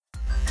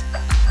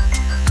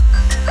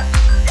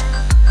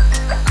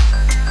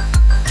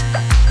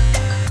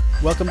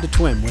Welcome to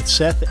Twim with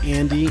Seth,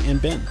 Andy,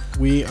 and Ben.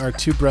 We are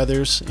two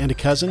brothers and a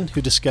cousin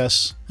who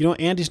discuss,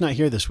 Andy's not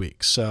here this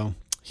week, so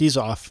he's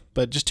off,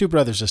 but just two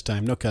brothers this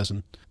time, no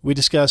cousin. We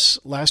discuss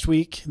last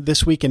week,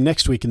 this week, and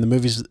next week in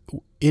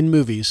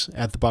movies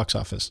at the box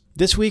office.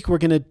 This week, we're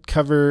going to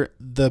cover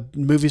the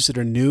movies that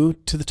are new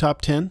to the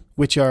top 10,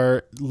 which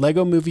are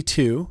Lego Movie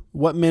 2,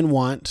 What Men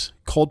Want,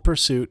 Cold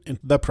Pursuit, and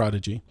The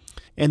Prodigy.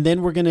 And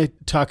then we're going to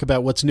talk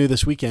about what's new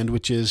this weekend,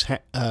 which is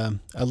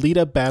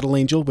Alita Battle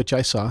Angel, which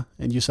I saw,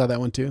 and you saw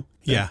that one too?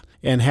 Yeah.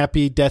 And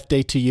Happy Death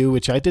Day to You,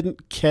 which I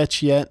didn't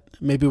catch yet.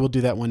 Maybe we'll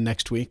do that one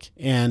next week.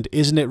 And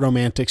Isn't It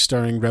Romantic,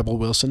 starring Rebel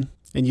Wilson.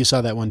 And you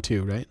saw that one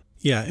too, right?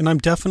 Yeah, and I'm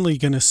definitely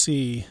going to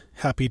see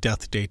Happy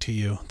Death Day to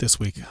You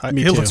this week.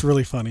 Me it too. Looks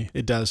really funny.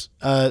 It does.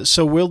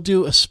 So we'll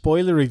do a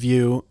spoiler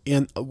review,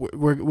 and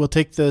we'll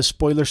take the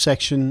spoiler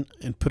section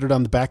and put it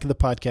on the back of the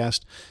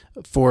podcast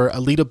for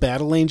Alita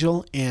Battle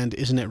Angel and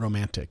Isn't It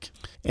Romantic.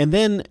 And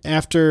then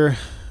after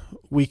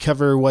we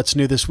cover what's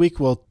new this week,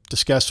 we'll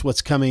discuss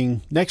what's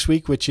coming next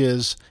week, which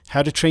is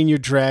How to Train Your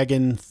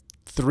Dragon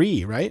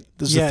 3, right?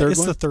 This is the third one? Yeah,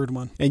 it's the third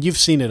one. And you've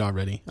seen it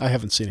already. I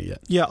haven't seen it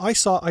yet. Yeah,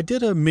 I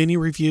did a mini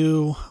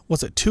review,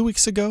 was it 2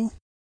 weeks ago?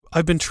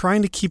 I've been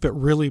trying to keep it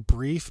really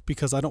brief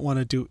because I don't want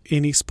to do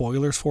any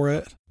spoilers for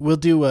it. We'll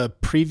do a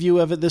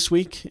preview of it this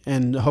week,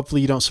 and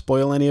hopefully you don't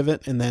spoil any of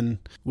it. And then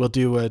we'll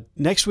do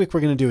next week we're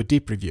going to do a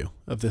deep review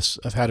of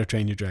How to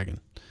Train Your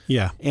Dragon.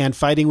 Yeah. And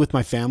Fighting with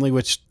My Family,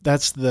 which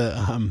that's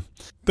the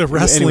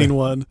wrestling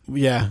one.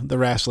 Yeah, the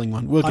wrestling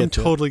one. We'll get to it.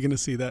 I'm totally going to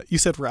see that. You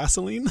said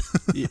wrestling?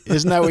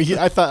 Isn't that what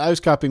I thought? I was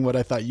copying what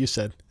I thought you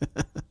said.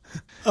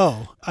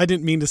 Oh, I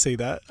didn't mean to say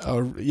that.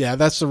 Oh, yeah,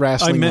 that's the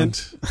wrestling one.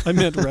 I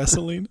meant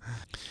wrestling.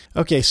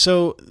 Okay,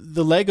 so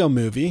the Lego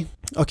Movie.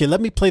 Okay, let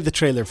me play the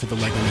trailer for the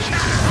Lego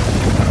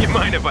Movie. You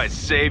mind if I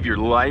save your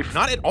life?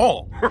 Not at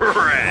all.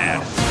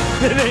 Rad.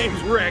 The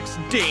name's Rex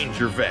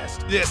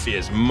Dangervest. This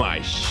is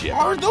my ship.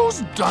 Are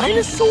those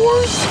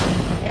dinosaurs?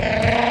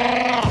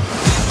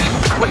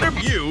 What are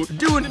you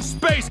doing in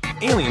space?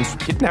 Aliens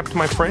kidnapped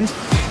my friends.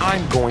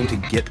 I'm going to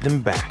get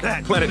them back.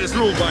 That planet is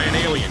ruled by an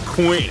alien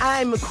queen.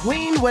 I'm a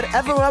queen,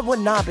 whatever I would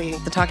not be.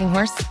 The talking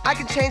horse? I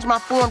can change my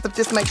form if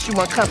this makes you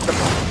uncomfortable.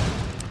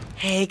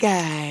 Hey,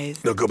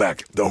 guys. No, go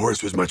back. The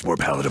horse was much more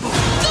palatable.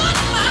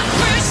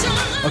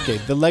 Okay,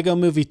 the Lego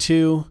Movie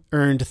 2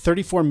 earned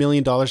 $34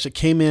 million. It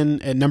came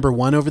in at number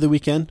 1 over the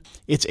weekend.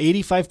 It's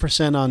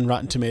 85% on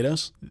Rotten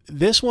Tomatoes.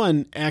 This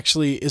one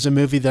actually is a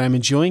movie that I'm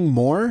enjoying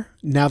more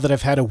now that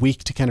I've had a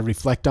week to kind of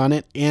reflect on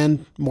it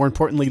and, more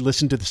importantly,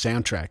 listen to the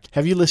soundtrack.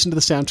 Have you listened to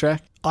the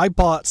soundtrack? I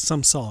bought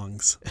some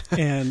songs,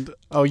 and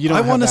oh, you don't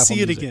I have want to Apple see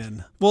it Music.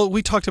 again. Well,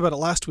 we talked about it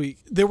last week.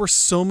 There were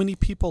so many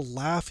people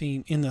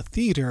laughing in the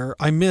theater,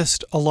 I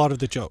missed a lot of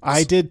the jokes.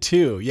 I did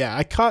too. Yeah,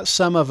 I caught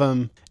some of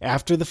them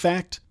after the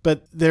fact,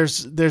 but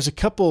there's a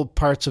couple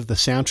parts of the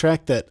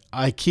soundtrack that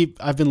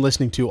I've been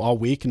listening to all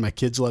week, and my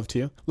kids love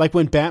too. Like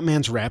when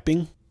Batman's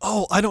rapping.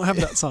 Oh, I don't have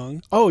that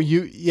song.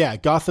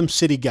 Gotham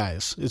City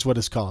Guys is what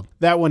it's called.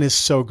 That one is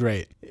so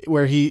great.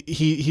 Where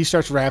he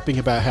starts rapping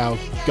about how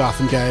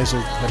Gotham guys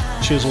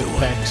have chiseled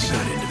pecs.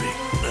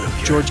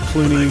 George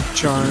Clooney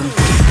charm.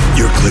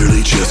 You're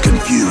clearly just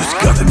confused.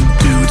 Gotham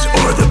dudes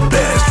are the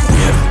best. We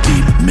have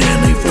deep,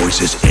 manly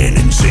voices and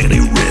insanely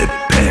ripped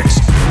pecs.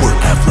 We're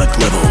Affleck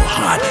level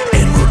hot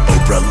and we're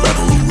Oprah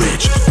level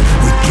rich.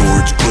 With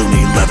George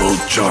Clooney level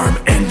charm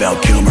and Val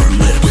Kilmer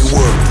lips. We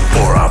work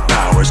for our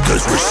powers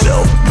cause we're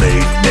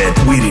self-made men.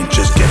 We didn't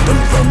just get them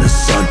from the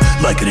sun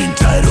like an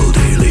entitled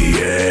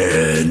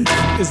alien.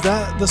 Is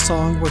that the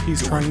song where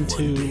he's trying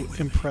to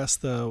impress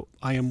the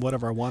I am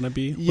whatever I want to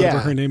be? Yeah. Whatever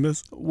her name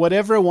is?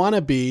 Whatever I want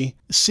to be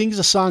sings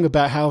a song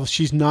about how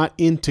she's not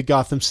into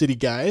Gotham City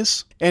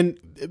guys. And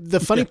the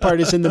funny part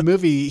is in the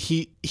movie,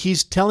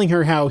 he's telling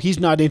her how he's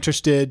not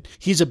interested.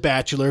 He's a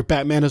bachelor.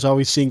 Batman is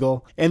always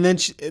single. And then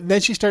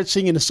she starts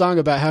singing a song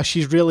about how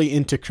she's really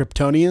into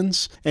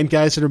Kryptonians and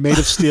guys that are made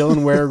of steel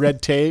and wear a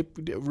red cape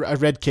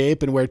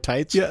and wear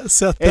tights. Yeah,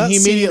 Seth, and that he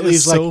immediately scene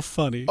is so like,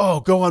 funny.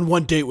 "Oh, go on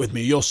one date with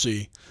me. You'll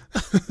see."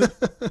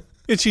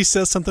 And she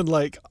says something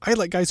like, I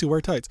like guys who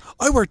wear tights.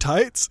 I wear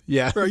tights.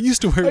 Yeah. Or I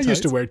used to wear tights. I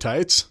used to wear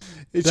tights.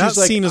 And that she's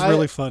like, scene is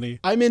really funny.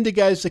 I'm into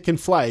guys that can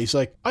fly. He's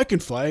like, I can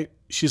fly.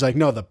 She's like,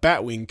 no, the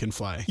Batwing can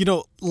fly.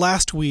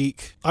 Last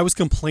week, I was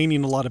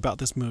complaining a lot about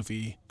this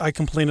movie. I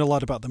complained a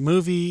lot about the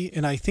movie,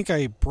 and I think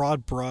I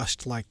broad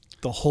brushed like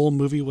the whole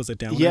movie was a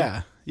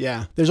downer.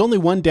 Yeah. There's only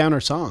one downer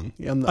song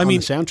on the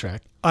soundtrack.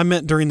 I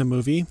meant during the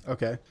movie.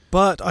 Okay.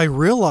 But I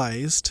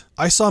realized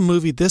I saw a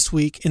movie this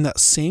week in that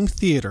same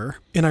theater,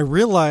 and I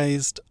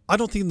realized I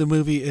don't think the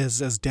movie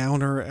is as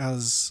downer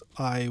as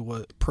I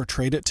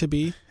portrayed it to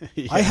be.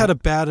 Yeah. I had a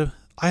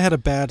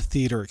bad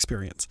theater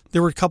experience.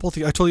 There were a couple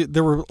I told you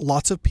there were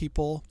lots of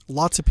people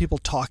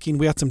talking.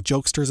 We had some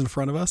jokesters in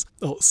front of us.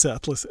 Oh,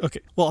 Seth, listen.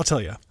 Okay. Well, I'll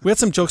tell you. We had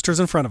some jokesters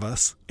in front of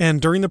us, and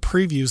during the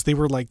previews, they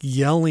were like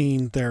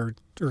yelling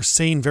or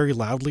saying very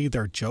loudly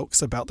their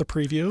jokes about the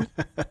preview.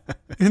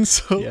 And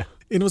so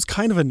it was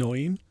kind of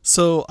annoying.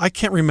 So I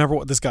can't remember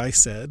what this guy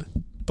said,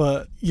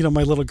 But,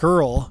 my little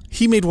girl,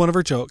 he made one of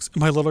her jokes.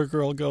 And my little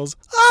girl goes,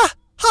 ah,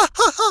 ha,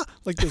 ha, ha.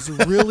 Like this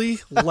really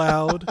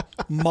loud,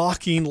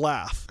 mocking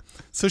laugh.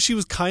 So she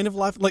was kind of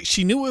laughing. Like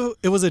she knew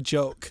it was a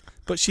joke,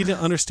 but she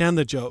didn't understand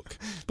the joke.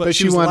 But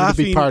she was wanted to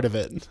laughing be part of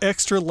it.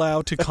 Extra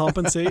loud to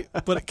compensate,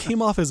 but it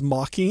came off as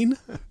mocking.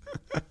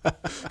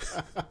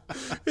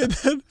 And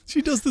then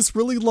she does this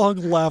really long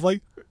laugh.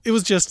 Like it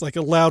was just like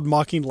a loud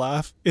mocking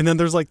laugh. And then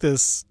there's like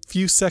this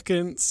few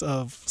seconds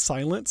of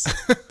silence.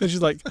 And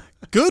she's like,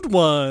 good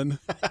one.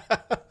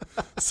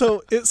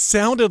 So it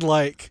sounded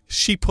like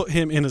she put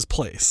him in his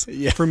place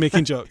for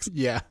making jokes.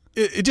 Yeah.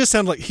 It just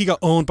sounded like he got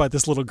owned by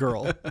this little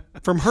girl.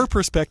 From her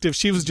perspective,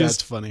 she was just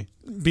That's funny.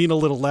 being a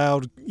little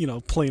loud,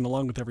 playing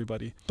along with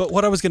everybody. But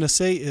what I was going to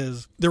say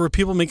is there were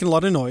people making a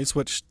lot of noise,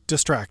 which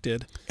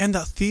distracted. And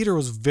that theater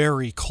was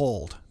very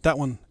cold. That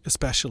one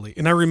especially.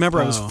 And I remember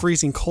I was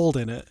freezing cold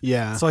in it.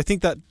 Yeah. So I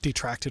think that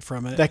detracted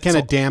from it. That kind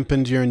of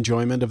dampened your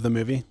enjoyment of the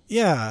movie.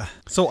 Yeah.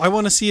 So I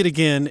want to see it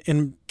again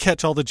and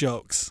catch all the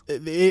jokes.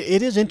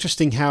 It is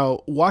interesting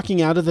how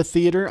walking out of the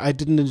theater, I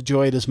didn't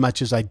enjoy it as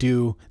much as I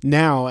do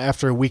now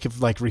after a week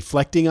of like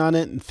reflecting on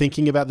it and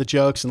thinking about the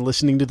jokes and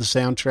listening to the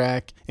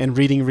soundtrack and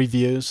reading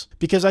reviews,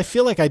 because I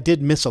feel like I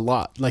did miss a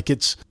lot. Like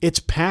it's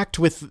packed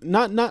with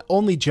not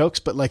only jokes,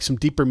 but like some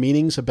deeper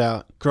meanings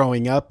about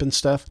growing up and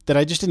stuff that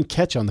I just didn't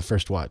catch on the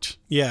first watch.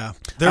 Yeah.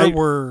 There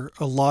were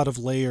a lot of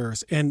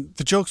layers, and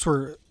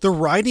the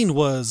writing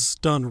was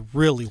done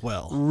really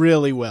well.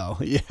 Really well.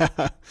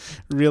 Yeah.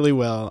 Really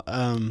well.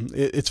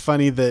 It's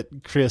funny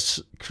that Chris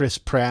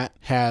Pratt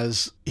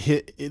has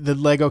the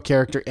Lego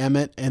character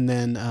Emmett, and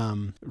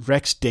then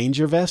Rex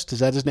Dangervest, is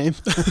that his name?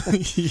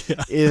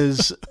 Yeah.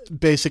 Is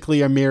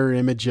basically a mirror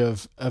image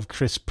of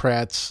Chris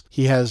Pratt's.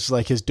 He has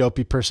like his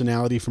dopey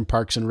personality from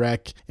Parks and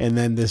Rec, and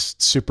then this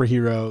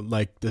superhero,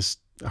 like this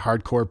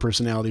hardcore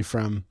personality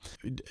from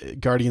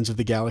Guardians of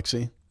the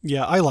Galaxy.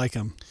 Yeah, I like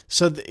him.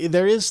 So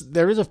there's a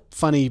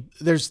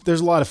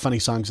lot of funny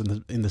songs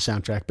in the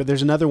soundtrack, but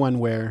there's another one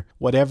where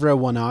Whatever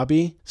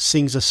Wanabe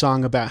sings a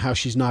song about how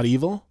she's not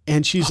evil,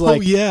 and she's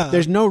like,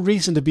 there's no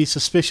reason to be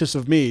suspicious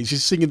of me.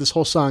 She's singing this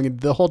whole song, and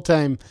the whole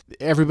time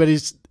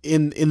everybody's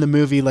in the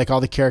movie, like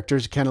all the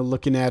characters kind of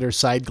looking at her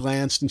side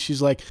glanced, and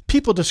she's like,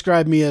 people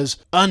describe me as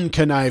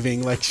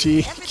unconniving. Like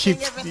she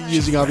keeps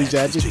using all these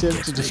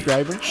adjectives to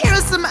describe her. Here are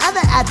some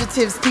other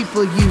adjectives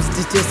people use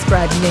to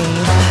describe me.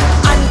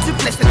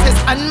 Unduplicitous,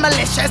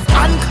 unmalicious,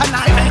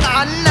 unconniving,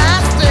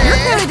 unnasty.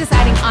 You're clearly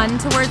deciding on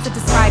to words that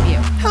describe you.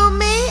 Who,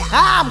 me?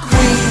 I'm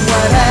queen,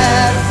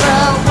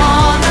 whatever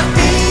wanna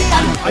be.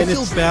 I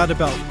feel bad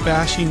about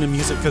bashing the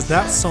music because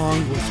that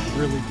song was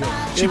really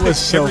good. She was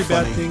so every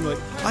funny. bad thing, like,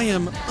 I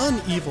am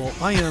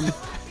unevel, I am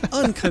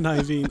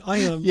unconniving, I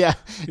am... Yeah,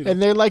 and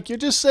they're like, you're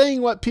just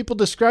saying what people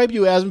describe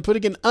you as and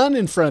putting an un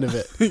in front of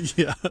it.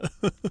 Yeah.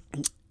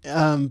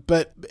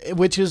 But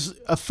which is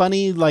a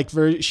funny, like,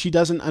 she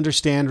doesn't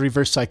understand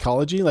reverse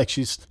psychology. Like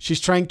she's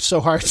trying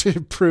so hard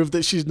to prove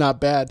that she's not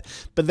bad.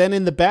 But then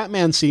in the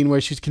Batman scene where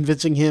she's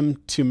convincing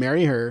him to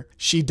marry her,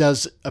 she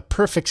does a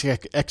perfect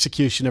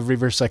execution of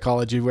reverse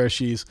psychology where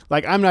she's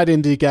like, I'm not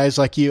into guys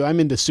like you, I'm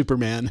into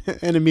Superman.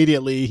 And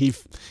immediately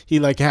he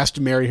like has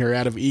to marry her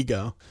out of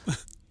ego.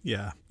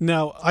 Yeah.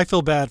 Now, I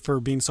feel bad for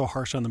being so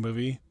harsh on the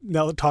movie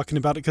now that talking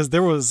about it, because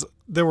there was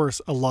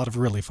a lot of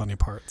really funny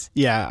parts.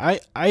 Yeah,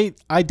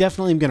 I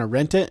definitely am going to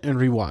rent it and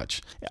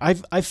rewatch.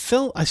 I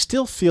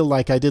still feel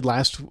like I did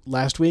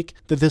last week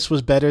that this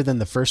was better than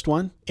the first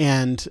one,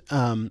 and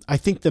I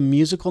think the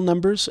musical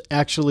numbers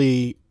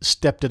actually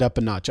stepped it up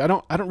a notch. I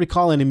don't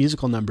recall any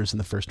musical numbers in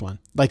the first one,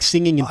 like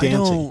singing and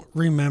dancing. I don't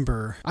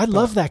remember. I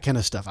love that kind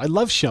of stuff. I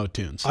love show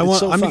tunes. I'm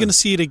going to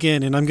see it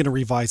again, and I'm going to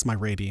revise my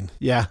rating.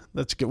 Yeah,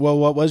 that's good. Well,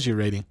 what was your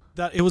rating?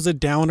 That it was a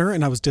downer,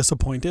 and I was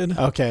disappointed.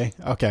 Okay.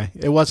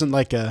 It wasn't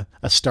like a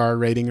star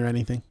rating or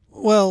anything.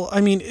 Well,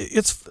 I mean,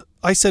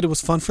 I said it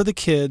was fun for the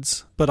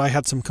kids, but I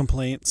had some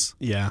complaints.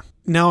 Yeah.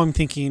 Now I'm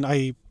thinking,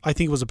 I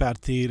think it was a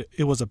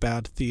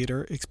bad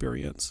theater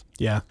experience.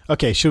 Yeah.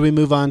 Okay, should we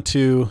move on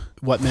to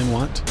What Men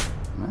Want?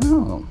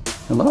 Oh,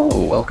 hello,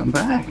 welcome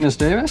back, Miss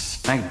Davis.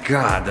 Thank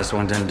God this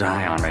one didn't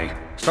die on me.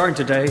 Starting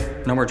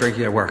today, no more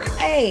drinking at work.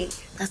 Hey,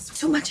 that's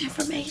too much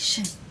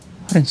information.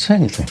 I didn't say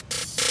anything.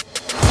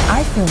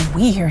 I feel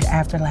weird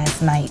after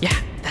last night. Yeah,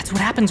 that's what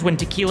happens when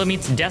tequila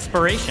meets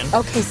desperation.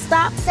 Okay,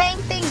 stop saying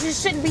things you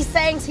shouldn't be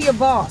saying to your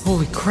boss.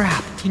 Holy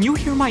crap, can you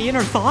hear my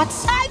inner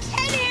thoughts? I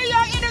can hear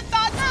your inner thoughts.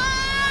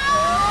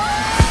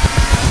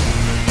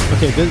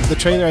 Okay, the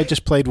trailer I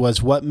just played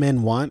was What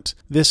Men Want.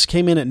 This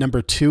came in at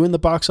number 2 in the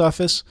box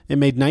office. It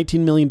made $19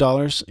 million.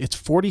 It's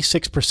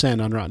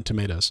 46% on Rotten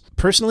Tomatoes.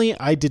 Personally,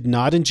 I did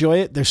not enjoy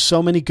it. There's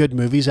so many good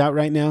movies out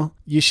right now.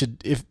 You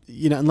should,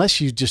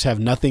 unless you just have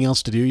nothing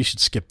else to do, you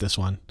should skip this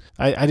one.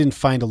 I didn't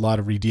find a lot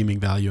of redeeming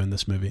value in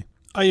this movie.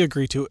 I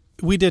agree too.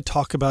 We did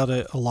talk about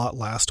it a lot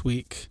last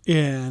week,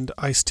 and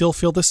I still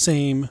feel the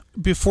same.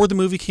 Before the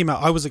movie came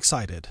out, I was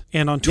excited.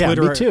 And on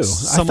Twitter, me too.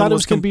 I thought it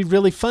was going to be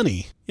really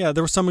funny. Yeah,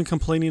 there was someone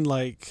complaining,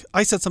 like,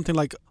 I said something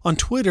like, on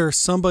Twitter,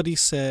 somebody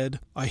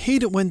said, I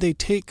hate it when they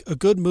take a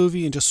good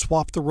movie and just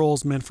swap the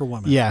roles men for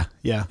women. Yeah,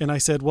 yeah. And I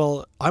said,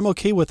 well, I'm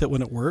okay with it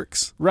when it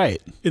works.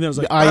 Right. And it was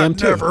like, I am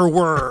too. Never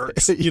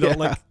works. You know,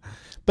 like.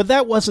 But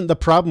that wasn't the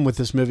problem with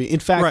this movie. In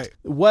fact, Right.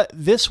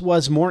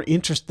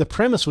 the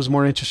premise was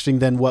more interesting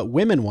than what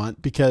women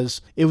want,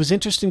 because it was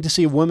interesting to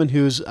see a woman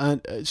who's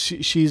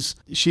she's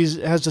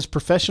has this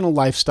professional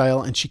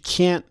lifestyle and she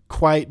can't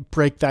quite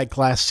break that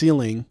glass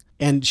ceiling,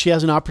 and she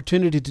has an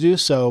opportunity to do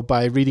so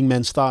by reading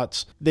men's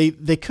thoughts. They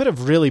could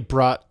have really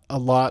brought a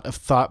lot of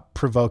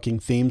thought-provoking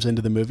themes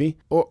into the movie,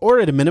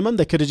 or at a minimum,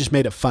 they could have just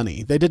made it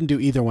funny. They didn't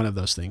do either one of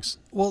those things.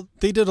 Well,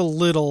 they did a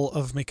little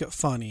of make it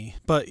funny,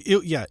 but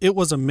it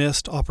was a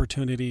missed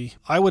opportunity.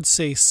 I would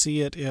say see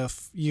it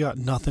if you got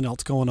nothing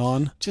else going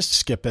on. Just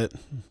skip it.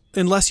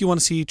 Unless you want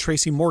to see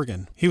Tracy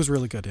Morgan. He was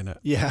really good in it.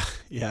 Yeah,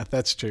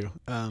 that's true.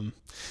 I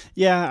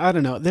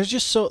don't know. There's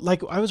just so,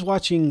 like, I was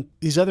watching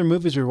these other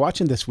movies we were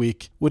watching this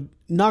week would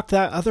knock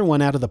that other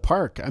one out of the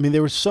park. I mean, they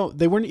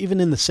weren't even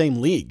in the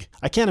same league.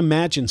 I can't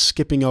imagine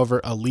skipping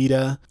over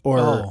Alita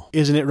or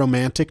Isn't It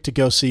Romantic to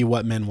go see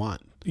What Men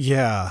Want.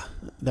 Yeah.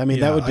 I mean,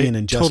 that would be an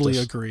injustice. Totally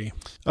agree.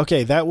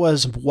 Okay, that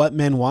was What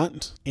Men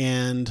Want.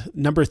 And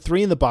number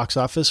 3 in the box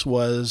office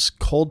was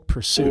Cold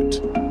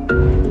Pursuit.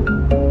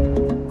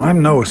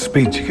 I'm no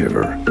speech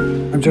giver.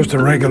 I'm just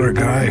a regular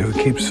guy who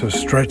keeps a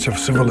stretch of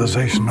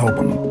civilization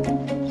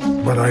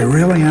open. But I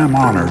really am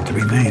honored to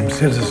be named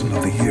Citizen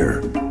of the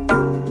Year.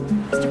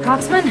 Mr.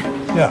 Coxman?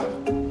 Yeah.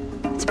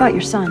 It's about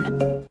your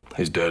son.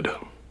 He's dead.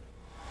 Tell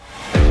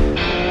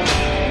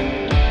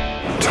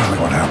me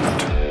what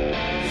happened.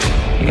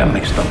 He got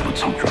mixed up with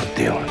some drug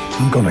dealer.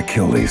 I'm gonna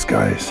kill these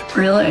guys.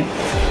 Really?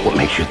 What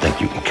makes you think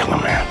you can kill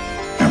a man?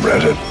 I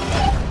read it.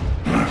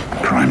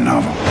 A crime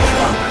novel.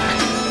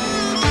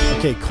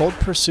 Okay, Cold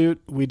Pursuit,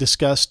 we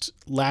discussed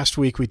last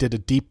week. We did a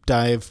deep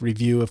dive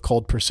review of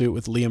Cold Pursuit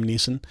with Liam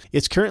Neeson.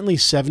 It's currently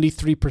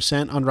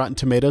 73% on Rotten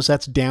Tomatoes.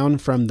 That's down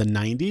from the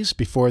 90s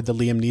before the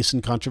Liam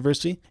Neeson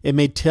controversy. It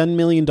made $10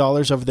 million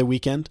over the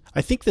weekend.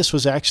 I think this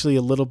was actually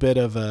a little bit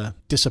of a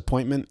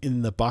disappointment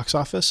in the box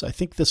office. I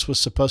think this was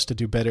supposed to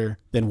do better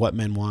than What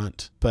Men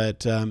Want.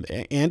 But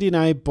Andy and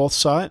I both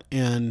saw it,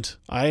 and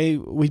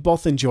we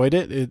both enjoyed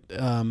it.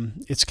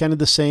 It's kind of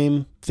the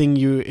same thing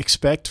you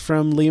expect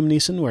from Liam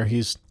Neeson, where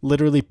he's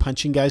literally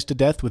punching guys to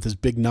death with his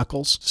big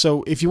knuckles.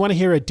 So if you want to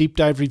hear a deep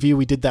dive review,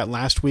 we did that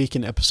last week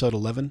in episode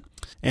 11,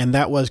 and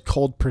that was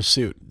Cold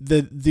Pursuit.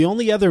 The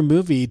only other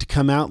movie to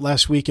come out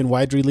last week in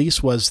wide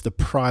release was The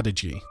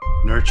Prodigy.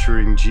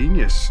 Nurturing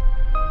genius.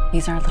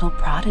 He's our little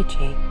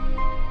prodigy.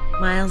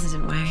 Miles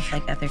isn't wired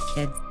like other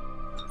kids.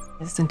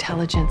 His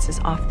intelligence is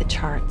off the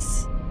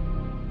charts.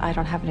 I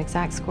don't have an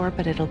exact score,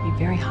 but it'll be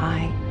very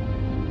high.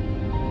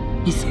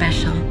 He's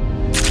special.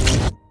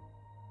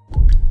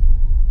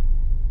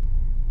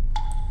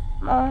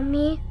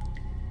 Mommy,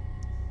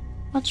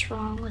 what's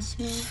wrong with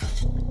me?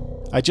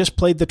 I just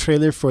played the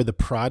trailer for The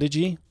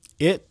Prodigy.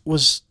 It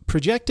was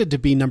projected to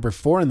be number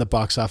 4 in the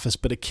box office,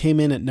 but it came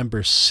in at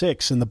number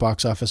 6 in the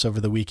box office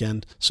over the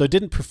weekend. So it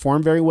didn't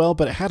perform very well,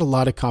 but it had a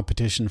lot of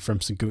competition from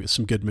some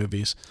good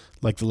movies,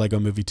 like the Lego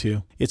Movie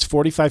 2. It's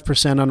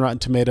 45% on Rotten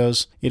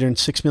Tomatoes. It earned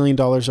 $6 million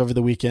over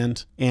the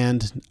weekend,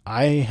 and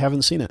I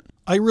haven't seen it.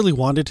 I really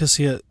wanted to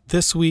see it.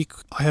 This week,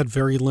 I had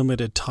very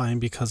limited time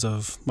because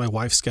of my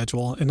wife's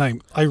schedule, and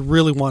I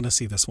really want to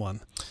see this one.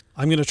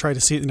 I'm going to try to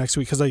see it next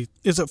week because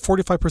it's at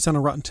 45% on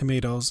Rotten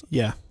Tomatoes.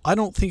 Yeah. I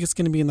don't think it's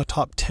going to be in the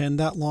top 10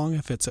 that long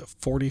if it's at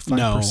 45%.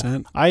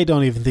 No, I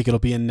don't even think it'll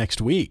be in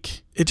next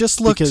week. It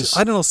just looked,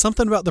 I don't know,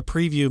 something about the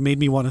preview made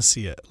me want to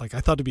see it. Like, I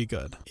thought it'd be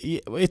good.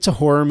 It's a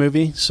horror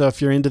movie, so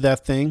if you're into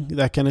that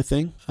kind of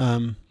thing,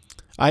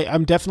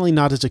 I'm definitely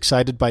not as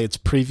excited by its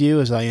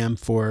preview as I am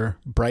for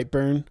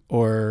Brightburn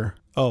or...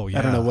 Oh, yeah.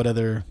 I don't know what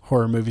other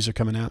horror movies are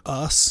coming out.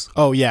 Us.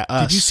 Oh, yeah,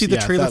 Us. Did you see the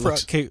trailer for...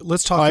 Okay,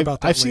 let's talk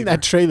about that I've seen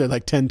that trailer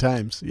like 10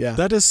 times, yeah.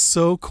 That is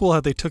so cool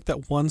how they took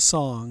that one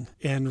song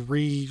and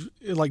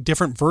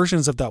different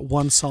versions of that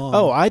one song.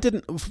 Oh, I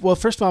didn't... Well,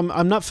 first of all,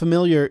 I'm not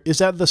familiar. Is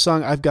that the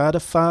song, I've Got a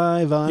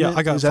 5 on it? Yeah,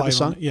 I Got is a 5 that the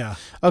song? on it, yeah.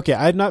 Okay,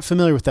 I'm not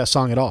familiar with that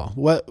song at all.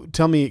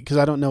 Tell me, because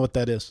I don't know what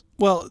that is.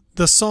 Well,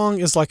 the song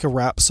is like a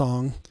rap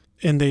song,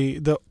 and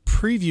the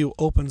preview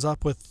opens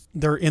up with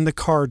they're in the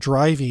car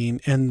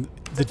driving, and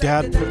the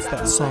dad puts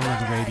that song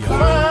on the radio.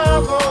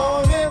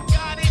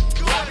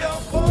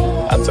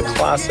 That's a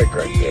classic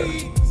right there.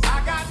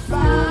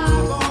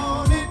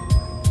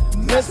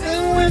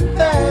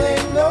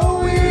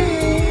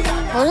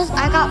 What does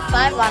I Got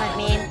 5 on it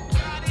mean?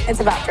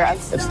 It's about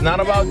drugs. It's not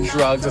about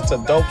drugs. It's a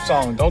dope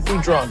song. Don't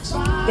do drugs.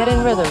 Get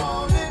in rhythm.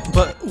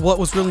 But what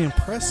was really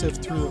impressive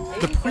through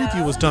the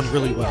preview was done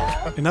really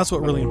well, and that's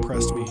what really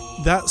impressed me.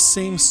 That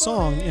same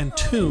song and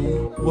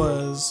tune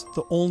was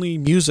the only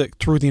music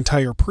through the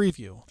entire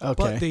preview. Okay.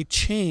 But they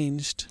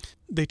changed.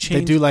 They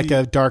do like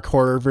a dark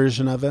horror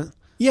version of it?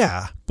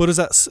 Yeah. But is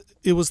that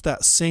it was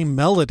that same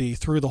melody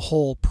through the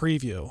whole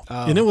preview.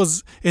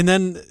 And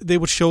then they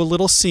would show a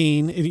little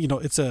scene, and, you know,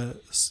 it's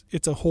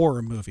a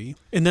horror movie,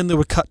 and then they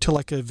would cut to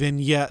like a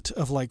vignette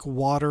of like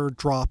water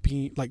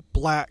dropping, like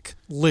black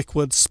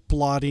liquid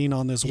splotting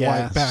on this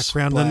white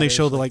background. Then they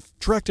show the like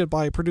directed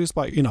by, produced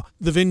by, you know,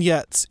 the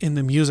vignettes in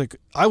the music.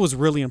 I was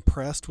really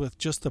impressed with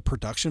just the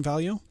production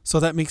value. So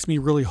that makes me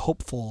really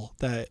hopeful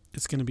that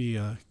it's going to be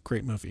a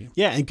great movie.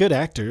 Yeah, and good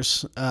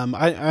actors.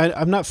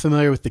 I'm not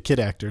familiar with the kid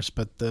actors,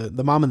 but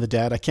the mom and the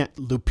dad,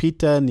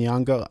 Lupita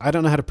Nyong'o. I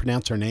don't know how to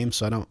pronounce her name,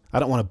 so I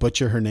don't want to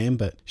butcher her name,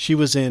 but she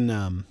was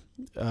in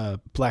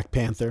Black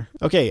Panther.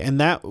 Okay, and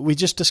that we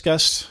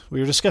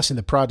were discussing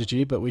The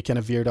Prodigy, but we kind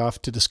of veered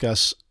off to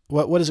discuss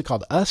what is it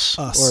called? Us?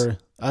 Us.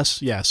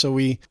 Us? Yeah, so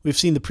we've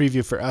seen the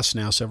preview for Us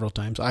now several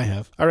times. I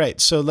have. All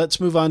right, so let's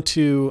move on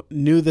to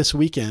new this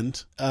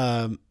weekend.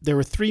 There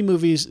were three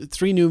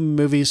new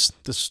movies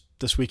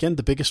this weekend.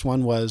 The biggest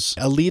one was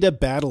Alita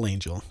Battle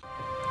Angel.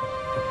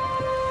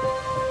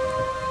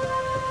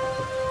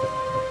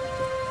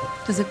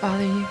 Does it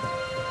bother you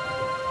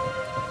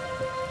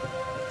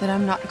that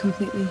I'm not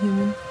completely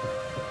human?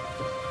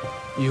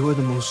 You are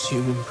the most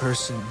human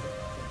person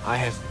I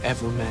have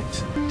ever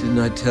met. Didn't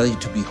I tell you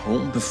to be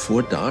home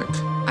before dark?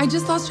 I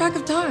just lost track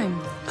of time.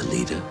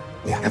 Alita,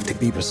 we have to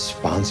be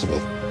responsible.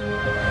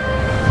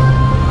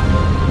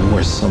 You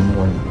are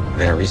someone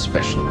very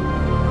special.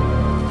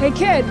 Hey,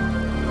 kid.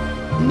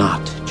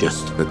 Not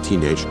just a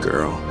teenage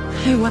girl.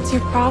 Hey, what's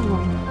your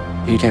problem?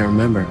 You can't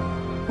remember.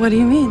 What do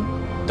you mean?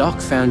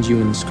 Doc found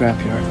you in the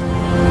scrapyard.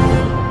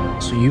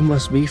 So you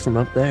must be from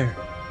up there.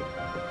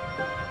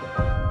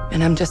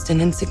 And I'm just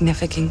an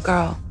insignificant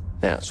girl.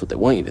 Yeah, that's what they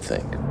want you to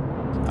think.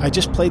 I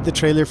just played the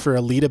trailer for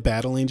Alita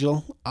Battle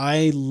Angel.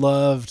 I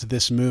loved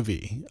this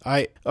movie.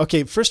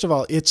 First of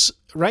all,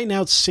 right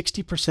now it's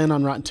 60%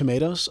 on Rotten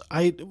Tomatoes.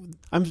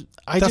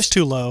 That's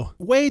too low.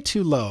 Way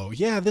too low.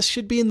 Yeah, this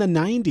should be in the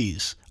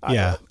 90s.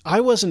 Yeah.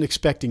 I wasn't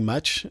expecting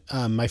much.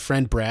 My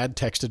friend Brad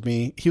texted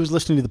me. He was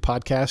listening to the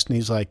podcast and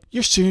he's like,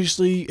 "You're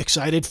seriously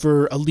excited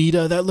for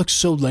Alita? That looks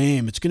so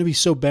lame. It's going to be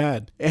so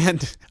bad."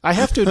 And I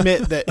have to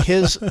admit that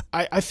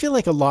I feel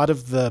like a lot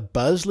of the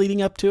buzz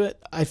leading up to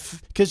it,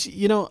 because,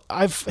 you know,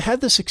 I've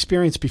had this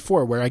experience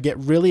before where I get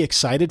really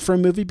excited for a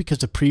movie because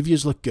the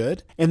previews look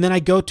good, and then I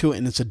go to it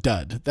and it's a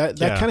dud. That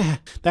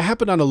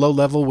happened on a low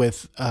level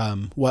with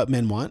What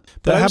Men Want.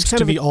 But that happens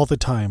to me all the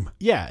time.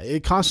 Yeah,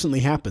 it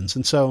constantly happens.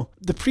 And so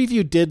the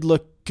preview did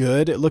look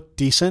good. It looked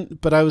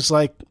decent, but I was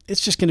like,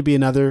 it's just going to be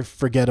another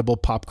forgettable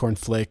popcorn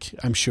flick,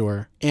 I'm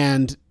sure.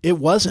 And it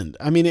wasn't.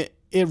 I mean, it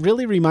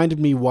really reminded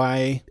me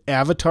why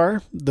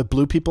Avatar, the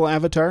Blue People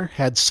Avatar,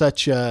 had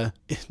such a...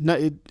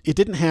 It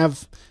didn't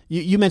have...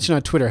 You mentioned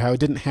on Twitter how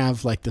it didn't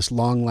have like this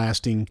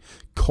long-lasting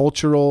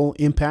cultural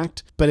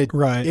impact, but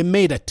it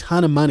made a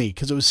ton of money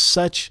because it was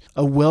such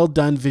a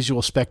well-done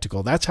visual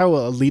spectacle. That's how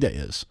Alita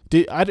is.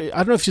 I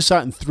don't know if you saw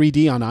it in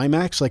 3D on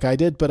IMAX like I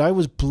did, but I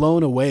was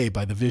blown away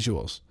by the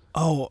visuals.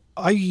 Oh,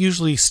 I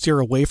usually steer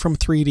away from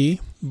 3D,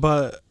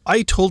 but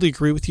I totally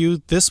agree with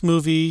you. This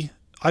movie...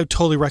 I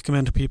totally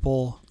recommend to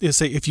people is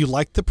say if you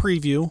like the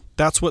preview,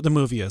 that's what the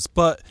movie is.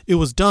 But it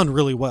was done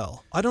really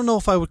well. I don't know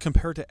if I would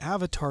compare it to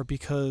Avatar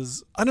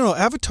because, I don't know,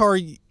 Avatar,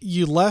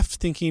 you left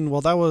thinking,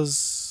 well, that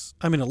was,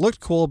 I mean, it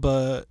looked cool,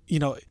 but, you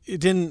know,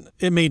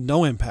 it made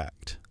no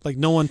impact. Like,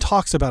 no one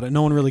talks about it.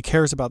 No one really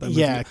cares about that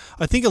movie. Yeah.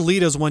 I think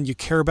Alita is one you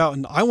care about,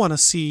 and I want to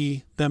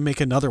see them make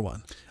another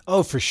one.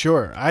 Oh, for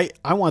sure. I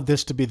want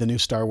this to be the new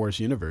Star Wars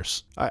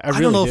universe. I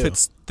really don't know do. if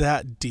it's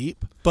that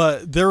deep,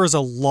 but there is a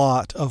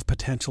lot of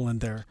potential in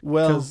there.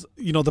 Well, because,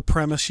 you know, the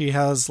premise she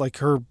has, like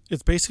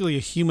it's basically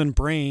a human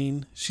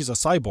brain. She's a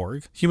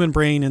cyborg. Human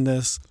brain in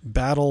this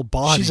battle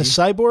body. She's a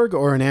cyborg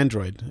or an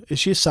android? Is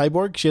she a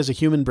cyborg? She has a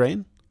human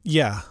brain?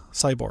 Yeah,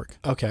 cyborg.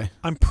 Okay.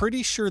 I'm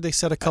pretty sure they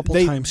said a couple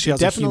times she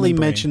has a human brain. They definitely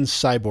mentioned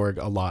cyborg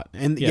a lot.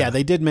 And yeah,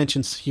 they did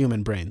mention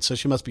human brain, so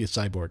she must be a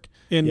cyborg.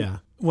 And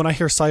when I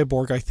hear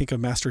cyborg, I think of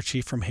Master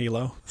Chief from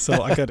Halo,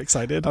 so I got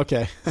excited.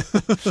 Okay.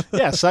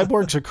 Yeah,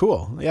 cyborgs are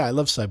cool. Yeah, I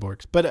love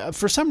cyborgs. But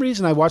for some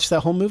reason, I watched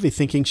that whole movie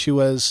thinking she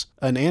was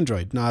an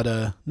android, not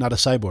a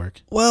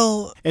cyborg.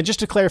 Well... And just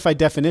to clarify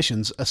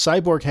definitions, a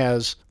cyborg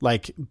has,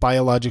 like,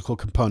 biological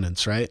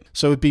components, right?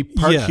 So it would be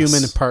part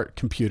human and part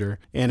computer.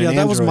 And an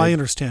android... that was my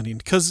understanding.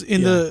 Because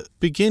in the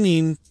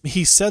beginning,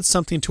 he said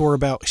something to her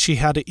about she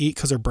had to eat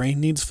because her brain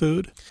needs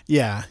food.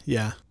 Yeah,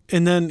 yeah.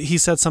 And then he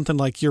said something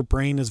like, your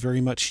brain is very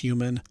much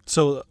human.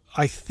 So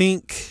I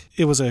think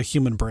it was a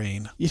human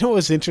brain. You know what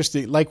was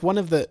interesting? Like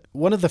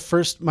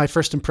my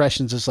first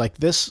impressions is like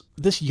this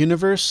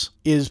universe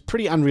is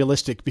pretty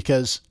unrealistic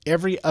because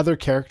every other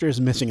character is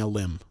missing a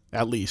limb.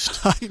 at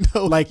least. I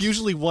know. Like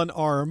usually one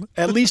arm.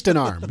 At least an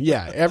arm.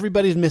 Yeah.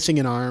 Everybody's missing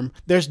an arm.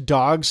 There's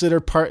dogs that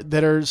are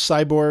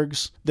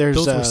cyborgs.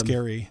 Those were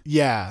scary.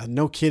 Yeah,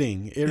 no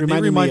kidding. It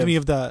reminded me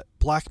of that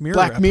Black Mirror.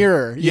 Black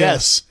Mirror.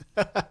 Yes.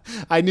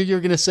 I knew you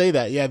were going to say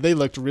that. Yeah, they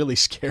looked really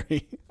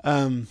scary.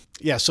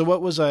 Yeah, so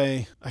what was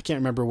I can't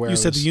remember where you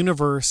said the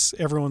universe,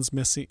 everyone's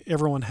missing,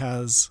 everyone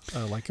has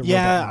like a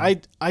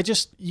robot. I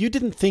just, you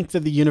didn't think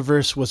that the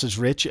universe was as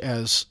rich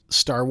as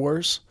Star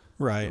Wars.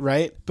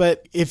 Right.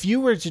 But if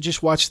you were to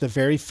just watch the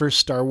very first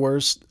Star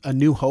Wars, A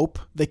New Hope,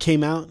 that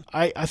came out,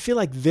 I feel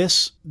like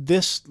this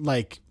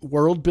like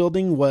world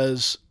building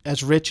was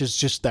as rich as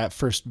just that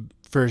first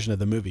version of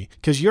the movie.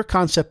 Because your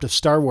concept of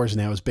Star Wars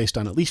now is based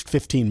on at least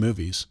 15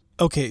 movies.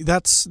 Okay,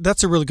 that's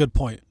a really good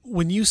point.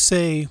 When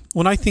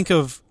I think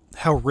of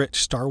how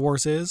rich Star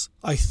Wars is,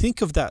 I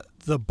think of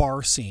the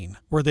bar scene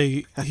where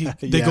they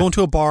go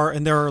into a bar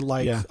and there are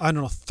like, I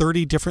don't know,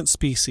 30 different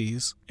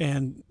species.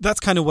 And that's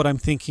kind of what I'm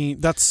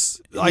thinking.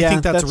 I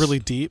think that's really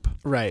deep.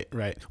 Right.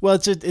 Well,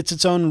 it's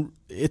its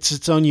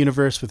own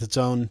universe with its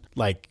own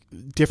like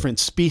different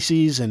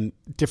species and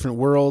different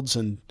worlds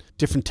and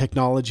different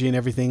technology and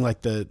everything,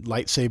 like the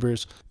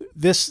lightsabers.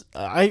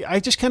 I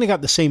just kind of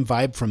got the same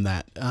vibe from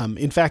that.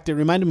 In fact, it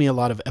reminded me a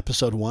lot of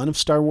Episode 1 of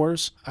Star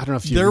Wars. I don't know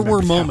if you remember. There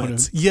were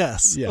moments.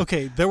 Yes. Yeah.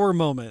 Okay, there were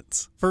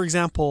moments. For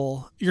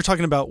example, you're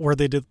talking about where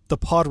they did the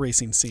pod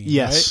racing scene,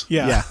 yes. Right?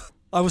 Yeah.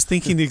 I was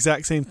thinking the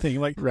exact same thing.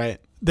 Like, right.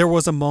 There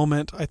was a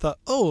moment I thought,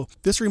 oh,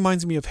 this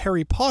reminds me of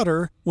Harry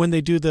Potter when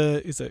they do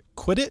is it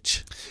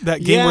Quidditch?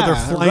 That game where they're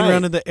flying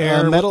around in the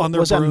air on their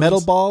brooms. That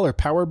Metal Ball or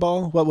Power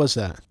Ball? What was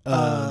that?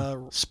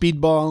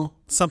 Speedball?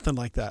 Something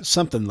like that.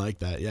 Something like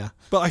that, yeah.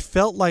 But I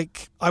felt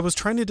like I was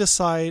trying to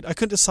decide, I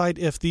couldn't decide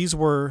if they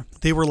were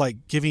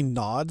like giving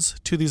nods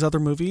to these other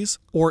movies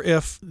or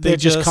if they're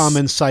just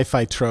common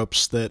sci-fi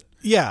tropes that...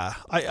 Yeah,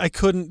 I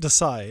couldn't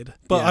decide,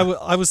 but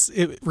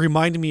it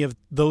reminded me of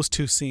those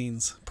two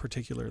scenes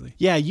particularly.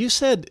 Yeah, you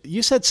said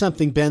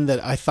something, Ben,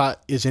 that I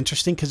thought is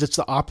interesting because it's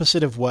the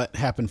opposite of what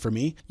happened for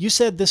me. You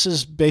said this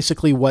is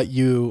basically what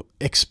you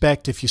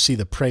expect if you see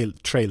the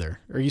trailer,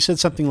 or you said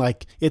something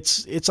like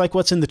it's like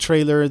what's in the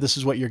trailer. This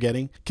is what you're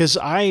getting. Because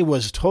I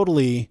was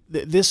totally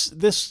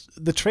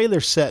the trailer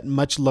set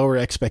much lower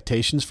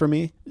expectations for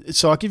me.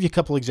 So I'll give you a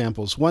couple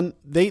examples. One,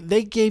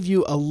 they gave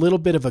you a little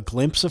bit of a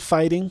glimpse of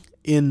fighting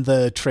in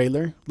the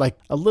trailer, like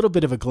a little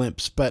bit of a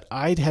glimpse, but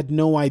I had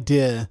no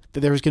idea that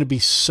there was going to be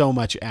so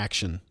much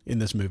action in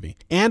this movie.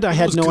 And I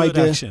had no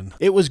idea. Action.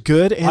 It was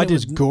good and it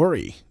was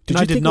gory.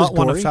 I did not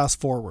want to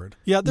fast forward.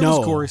 Yeah, there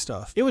was gory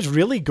stuff. It was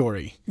really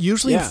gory.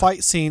 Usually in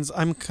fight scenes,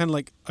 I'm kind of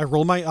like, I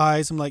roll my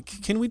eyes. I'm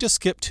like, can we just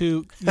skip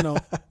to,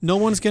 no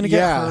one's going to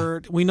get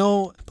hurt. We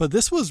know, but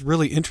this was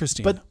really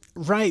interesting. But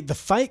right, the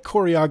fight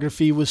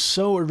choreography was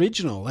so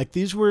original. Like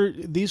this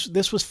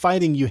was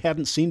fighting you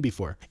hadn't seen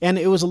before. And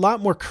it was a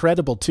lot more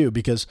credible too,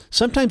 because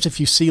sometimes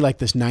if you see like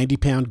this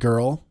 90-pound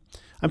girl,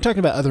 I'm talking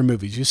about other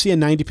movies. You see a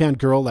 90-pound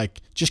girl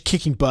like just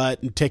kicking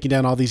butt and taking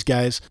down all these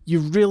guys. You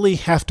really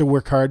have to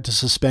work hard to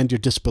suspend your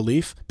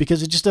disbelief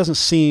because it just doesn't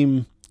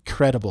seem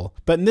credible.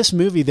 But in this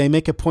movie, they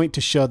make a point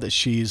to show that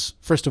she's,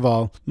 first of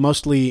all,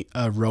 mostly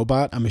a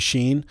robot, a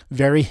machine,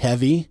 very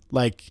heavy,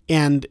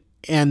 and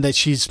that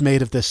she's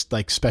made of this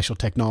like special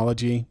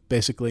technology,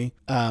 basically.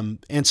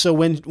 And so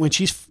when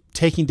she's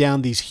taking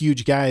down these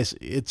huge guys,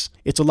 it's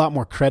a lot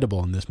more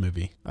credible in this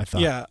movie, I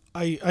thought. Yeah,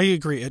 I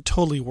agree. It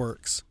totally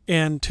works.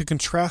 And to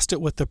contrast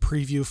it with the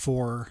preview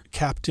for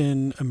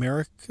Captain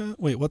America,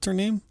 wait, what's her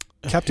name?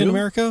 Captain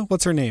America?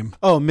 What's her name?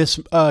 Oh,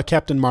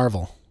 Captain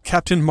Marvel.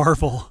 Captain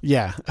Marvel.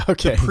 Yeah,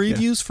 okay. The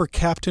previews for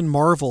Captain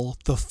Marvel,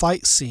 the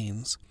fight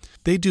scenes,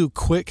 they do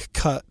quick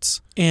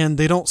cuts, and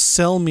they don't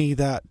sell me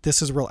that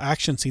this is a real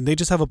action scene. They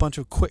just have a bunch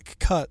of quick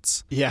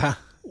cuts. Yeah.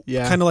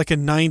 Yeah. Kind of like a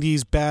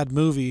 90s bad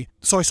movie.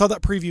 So I saw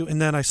that preview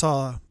and then I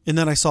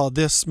saw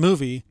this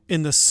movie.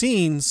 In the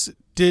scenes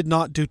did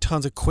not do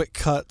tons of quick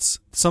cuts.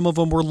 Some of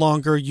them were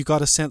longer. You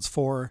got a sense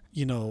for,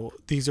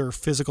 these are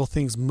physical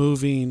things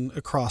moving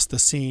across the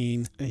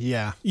scene.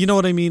 Yeah. You know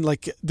what I mean?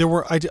 Like there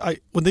were,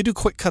 when they do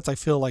quick cuts, I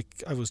feel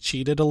like I was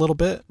cheated a little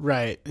bit.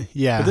 Right.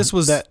 Yeah. But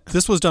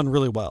this was done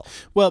really well.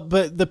 Well,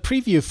 but the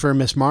preview for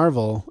Miss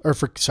Marvel,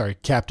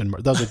 Captain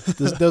Marvel,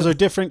 those are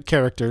different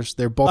characters.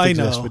 They're both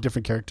exist with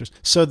different characters.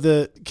 So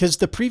because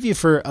the preview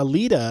for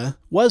Alita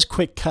was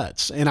quick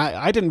cuts, and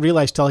I didn't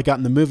realize till I got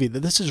in the movie that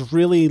this is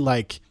really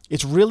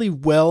it's really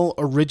well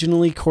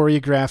originally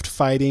choreographed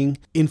fighting,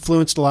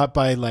 influenced a lot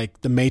by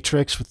like The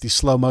Matrix with these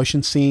slow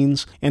motion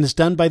scenes, and it's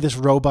done by this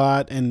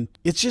robot, and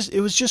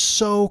it was just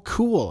so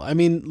cool. I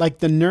mean, like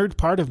the nerd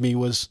part of me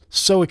was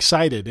so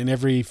excited in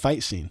every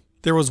fight scene.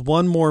 There was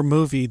one more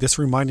movie this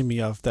reminded me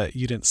of that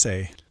you didn't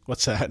say.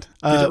 What's that?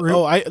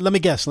 Let me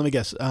guess.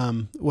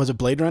 Was it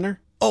Blade Runner?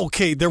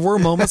 Okay, there were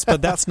moments,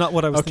 but that's not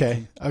what I was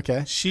thinking.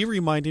 Okay. She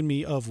reminded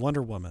me of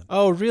Wonder Woman.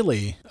 Oh,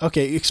 really?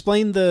 Okay,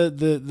 explain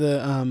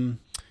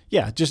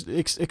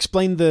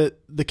explain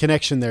the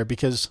connection there,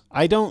 because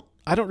I don't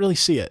really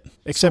see it,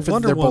 except for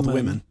Wonder they're both Woman,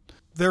 women.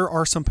 there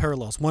are some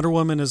parallels. Wonder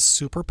Woman is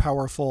super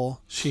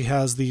powerful. She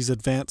has these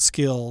advanced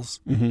skills.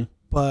 Mm-hmm.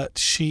 But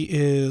she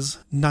is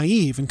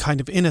naive and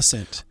kind of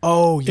innocent.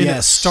 Oh, yes. And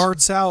it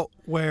starts out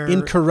where...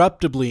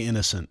 Incorruptibly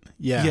innocent.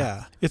 Yeah.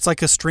 Yeah. It's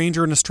like A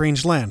Stranger in a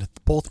Strange Land.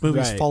 Both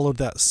movies followed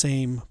that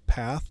same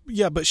path.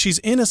 Yeah, but she's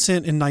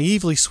innocent and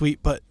naively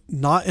sweet, but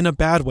not in a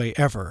bad way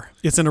ever.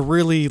 It's in a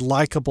really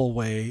likable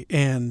way,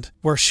 and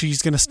where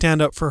she's going to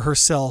stand up for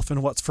herself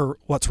and what's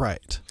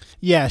right.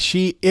 Yeah,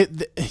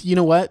 you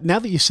know what? Now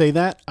that you say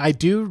that, I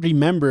do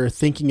remember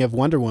thinking of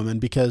Wonder Woman,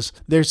 because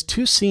there's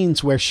two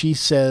scenes where she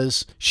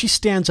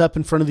stands up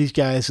in front of these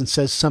guys and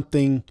says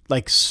something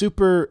like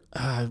super,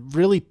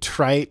 really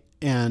trite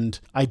and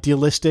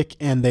idealistic,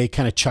 and they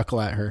kind of chuckle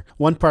at her.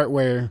 One part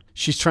where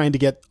she's trying to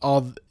get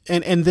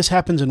and this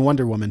happens in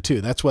Wonder Woman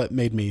too. That's what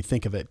made me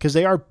think of it, because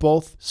they are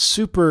both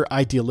super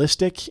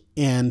idealistic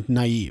and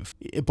naive.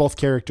 Both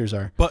characters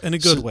are, but in a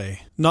good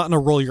way, not in a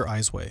roll your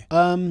eyes way.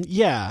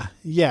 Yeah,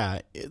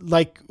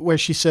 like where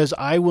she says,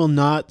 "I will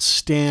not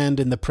stand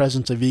in the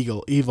presence of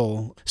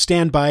evil.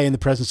 Stand by in the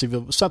presence of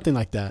evil," something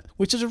like that,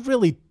 which is a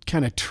really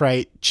kind of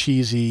trite,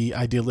 cheesy,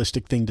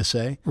 idealistic thing to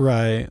say.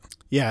 Right.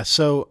 Yeah.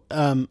 So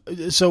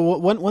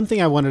one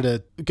thing I wanted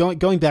to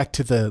going back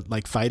to the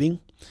fighting.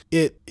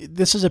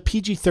 This is a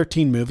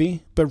PG-13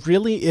 movie, but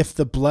really, if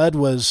the blood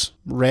was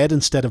red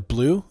instead of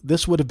blue,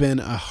 this would have been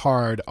a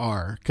hard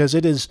R, because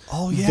it is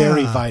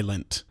very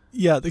violent.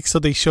 Yeah, so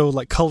they show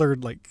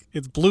colored,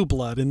 it's blue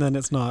blood, and then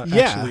it's not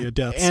actually a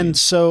death scene. And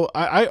so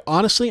I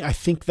honestly, I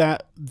think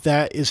that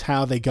is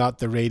how they got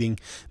the rating.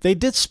 They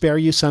did spare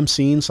you some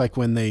scenes, like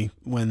when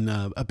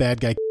a bad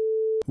guy.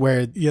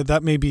 Where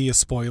that may be a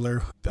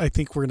spoiler. I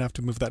think we're gonna have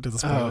to move that to the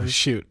spoilers. Oh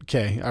shoot.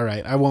 Okay. All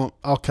right.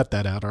 I'll cut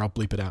that out, or I'll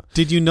bleep it out.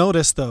 Did you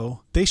notice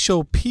though? They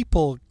show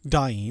people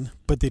dying,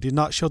 but they did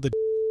not show that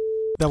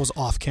was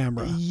off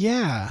camera.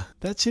 Yeah,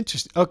 that's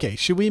interesting. Okay,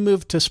 should we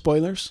move to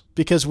spoilers,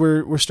 because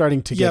we're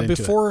starting to get into it?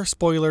 Yeah, before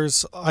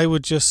spoilers, I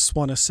would just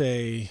want to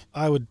say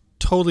I would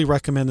totally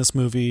recommend this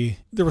movie.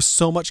 There was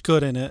so much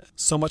good in it,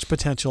 so much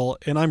potential,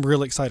 and I'm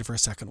really excited for a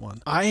second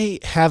one. I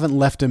haven't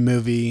left a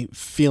movie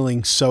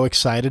feeling so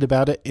excited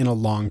about it in a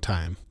long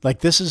time.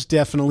 This is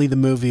definitely the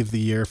movie of the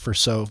year for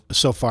so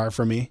far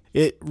for me.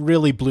 It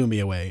really blew me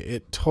away.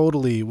 It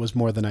totally was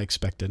more than I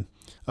expected.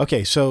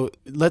 Okay, so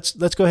let's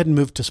go ahead and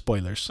move to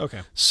spoilers. Okay.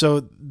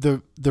 So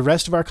the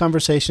rest of our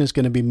conversation is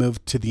going to be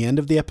moved to the end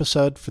of the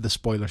episode for the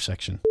spoiler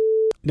section.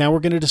 Now we're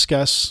going to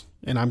discuss,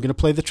 and I'm going to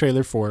play the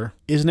trailer for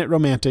Isn't It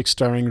Romantic,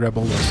 starring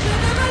Rebel Wilson.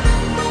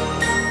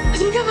 I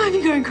think I might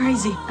be going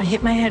crazy. I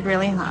hit my head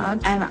really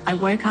hard, and I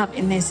woke up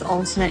in this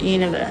alternate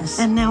universe.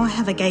 And now I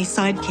have a gay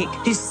sidekick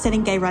who's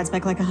setting gay rights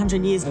back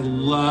 100 years. I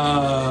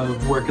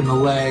love working the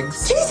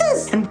legs.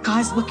 Jesus! And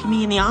guys look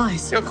me in the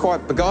eyes. You're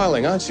quite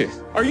beguiling, aren't you?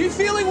 Are you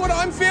feeling what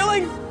I'm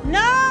feeling?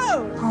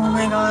 No! Oh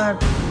my God.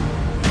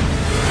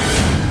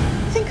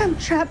 I think I'm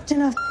trapped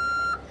in a...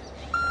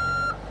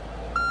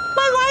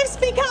 My life's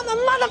become a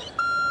mother...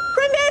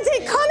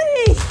 romantic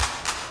comedy!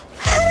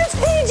 And it's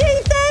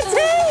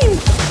PG-13!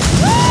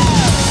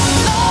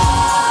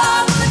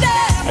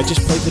 I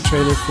just played the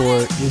trailer for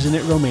Isn't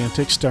It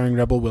Romantic, starring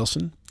Rebel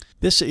Wilson.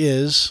 This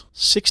is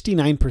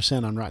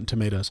 69% on Rotten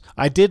Tomatoes.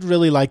 I did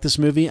really like this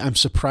movie. I'm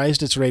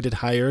surprised it's rated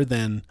higher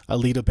than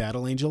Alita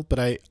Battle Angel, but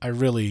I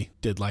really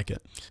did like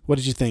it. What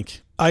did you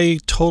think? I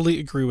totally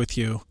agree with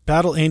you.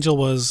 Battle Angel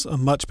was a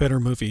much better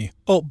movie.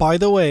 Oh, by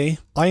the way,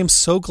 I am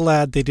so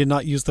glad they did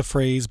not use the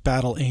phrase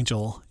Battle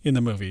Angel in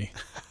the movie.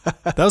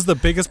 That was the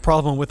biggest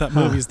problem with that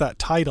movie, is that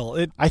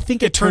title. I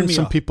think it turned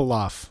some people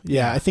off.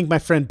 Yeah, I think my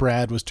friend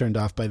Brad was turned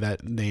off by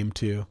that name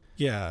too.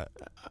 Yeah.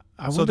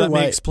 So that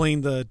may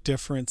explain the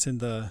difference in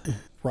the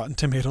Rotten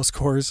Tomato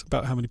scores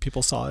about how many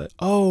people saw it.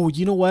 Oh,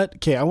 you know what?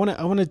 Okay, I want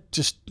to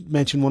just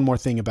mention one more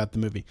thing about the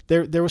movie.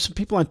 There were some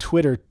people on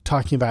Twitter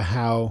talking about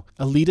how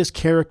Alita's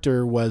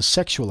character was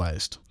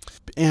sexualized.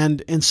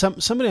 And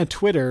somebody on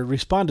Twitter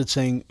responded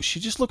saying she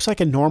just looks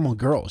like a normal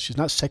girl. She's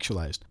not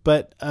sexualized.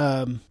 But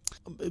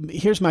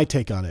here's my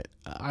take on it.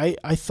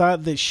 I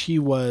thought that she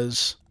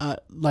was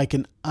like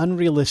an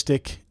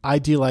unrealistic,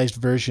 idealized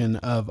version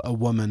of a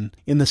woman,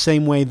 in the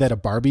same way that a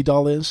Barbie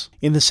doll is,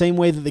 in the same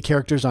way that the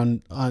characters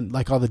on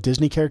like all the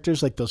Disney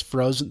characters, like those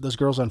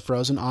girls on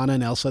Frozen, Anna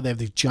and Elsa, they have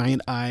these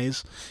giant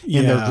eyes,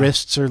 and their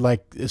wrists are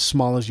like as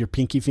small as your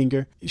pinky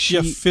finger.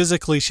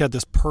 Physically she had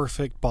this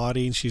perfect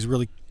body, and she's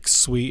really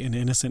sweet and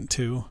innocent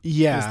too.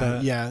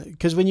 Yeah.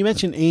 Because when you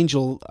mentioned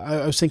Angel,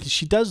 I was thinking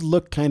she does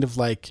look kind of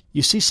like,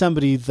 you see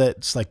somebody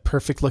that's like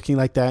perfect looking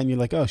like that, and you're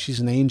like, oh, she's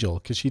an angel,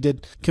 because she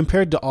did,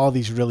 compared to all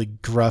these really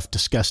gruff,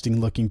 disgusting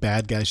looking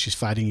bad guys she's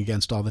fighting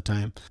against all the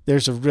time.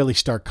 There's a really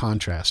stark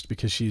contrast,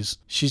 because she's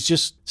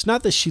just, it's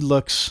not that she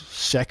looks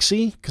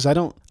sexy, because I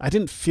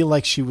didn't feel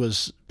like she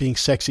was being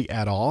sexy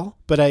at all,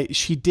 but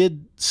she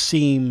did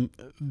seem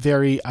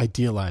very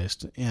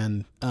idealized,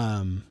 and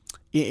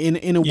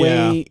in a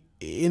way.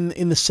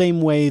 In the same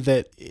way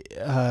that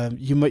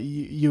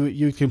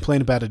you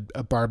complain about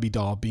a Barbie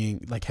doll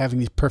being like having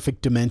these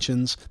perfect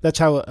dimensions, that's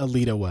how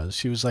Alita was.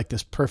 She was like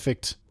this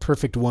perfect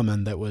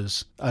woman that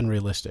was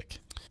unrealistic.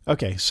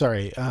 Okay,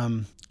 sorry,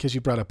 because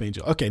you brought up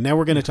Angel. Okay, now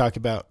we're going to talk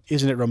about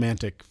Isn't It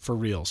Romantic for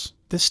reals.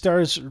 This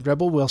stars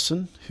Rebel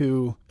Wilson,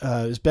 who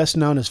is best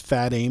known as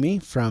Fat Amy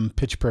from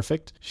Pitch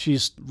Perfect.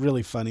 She's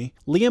really funny.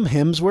 Liam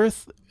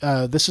Hemsworth,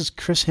 this is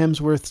Chris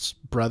Hemsworth's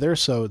brother,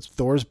 so it's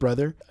Thor's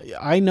brother.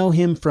 I know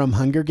him from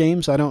Hunger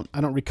Games. I don't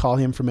recall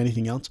him from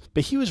anything else,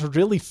 but he was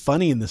really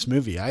funny in this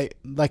movie. I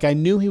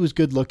knew he was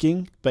good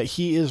looking, but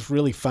he is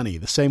really funny,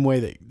 the same way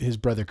that his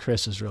brother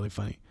Chris is really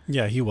funny.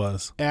 Yeah, he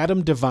was.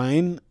 Adam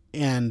Devine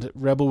and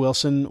Rebel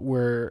Wilson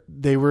were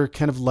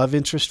kind of love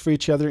interest for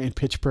each other in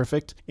Pitch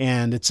Perfect,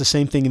 and it's the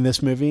same thing in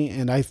this movie,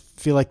 and I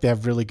feel like they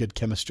have really good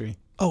chemistry.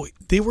 Oh,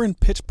 they were in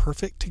Pitch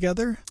Perfect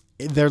together?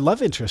 They're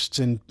love interests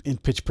in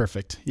Pitch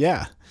Perfect.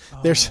 Yeah.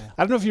 I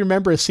don't know if you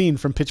remember a scene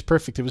from Pitch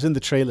Perfect. It was in the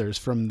trailers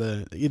from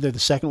either the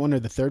second one or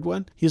the third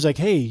one. He's like,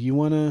 "Hey, you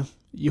want to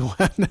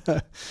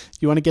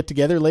get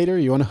together later?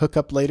 You want to hook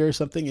up later or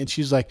something?" And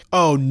she's like,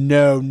 "Oh,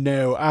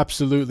 no,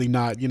 absolutely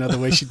not." You know, the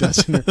way she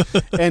does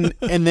it. And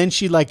then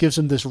she like gives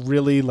him this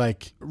really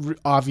like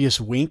obvious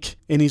wink.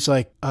 And he's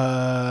like,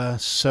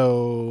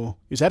 so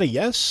is that a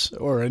yes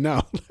or a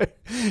no?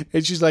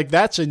 And she's like,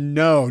 "That's a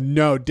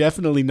no,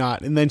 definitely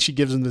not." And then she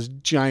gives him this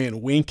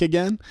giant wink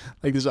again,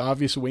 like this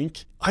obvious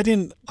wink. I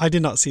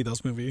did not see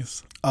those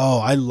movies. Oh,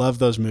 I love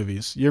those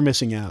movies. You're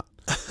missing out.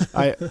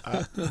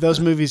 Those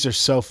movies are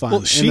so fun.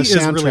 Well, she and the is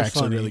soundtracks really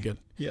funny. are really good.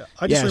 Yeah,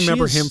 I just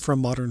remember him from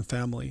Modern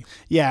Family.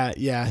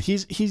 Yeah.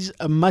 He's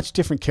a much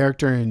different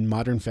character in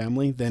Modern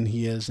Family than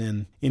he is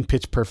in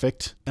Pitch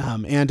Perfect,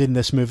 and in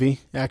this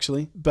movie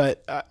actually.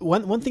 But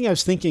one thing I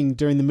was thinking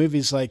during the movie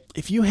is like,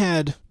 if you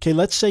had,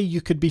 let's say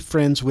you could be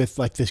friends with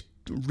like this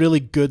really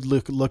good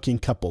looking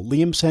couple,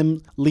 Liam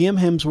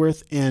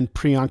Hemsworth and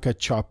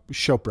Priyanka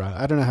Chopra.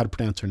 I don't know how to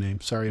pronounce her name.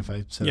 Sorry if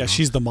I said it wrong.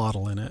 She's the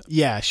model in it.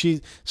 Yeah,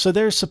 so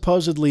they're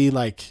supposedly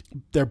like,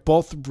 they're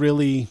both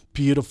really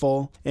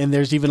beautiful, and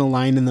there's even a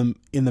line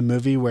in the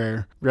movie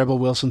where Rebel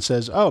Wilson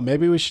says, "Oh,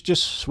 maybe we should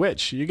just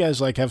switch. You guys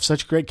like have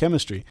such great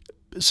chemistry."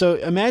 So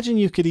imagine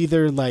you could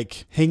either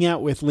like hang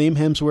out with Liam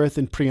Hemsworth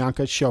and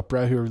Priyanka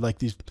Chopra, who are like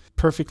these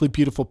perfectly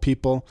beautiful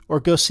people, or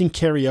go sing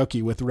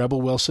karaoke with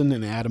Rebel Wilson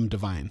and Adam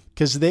Devine,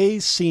 because they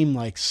seem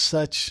like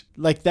such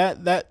like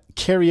that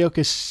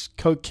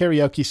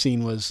karaoke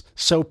scene was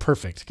so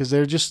perfect because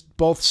they're just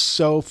both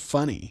so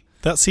funny.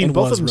 That scene and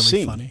both was of them really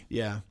sing. funny.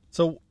 Yeah.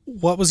 So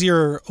what was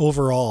your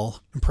overall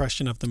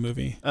impression of the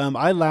movie?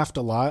 I laughed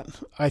a lot.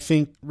 I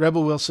think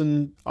Rebel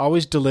Wilson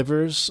always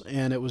delivers,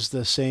 and it was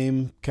the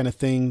same kind of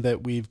thing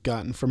that we've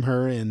gotten from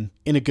her in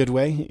a good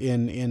way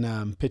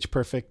in Pitch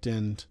Perfect.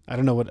 And I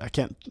don't know what I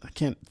can't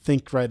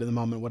think right at the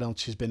moment what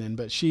else she's been in,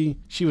 but she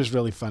was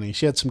really funny.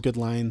 She had some good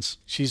lines.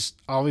 She's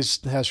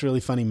always has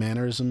really funny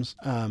mannerisms.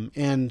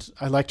 And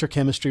I liked her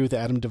chemistry with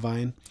Adam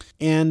Devine.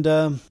 And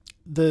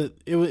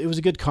it was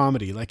a good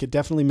comedy. Like, it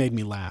definitely made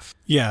me laugh.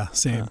 Yeah,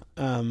 same.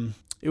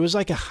 It was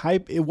like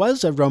it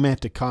was a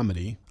romantic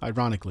comedy,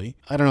 ironically.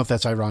 I don't know if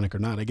that's ironic or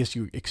not. I guess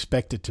you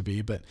expect it to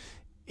be, but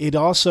it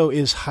also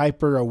is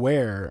hyper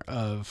aware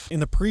of. In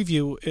the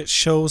preview, it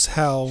shows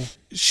how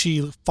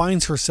she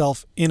finds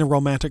herself in a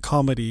romantic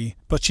comedy,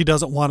 but she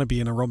doesn't want to be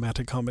in a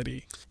romantic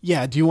comedy.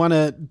 Yeah. Do you want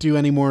to do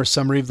any more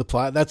summary of the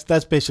plot?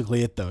 That's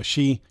basically it, though.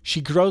 She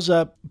grows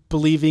up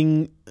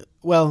believing,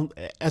 well,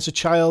 as a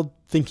child,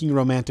 thinking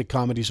romantic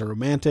comedies are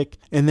romantic,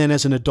 and then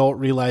as an adult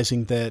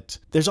realizing that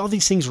there's all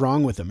these things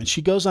wrong with them. And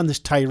she goes on this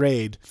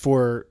tirade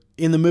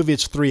in the movie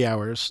it's 3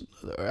 hours.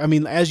 I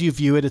mean, as you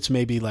view it, it's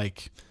maybe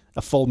like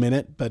a full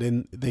minute, but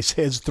they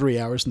say it's 3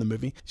 hours in the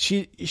movie.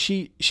 She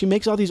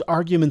makes all these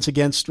arguments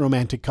against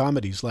romantic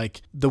comedies,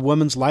 like the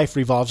woman's life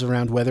revolves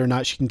around whether or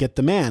not she can get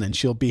the man, and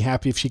she'll be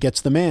happy if she gets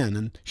the man,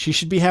 and she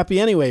should be happy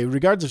anyway,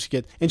 regardless if she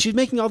gets. And she's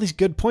making all these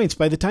good points.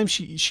 By the time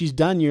she's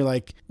done, you're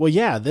like, well,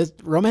 yeah, the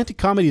romantic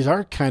comedies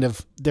are kind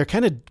of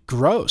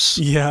gross.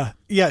 Yeah,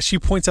 she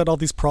points out all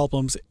these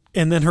problems.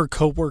 And then her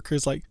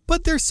coworker's like,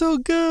 but they're so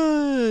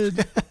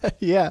good.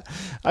 Yeah.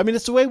 I mean,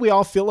 it's the way we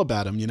all feel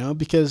about them,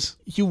 because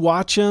you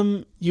watch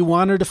them, you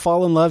want her to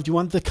fall in love, you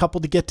want the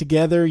couple to get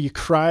together, you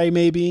cry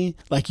maybe,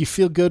 like you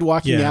feel good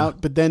walking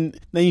out, but then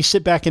you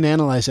sit back and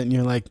analyze it and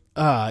you're like,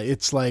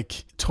 it's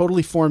like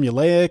totally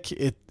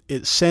formulaic.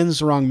 It sends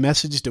the wrong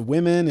message to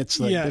women. It's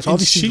like, there's all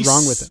these things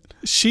wrong with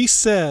it. She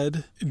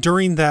said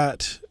during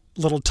that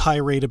little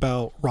tirade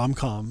about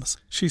rom-coms,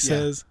 she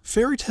says,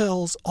 fairy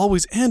tales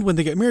always end when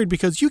they get married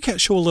because you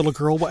can't show a little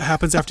girl what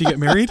happens after you get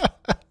married.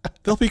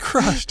 They'll be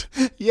crushed.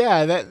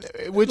 Yeah,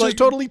 which is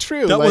totally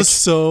true. That was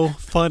so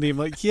funny. I'm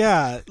like,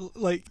 yeah,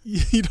 like,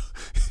 it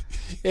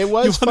was you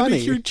want funny. to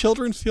make your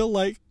children feel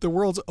like the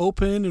world's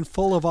open and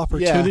full of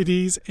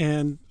opportunities,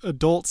 and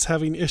adults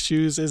having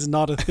issues is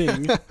not a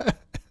thing.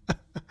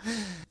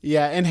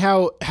 Yeah, and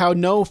how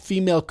no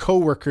female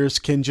coworkers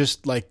can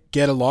just like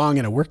get along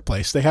in a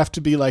workplace. They have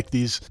to be like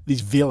these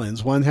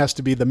villains. One has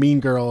to be the mean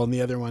girl, and the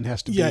other one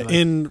has to be like,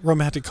 in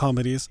romantic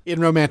comedies.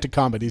 In romantic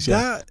comedies, yeah.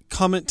 That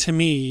comment to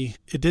me,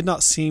 it did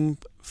not seem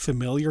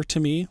familiar to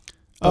me.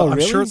 Oh, I'm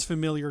really? sure it's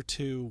familiar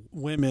to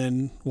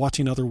women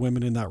watching other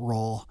women in that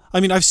role. I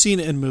mean, I've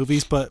seen it in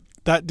movies, but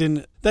that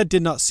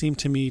did not seem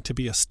to me to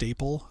be a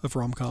staple of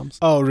rom-coms.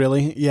 Oh,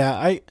 really?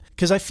 Yeah,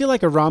 because I feel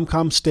like a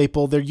rom-com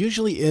staple, there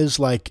usually is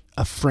like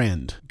a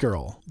friend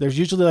girl. There's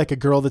usually like a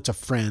girl that's a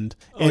friend.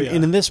 And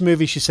in this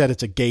movie, she said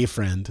it's a gay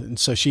friend. And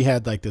so she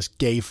had like this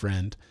gay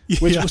friend,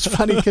 which was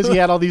funny because he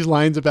had all these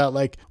lines about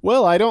like,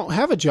 well, I don't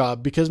have a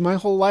job because my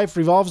whole life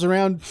revolves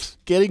around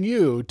getting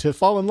you to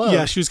fall in love.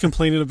 Yeah, she was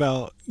complaining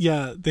about,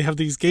 they have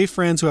these gay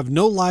friends who have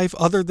no life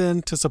other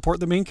than to support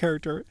the main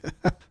character.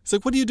 It's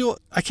like, what do you do?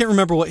 I can't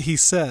remember what he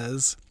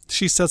says.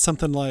 She said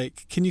something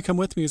like, can you come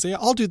with me? He's like, yeah,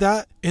 I'll do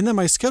that. And then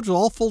my schedule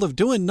all full of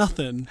doing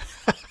nothing.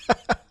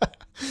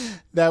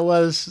 That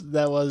was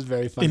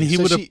very funny. And he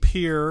would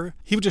appear,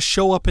 he would just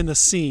show up in the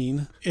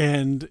scene,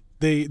 and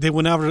they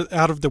went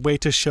out of the way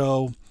to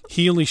show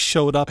he only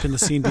showed up in the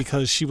scene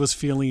because she was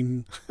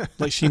feeling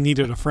like she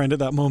needed a friend at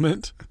that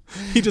moment.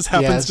 He just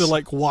happens to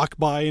like walk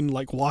by and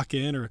like walk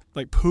in or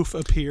like poof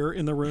appear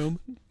in the room.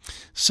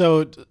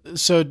 So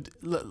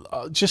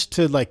just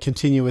to like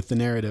continue with the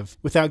narrative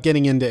without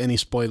getting into any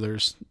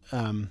spoilers,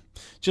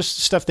 just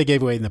stuff they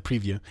gave away in the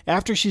preview.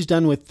 After she's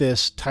done with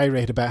this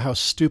tirade about how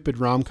stupid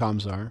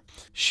rom-coms are,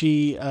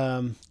 she,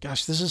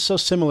 this is so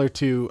similar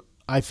to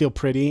I Feel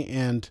Pretty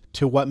and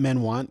To What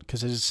Men Want,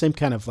 because it's the same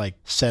kind of like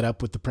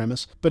setup with the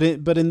premise. But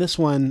in this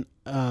one,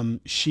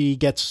 she's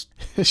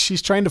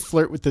trying to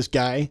flirt with this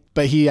guy,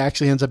 but he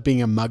actually ends up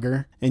being a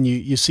mugger, and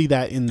you see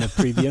that in the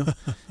preview.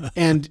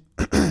 And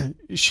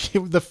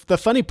the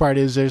funny part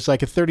is there's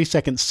like a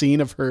 30-second scene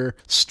of her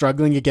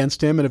struggling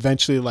against him and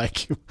eventually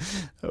like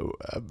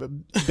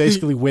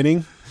basically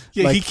winning.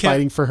 Yeah, like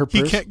fighting for her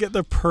purse. He can't get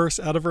the purse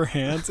out of her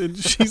hands, and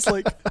she's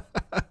like,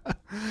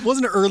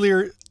 wasn't it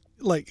earlier?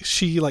 Like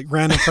she like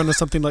ran in front of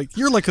something like,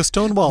 you're like a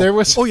stone wall.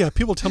 Oh yeah,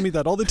 people tell me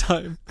that all the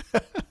time.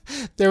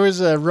 There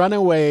was a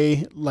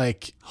runaway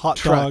like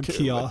hot dog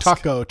kiosk,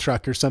 taco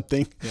truck or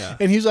something. Yeah.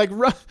 And he's like,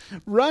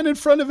 run in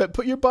front of it,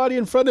 put your body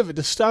in front of it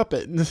to stop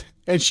it.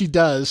 And she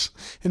does.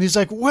 And he's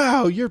like,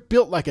 wow, you're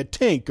built like a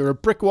tank or a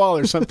brick wall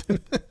or something.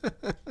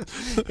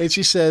 And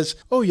she says,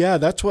 oh yeah,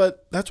 that's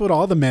what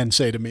all the men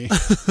say to me.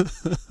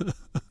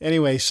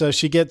 Anyway, so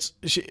she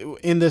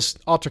in this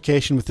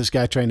altercation with this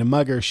guy trying to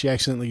mug her, she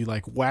accidentally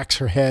like whacks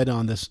her head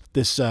on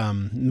this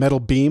metal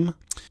beam.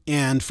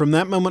 And from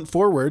that moment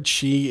forward,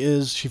 she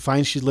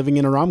finds she's living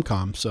in a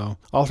rom-com. So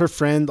all her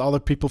friends, all the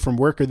people from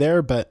work are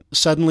there, but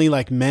suddenly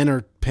like men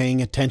are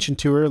paying attention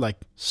to her, like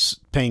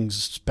paying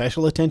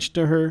special attention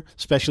to her,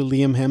 especially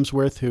Liam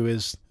Hemsworth, who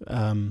is,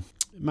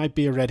 might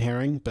be a red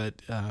herring,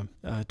 but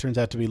turns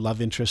out to be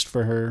love interest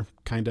for her,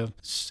 kind of.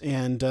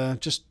 And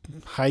just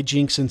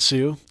hijinks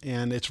ensue,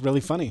 and it's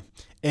really funny.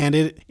 And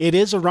it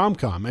is a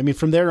rom-com. I mean,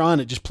 from there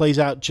on, it just plays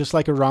out just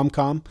like a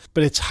rom-com,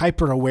 but it's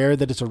hyper aware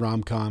that it's a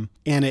rom-com.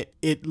 And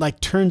it like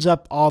turns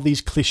up all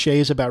these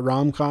cliches about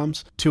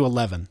rom-coms to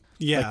 11.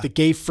 Yeah. Like the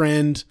gay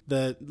friend,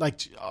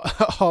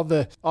 all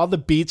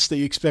the beats that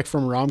you expect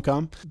from a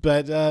rom-com.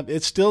 But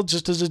it's still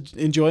just as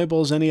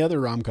enjoyable as any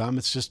other rom-com.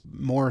 It's just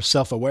more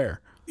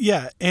self-aware.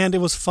 Yeah, and it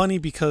was funny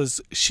because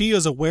she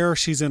is aware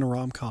she's in a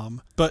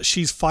rom-com, but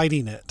she's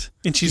fighting it.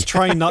 And she's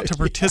trying not to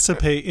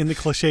participate in the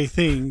cliche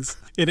things,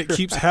 and it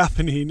keeps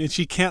happening, and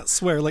she can't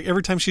swear. Like,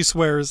 every time she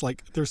swears,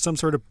 like, there's some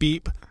sort of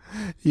beep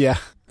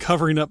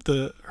covering up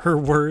her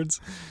words.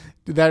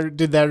 Did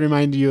that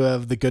remind you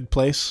of The Good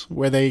Place,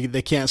 where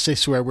they can't say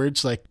swear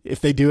words? Like,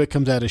 if they do, it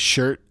comes out as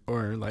shirt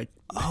or like...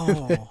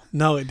 Oh,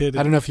 no, it didn't.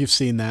 I don't know if you've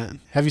seen that.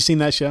 Have you seen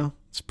that show?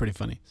 It's pretty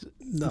funny.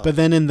 No. But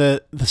then in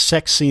the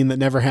sex scene that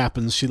never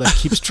happens, she like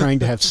keeps trying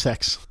to have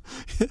sex.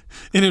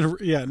 And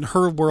in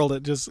her world,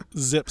 it just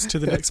zips to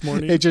the next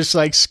morning. It just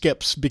like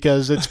skips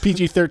because it's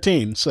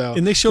PG-13. So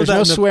and they showed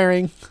there's no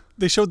swearing.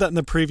 They showed that in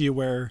the preview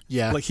where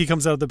like he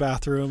comes out of the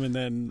bathroom and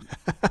then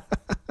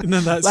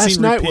that last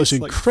scene night repeats was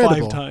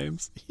incredible. Like 5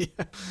 times. Yeah.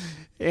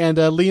 And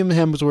Liam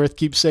Hemsworth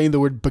keeps saying the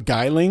word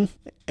beguiling,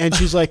 and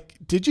she's like,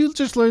 "Did you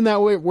just learn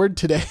that word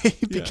today?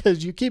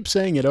 Because you keep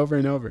saying it over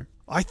and over."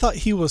 I thought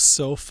he was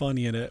so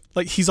funny in it.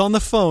 Like, he's on the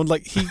phone,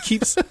 like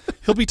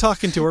he'll be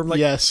talking to her, like,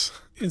 yes,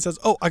 and says,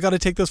 "Oh, I got to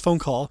take this phone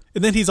call,"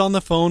 and then he's on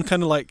the phone,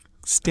 kind of like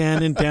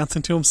standing,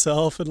 dancing to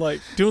himself, and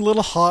like doing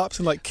little hops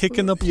and like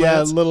kicking the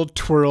plants. Yeah, little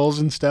twirls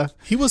and stuff.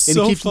 He was and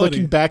so he keeps funny.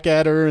 looking back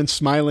at her and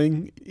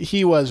smiling.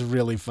 He was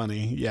really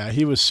funny. Yeah,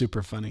 he was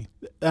super funny.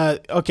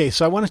 Okay,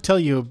 so I want to tell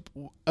you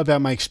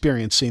about my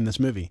experience seeing this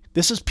movie.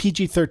 This is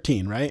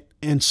PG-13, right?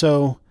 And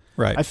so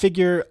right. I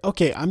figure,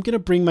 okay, I'm going to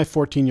bring my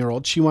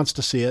 14-year-old. She wants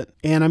to see it.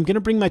 And I'm going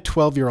to bring my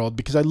 12-year-old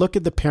because I look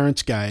at the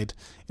parent's guide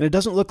and it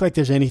doesn't look like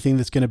there's anything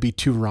that's going to be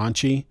too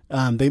raunchy.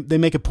 They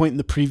make a point in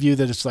the preview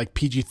that it's like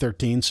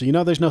PG-13.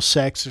 So, there's no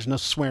sex, there's no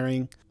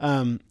swearing.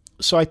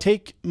 So I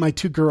take my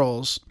 2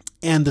 girls,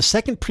 and the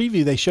second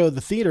preview they show at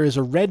the theater is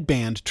a Red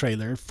Band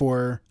trailer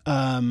for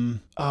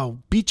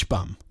Beach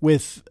Bum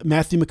with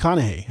Matthew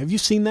McConaughey. Have you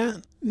seen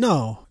that?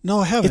 No,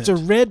 I haven't. It's a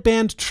red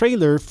band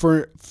trailer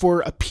for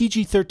a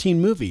PG-13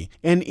 movie.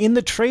 And in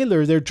the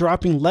trailer, they're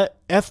dropping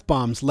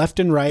F-bombs left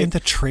and right. In the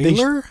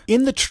trailer?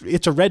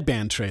 It's a red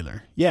band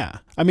trailer. Yeah.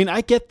 I mean,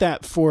 I get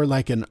that for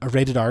like a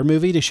rated R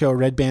movie to show a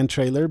red band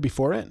trailer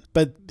before it,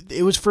 but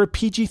it was for a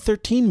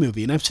PG-13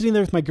 movie. And I'm sitting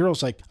there with my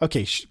girls like,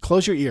 okay,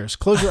 close your ears,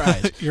 close your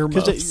eyes.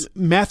 Because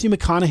Matthew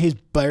McConaughey's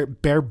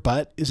bare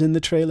butt is in the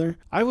trailer.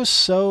 I was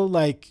so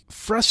like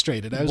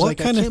frustrated. I was what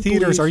kind of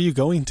theaters are you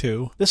going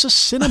to? This is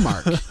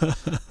Cinemark.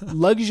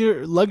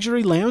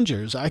 luxury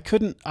loungers.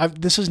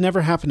 This has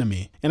never happened to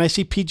me. And I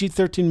see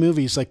PG-13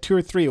 movies like 2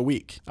 or 3 a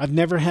week. I've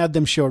never had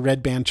them show a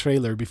red band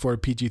trailer before a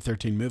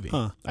PG-13 movie.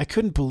 Huh. I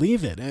couldn't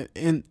believe it.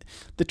 And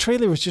the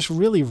trailer was just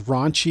really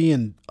raunchy.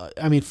 And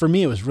I mean, for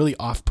me, it was really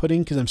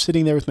off-putting because I'm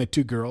sitting there with my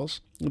 2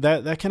 girls.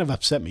 That kind of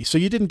upset me. So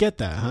you didn't get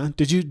that, huh?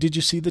 Did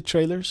you see the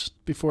trailers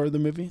before the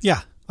movie?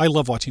 Yeah. I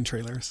love watching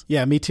trailers.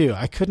 Yeah, me too.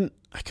 I couldn't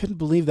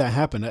believe that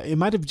happened. It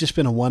might have just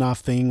been a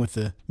one-off thing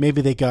with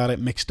maybe they got it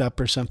mixed up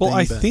or something. Well,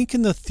 I think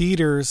in the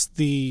theaters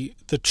the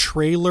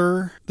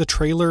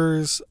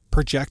trailer's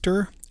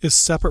projector is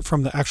separate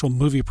from the actual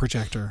movie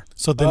projector.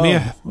 So they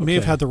may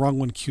have had the wrong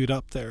one queued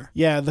up there.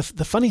 Yeah, the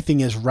funny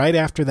thing is right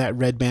after that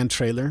red band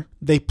trailer,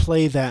 they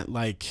play that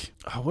like,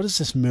 what is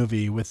this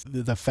movie with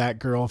the fat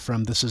girl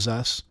from This Is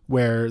Us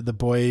where the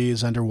boy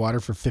is underwater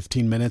for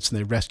 15 minutes and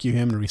they rescue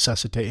him and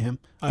resuscitate him?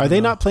 Are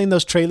they not playing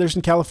those trailers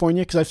in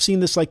California? Because I've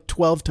seen this like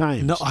 12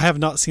 times. No, I have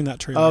not seen that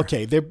trailer.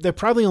 Okay, they're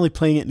probably only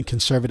playing it in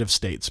conservative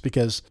states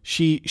because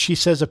she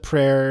says a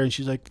prayer and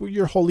she's like,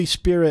 "Your Holy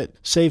Spirit,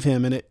 save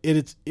him," and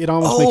it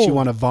almost makes you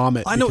want to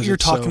vomit. I know what you're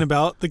talking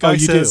about. The guy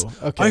says,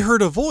 okay. "I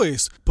heard a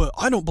voice, but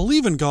I don't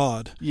believe in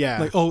God."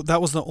 Yeah. Like, oh,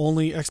 that was the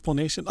only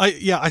explanation.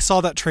 I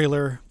saw that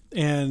trailer.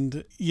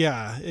 And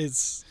yeah,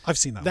 I've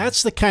seen that.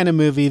 That's the kind of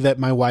movie that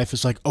my wife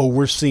is like, oh,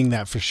 we're seeing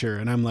that for sure.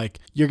 And I'm like,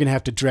 you're going to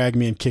have to drag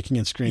me in kicking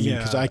and screaming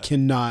because I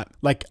cannot.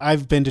 Like,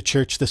 I've been to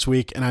church this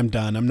week and I'm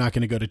done. I'm not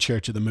going to go to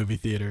church at the movie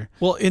theater.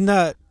 Well, in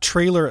that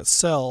trailer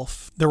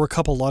itself, there were a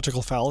couple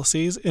logical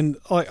fallacies and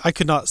I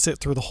could not sit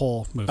through the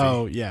whole movie.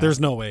 Oh, yeah. There's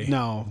no way.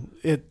 No.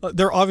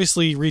 They're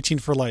obviously reaching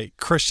for like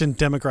Christian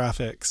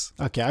demographics.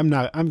 Okay, I'm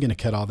going to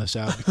cut all this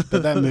out.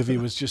 But that movie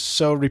was just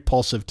so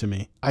repulsive to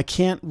me. I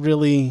can't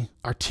really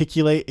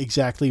articulate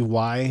exactly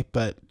why,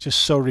 but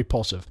just so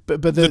repulsive.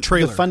 But the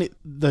trailer,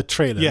 the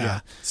trailer, yeah,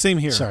 same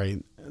here.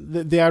 Sorry.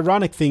 The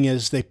ironic thing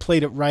is they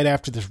played it right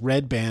after this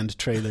red band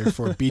trailer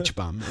for Beach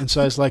Bum. And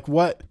so I was like,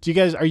 what?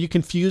 Are you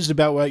confused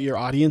about what your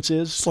audience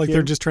is? It's like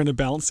they're just trying to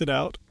balance it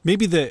out.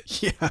 Maybe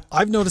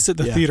I've noticed at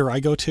the theater I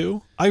go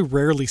to, I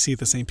rarely see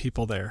the same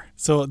people there.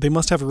 So they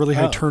must have a really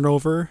high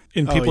turnover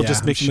and people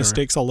just making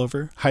mistakes all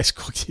over. High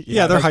school kids.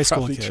 Yeah, they're high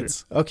school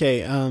kids. True.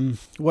 Okay,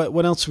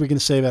 what else are we going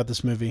to say about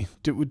this movie?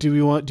 Do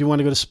you want to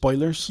go to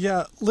spoilers?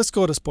 Yeah, let's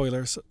go to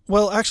spoilers.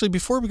 Well, actually,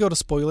 before we go to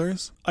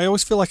spoilers, I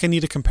always feel like I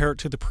need to compare it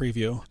to the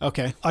preview.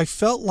 Okay. I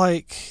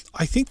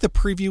think the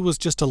preview was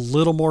just a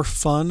little more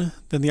fun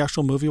than the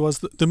actual movie was.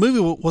 The movie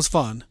was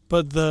fun,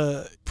 but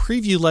the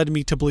preview led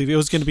me to believe it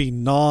was going to be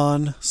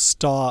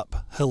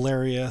non-stop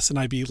hilarious and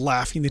I'd be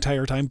laughing the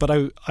entire time, but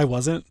I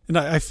wasn't. And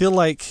I feel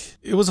like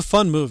it was a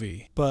fun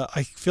movie, but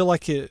I feel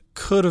like it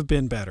could have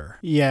been better.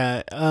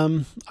 Yeah,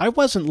 I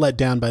wasn't let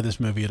down by this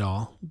movie at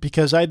all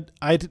because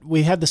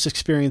we had this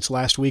experience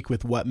last week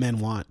with What Men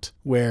Want,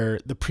 where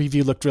the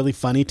preview looked really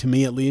funny to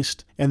me at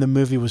least, and the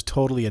movie was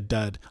totally a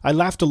dud. I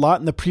laughed a lot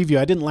in the preview.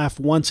 I didn't laugh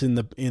once in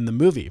the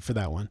movie for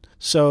that one.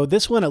 So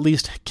this one at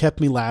least kept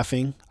me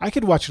laughing. I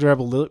could watch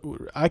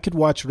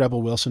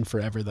Rebel Wilson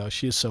forever though.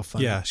 She is so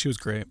funny. Yeah, she was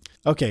great.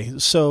 Okay,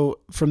 so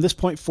from this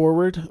point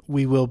forward,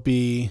 we will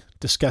be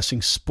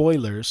discussing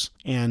spoilers,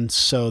 and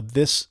so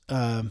this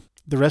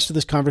the rest of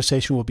this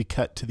conversation will be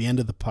cut to the end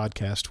of the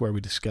podcast where we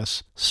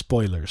discuss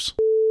spoilers.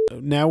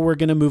 Now we're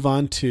going to move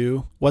on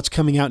to what's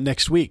coming out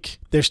next week.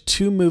 There's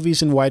 2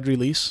 movies in wide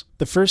release.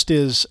 The first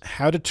is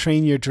How to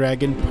Train Your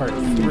Dragon Part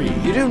 3.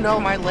 You do know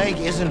my leg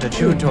isn't a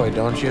chew toy,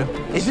 don't you?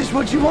 Is this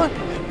what you want?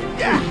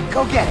 Yeah,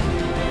 go get it.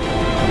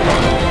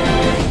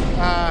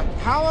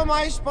 How am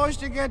I supposed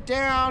to get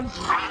down?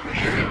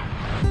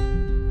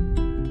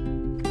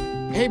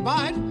 Hey,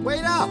 bud,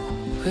 wait up.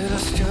 Well, I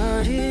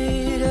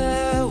started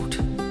out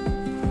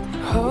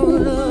all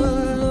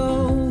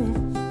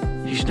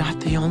alone. He's not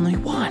the only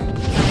one.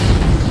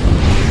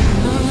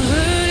 I'm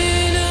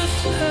learning to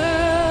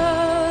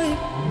fly.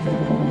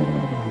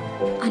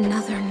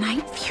 Another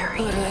Night Fury.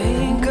 But I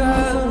ain't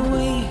got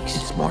wings.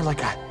 It's more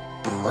like a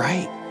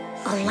bright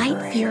A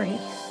Light Fury.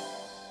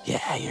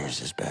 Yeah,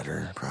 yours is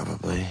better,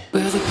 probably.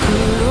 Well, the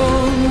good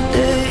old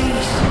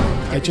days.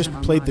 I just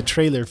played the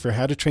trailer for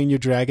How to Train Your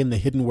Dragon, The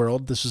Hidden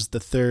World. This is the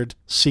 3rd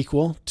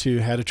sequel to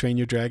How to Train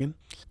Your Dragon.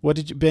 What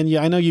did you, Ben?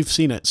 Yeah, I know you've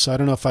seen it, so I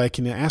don't know if I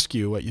can ask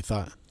you what you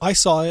thought. I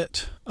saw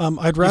it.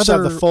 I'd rather... You saw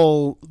the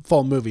full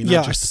movie,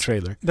 not just the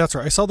trailer. That's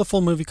right. I saw the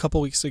full movie a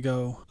couple weeks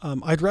ago.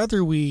 I'd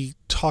rather we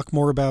talk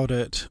more about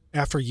it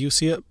after you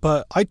see it,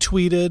 but I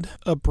tweeted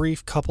a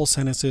brief couple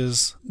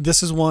sentences.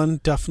 This is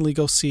one, definitely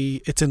go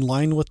see. It's in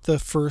line with the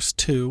first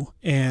two,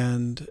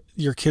 and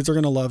your kids are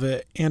going to love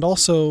it. And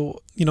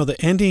also, you know,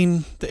 the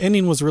ending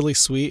was really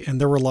sweet,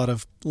 and there were a lot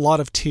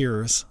of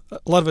tears, a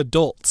lot of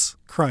adults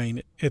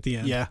crying at the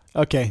end. Yeah.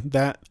 Okay.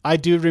 That I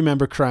do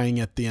remember crying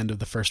at the end of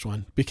the first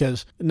one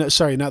because, no,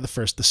 sorry, not the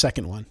first, the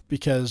second one,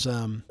 because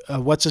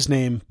what's his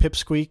name?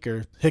 Pipsqueak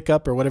or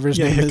Hiccup or whatever his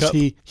name Hiccup.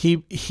 is.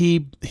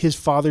 His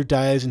father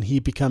dies and he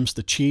becomes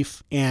the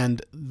chief,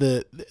 and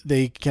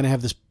they kind of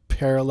have this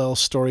parallel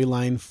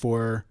storyline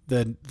for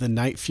the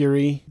Night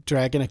Fury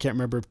dragon. I can't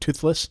remember.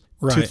 Toothless.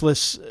 Right.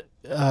 Toothless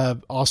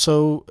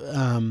also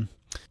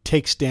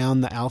takes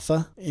down the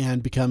Alpha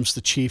and becomes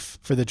the chief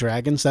for the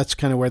dragons. That's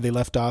kind of where they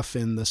left off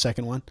in the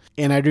second one.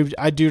 And I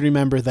do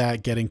remember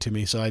that getting to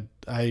me. So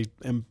I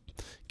am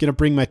going to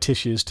bring my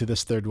tissues to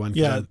this third one.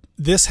 Yeah,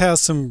 this has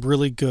some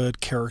really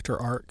good character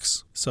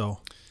arcs. So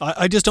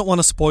I just don't want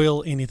to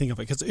spoil anything of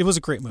it because it was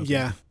a great movie.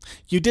 Yeah,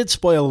 you did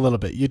spoil a little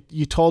bit.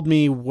 You told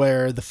me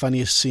where the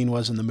funniest scene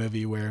was in the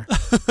movie where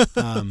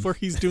where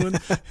he's doing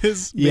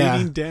his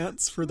mating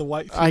dance for the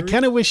White Fury. I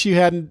kind of wish you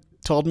hadn't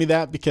told me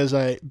that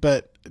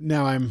but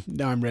now I'm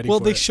ready for it. Well,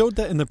 they showed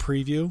that in the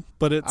preview,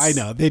 but it's... I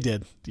know, they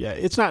did. Yeah,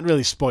 it's not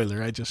really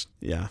spoiler.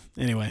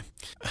 Anyway.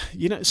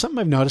 You know, something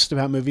I've noticed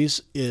about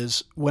movies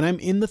is when I'm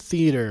in the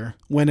theater,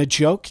 when a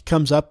joke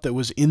comes up that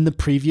was in the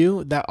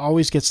preview, that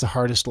always gets the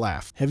hardest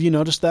laugh. Have you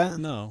noticed that?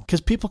 No.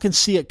 Because people can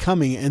see it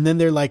coming, and then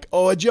they're like,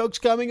 oh, a joke's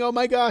coming, oh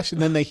my gosh, and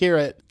then they hear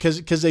it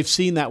because they've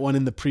seen that one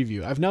in the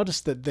preview. I've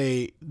noticed that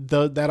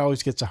that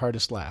always gets the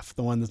hardest laugh,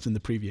 the one that's in the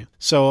preview.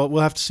 So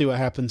we'll have to see what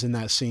happens in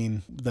that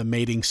scene, the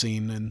mating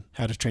scene, and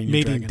How to Train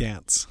Your Dragon.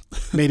 Dance.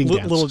 Mating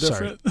dance. A little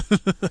different.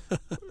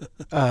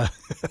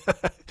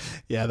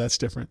 Yeah, that's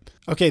different.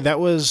 Okay, that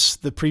was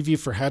the preview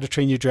for How to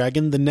Train Your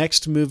Dragon. The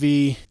next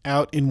movie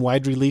out in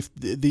wide release,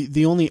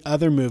 the only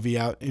other movie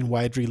out in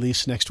wide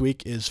release next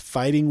week is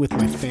Fighting with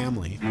My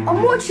Family.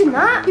 I'm watching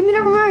that. Give me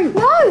that remote.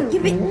 No.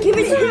 Give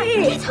it here.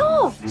 Get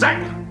off.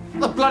 Zach,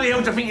 what the bloody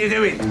hell do you think you're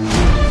doing?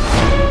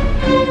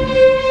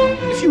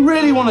 If you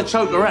really want to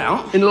choke her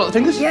out, in a lot of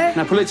fingers,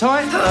 now pull it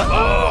tight.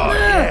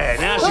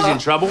 Now she's in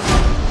trouble.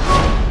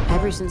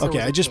 Okay,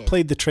 I just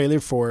played the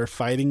trailer for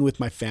Fighting with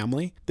My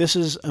Family. This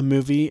is a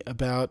movie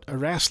about a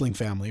wrestling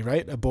family,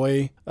 right? A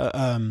boy,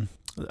 a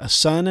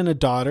son and a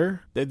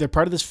daughter. They're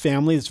part of this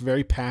family that's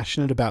very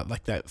passionate about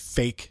like that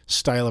fake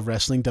style of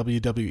wrestling,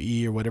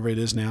 WWE or whatever it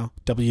is now,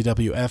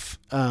 WWF.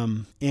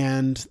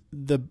 And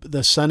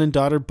the son and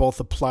daughter both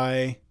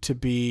apply to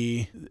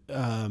be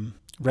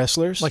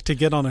wrestlers, like to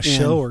get on a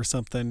show or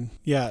something.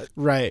 Yeah,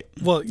 right.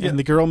 Well, yeah. And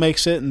the girl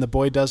makes it and the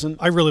boy doesn't.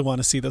 I really want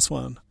to see this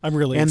one. I'm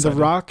really and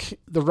excited.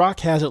 The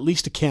Rock has at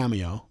least a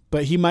cameo,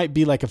 but he might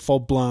be like a full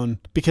blown,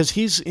 because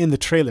he's in the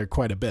trailer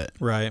quite a bit.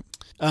 Right.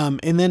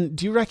 And then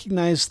do you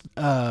recognize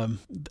I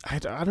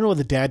don't know what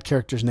the dad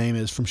character's name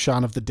is from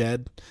Shaun of the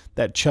Dead,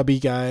 that chubby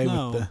guy?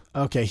 No.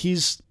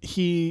 He's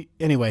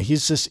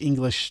this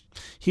English,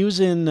 he was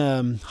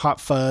in Hot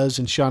Fuzz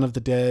and Shaun of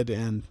the Dead,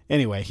 and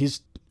anyway,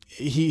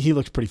 he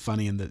looks pretty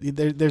funny in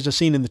there's a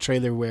scene in the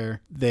trailer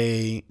where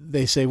they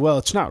say, well,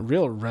 it's not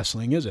real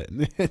wrestling, is it?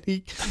 And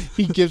he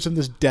gives him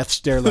this death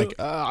stare like,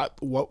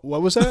 what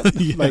was that?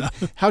 Yeah. Like,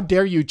 how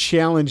dare you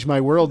challenge my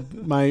world,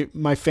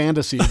 my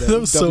fantasy that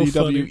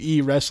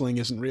WWE wrestling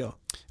isn't real.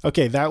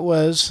 Okay, that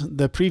was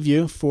the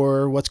preview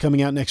for what's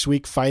coming out next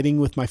week, Fighting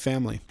with My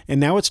Family.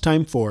 And now it's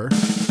time for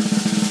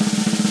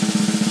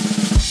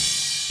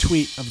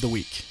Tweet of the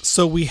Week.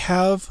 So we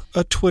have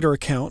a Twitter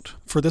account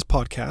for this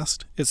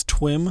podcast. It's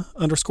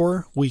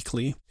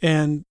twim_weekly.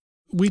 And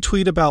we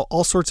tweet about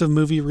all sorts of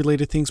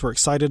movie-related things we're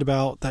excited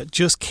about that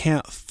just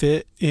can't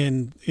fit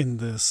in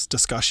this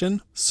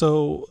discussion.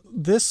 So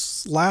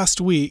this last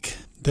week,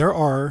 there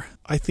are,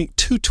 I think,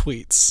 2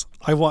 tweets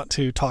I want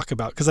to talk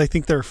about because I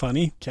think they're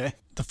funny. Okay.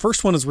 The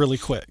first one is really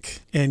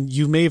quick, and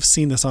you may have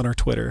seen this on our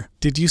Twitter.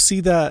 Did you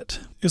see that?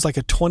 It was like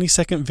a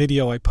 20-second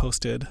video I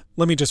posted.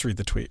 Let me just read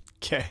the tweet.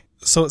 Okay.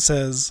 So it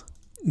says,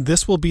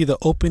 "This will be the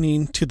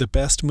opening to the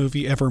best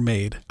movie ever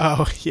made."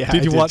 Oh, yeah.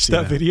 Did you watch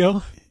that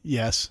video?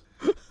 Yes.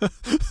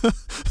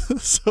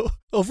 So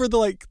over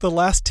the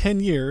last 10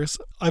 years,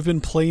 I've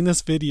been playing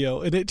this video,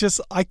 and it just,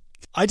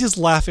 I just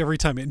laugh every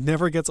time. It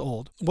never gets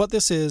old. What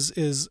this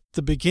is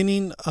the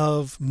beginning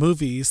of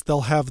movies.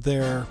 They'll have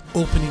their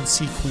opening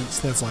sequence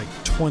that's like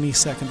 20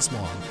 seconds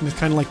long. And it's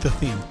kind of like the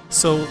theme.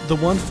 So the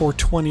one for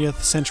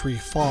 20th Century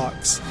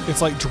Fox,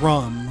 it's like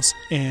drums,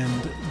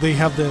 and they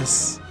have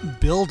this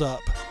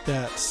build-up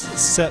that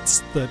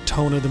sets the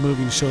tone of the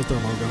movie and shows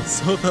their logo.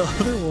 So the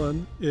other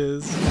one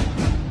is...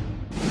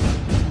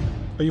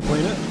 Are you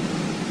playing it?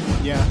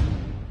 Yeah.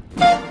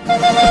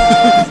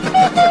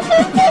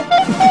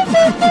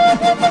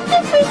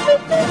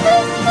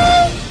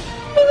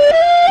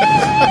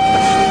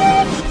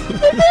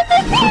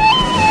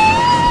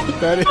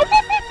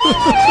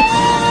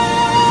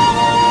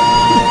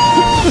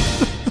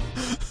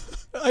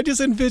 I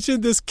just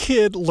envisioned this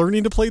kid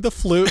learning to play the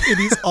flute, and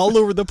he's all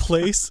over the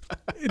place.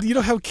 And you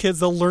know how kids,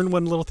 they'll learn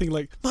one little thing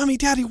like, Mommy,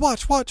 Daddy,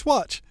 watch.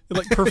 And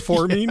like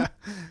performing.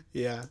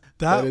 Yeah,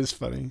 that is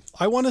funny.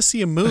 I want to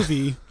see a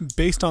movie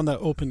based on that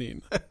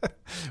opening.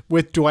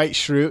 With Dwight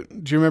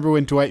Schrute. Do you remember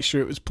when Dwight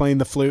Schrute was playing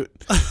the flute,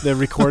 the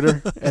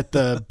recorder at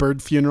the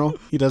bird funeral?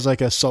 He does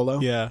like a solo.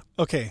 Yeah.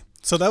 Okay.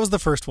 So that was the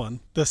first one.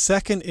 The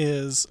second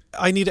is,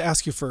 I need to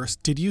ask you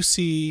first, did you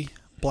see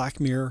Black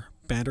Mirror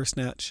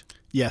Bandersnatch?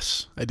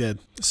 Yes, I did.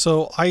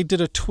 So I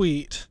did a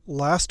tweet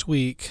last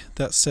week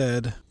that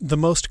said, the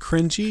most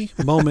cringy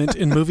moment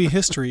in movie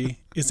history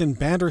is in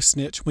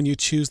Bandersnatch when you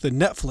choose the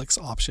Netflix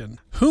option.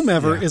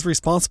 Whomever is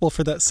responsible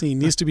for that scene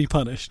needs to be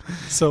punished.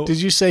 So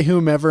did you say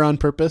whomever on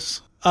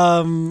purpose?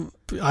 I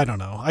don't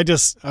know.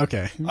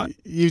 Okay.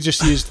 You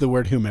just used the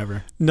word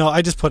whomever. No,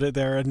 I just put it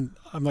there, and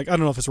I'm like, I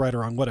don't know if it's right or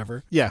wrong,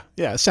 whatever. Yeah,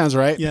 it sounds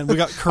right. Yeah, and we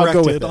got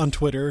corrected on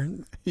Twitter.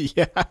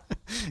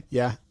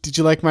 Yeah. Did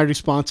you like my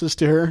responses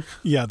to her?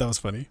 Yeah, that was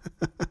funny.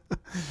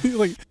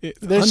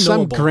 There's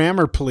some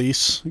grammar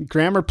police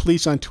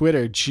on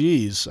Twitter.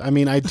 Jeez. I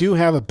mean, I do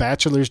have a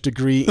bachelor's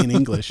degree in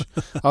English,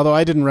 although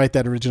I didn't write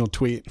that original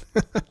tweet.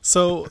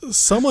 So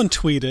someone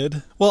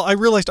tweeted, well, I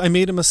realized I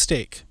made a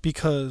mistake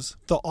because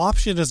the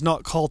option is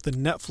not called the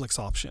Netflix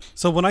option.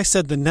 So when I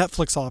said the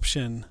Netflix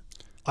option,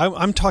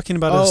 I'm talking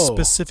about a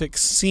specific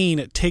scene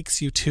it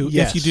takes you to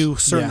if you do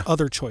certain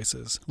other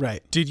choices.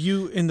 Right. Did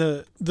you, in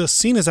the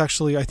scene is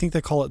actually, I think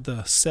they call it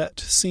the set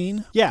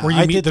scene. Yeah. Where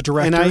you meet the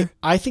director. And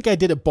I think I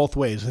did it both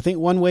ways. I think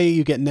one way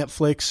you get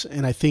Netflix,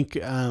 and I think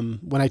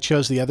when I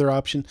chose the other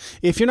option,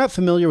 if you're not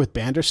familiar with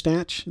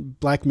Bandersnatch,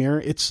 Black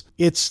Mirror,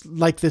 it's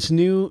like this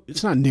new,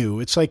 it's not new,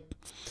 it's like,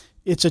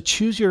 it's a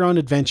choose your own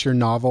adventure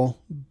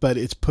novel, but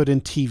it's put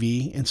in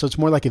TV. And so it's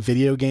more like a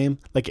video game.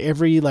 Like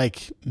every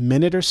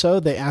minute or so,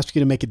 they ask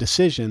you to make a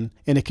decision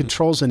and it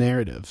controls the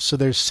narrative. So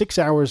there's 6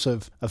 hours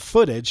of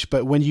footage,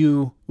 but when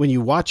you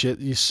watch it,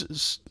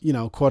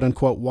 you quote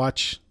unquote,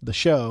 watch the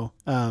show,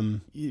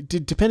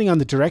 depending on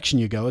the direction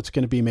you go, it's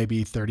going to be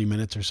maybe 30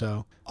 minutes or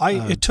so.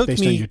 Based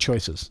on your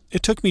choices.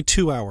 It took me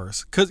 2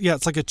 hours.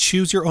 It's like a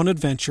choose your own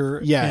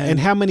adventure. Yeah. And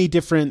how many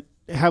different,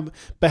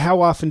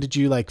 how often did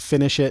you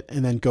finish it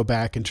and then go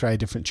back and try a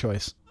different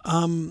choice?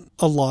 A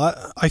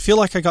lot. I feel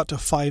like I got to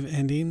 5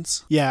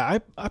 endings. Yeah,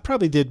 I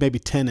probably did maybe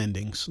 10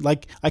 endings.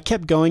 I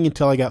kept going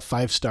until I got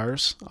 5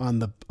 stars on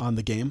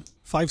the game.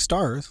 5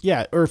 stars?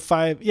 Yeah, or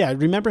 5. Yeah,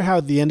 remember how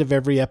at the end of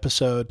every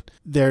episode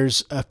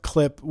there's a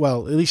clip,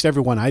 well, at least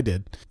every one I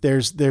did.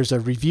 There's a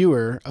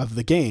reviewer of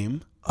the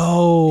game.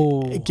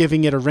 Oh,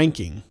 giving it a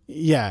ranking.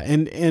 Yeah,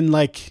 and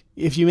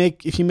if you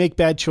make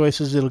bad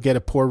choices, it'll get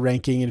a poor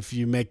ranking, and if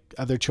you make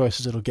other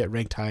choices, it'll get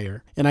ranked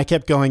higher. And I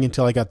kept going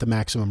until I got the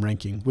maximum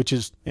ranking, which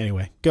is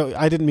anyway. Go.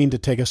 I didn't mean to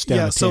take us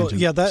down a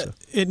tangent.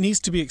 It needs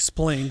to be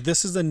explained.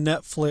 This is a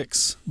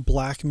Netflix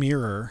Black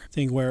Mirror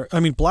thing where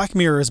Black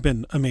Mirror has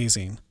been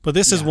amazing, but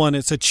this is one.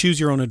 It's a choose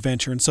your own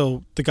adventure, and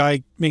so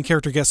the main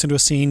character gets into a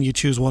scene, you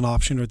choose one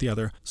option or the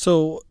other.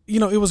 So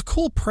it was a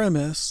cool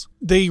premise.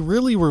 They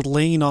really were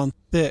laying on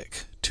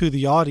thick to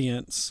the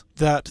audience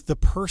that the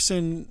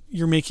person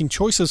you're making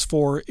choices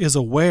for is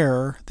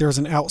aware there's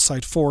an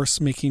outside force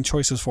making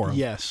choices for them.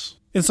 Yes.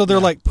 And so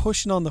they're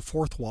pushing on the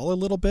fourth wall a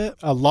little bit.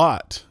 A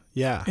lot.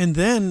 Yeah. And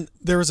then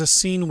there's a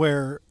scene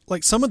where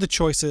some of the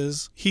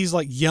choices, he's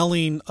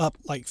yelling up,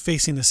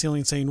 facing the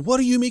ceiling saying, "What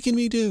are you making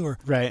me do?" Or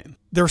right.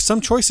 There are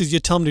some choices you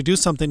tell him to do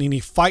something and he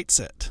fights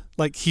it.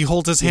 He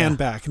holds his hand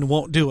back and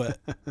won't do it.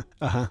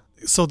 Uh-huh.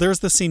 So there's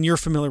the scene, you're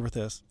familiar with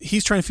this.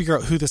 He's trying to figure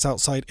out who this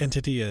outside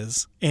entity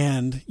is.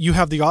 And you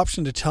have the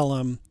option to tell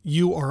him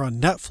you are on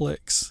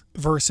Netflix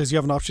versus you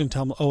have an option to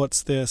tell him, oh,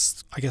 it's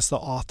this, I guess the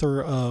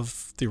author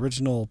of the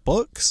original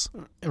books.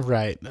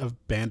 Right.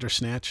 Of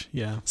Bandersnatch.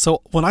 Yeah.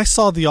 So when I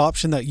saw the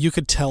option that you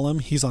could tell him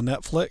he's on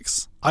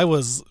Netflix, I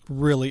was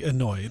really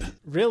annoyed.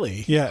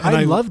 Really? Yeah. And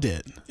I loved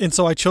it. And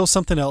so I chose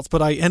something else,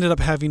 but I ended up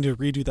having to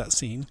redo that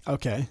scene.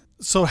 Okay.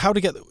 So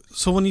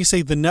when you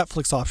say the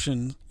Netflix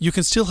option, you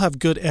can still have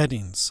good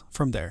endings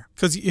from there.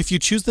 Because if you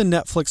choose the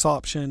Netflix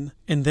option,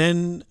 and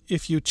then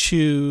if you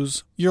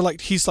choose,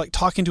 he's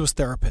talking to his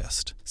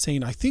therapist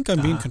saying, I think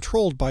I'm being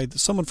controlled by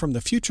someone from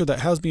the future that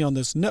has me on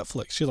this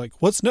Netflix. She's like,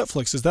 what's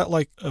Netflix? Is that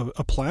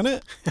a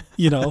planet?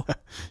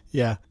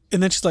 Yeah.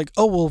 And then she's like,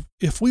 oh, well,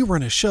 if we were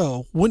in a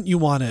show, wouldn't you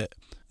want it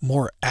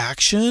more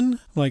action?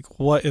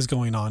 What is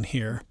going on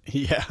here?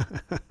 Yeah.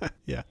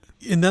 Yeah.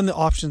 And then the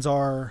options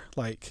are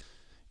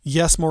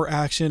yes, more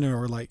action,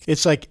 or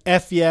it's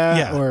F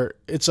yeah, or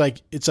it's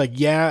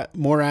yeah,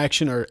 more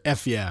action, or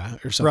F yeah,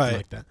 or something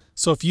like that.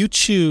 So if you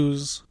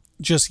choose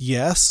just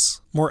yes,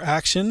 more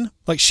action,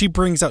 she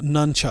brings out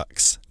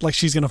nunchucks,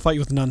 she's gonna fight you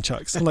with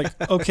nunchucks.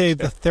 I'm okay,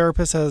 the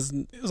therapist has.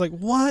 It was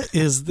what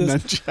is this?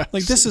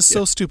 Nunchucks. This is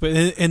so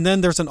stupid. And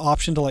then there's an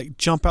option to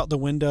jump out the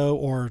window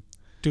or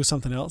do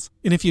something else.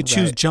 And if you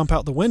choose jump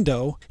out the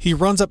window, he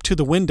runs up to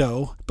the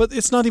window, but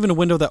it's not even a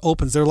window that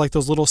opens. They're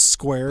those little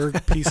square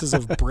pieces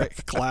of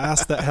brick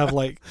glass that have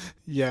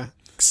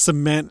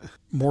cement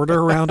mortar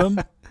around them.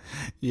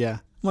 Yeah.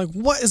 I'm like,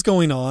 what is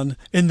going on?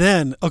 And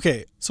then,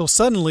 okay, so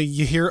suddenly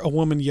you hear a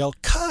woman yell,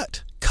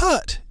 cut,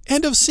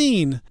 end of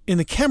scene. And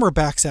the camera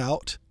backs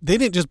out. They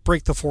didn't just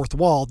break the fourth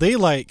wall.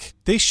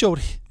 They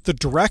showed the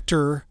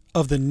director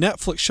of the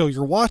Netflix show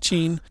you're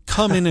watching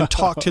come in and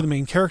talk to the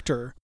main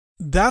character.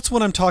 That's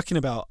what I'm talking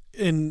about.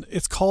 And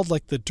it's called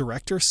like the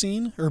director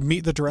scene or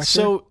meet the director.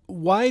 So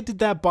why did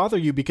that bother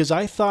you? Because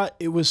I thought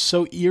it was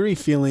so eerie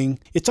feeling.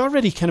 It's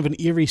already kind of an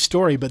eerie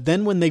story, but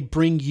then when they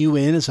bring you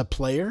in as a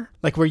player,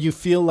 like where you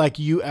feel like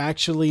you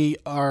actually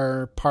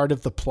are part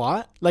of the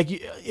plot,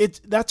 like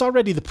that's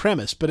already the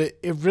premise, but it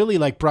really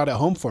like brought it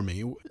home for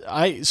me.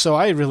 I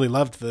really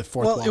loved the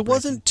fourth wall breaking. It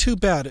wasn't too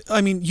bad. I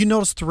mean, you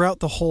notice throughout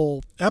the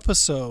whole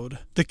episode,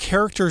 the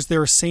characters,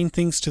 they're saying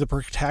things to the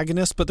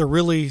protagonist, but they're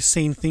really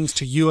saying things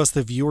to you as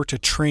the viewer to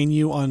train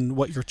you on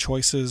what your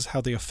choices, how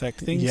they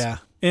affect things. Yeah.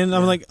 And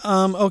I'm like,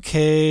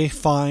 okay,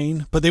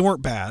 fine. But they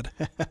weren't bad.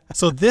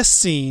 So this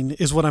scene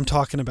is what I'm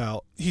talking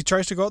about. He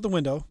tries to go out the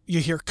window. You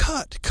hear,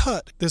 cut.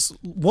 This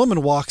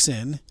woman walks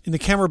in and the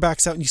camera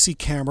backs out and you see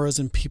cameras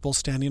and people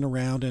standing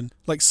around. And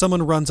like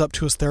someone runs up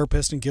to his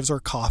therapist and gives her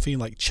coffee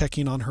and like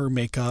checking on her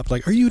makeup.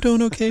 Like, are you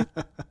doing okay?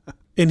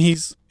 And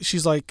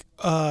she's like,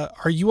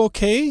 are you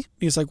okay?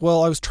 He's like,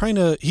 well,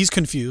 he's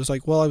confused.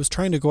 Like, well, I was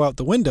trying to go out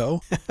the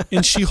window.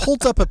 And she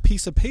holds up a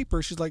piece of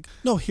paper. She's like,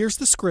 no, here's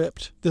the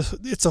script.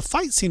 It's a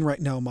fight scene right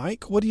now,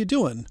 Mike. What are you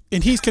doing?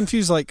 And he's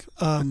confused, like,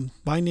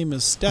 my name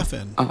is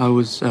Stefan. I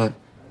was,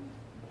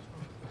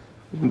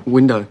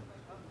 window.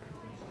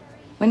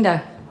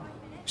 Window?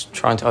 Just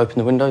trying to open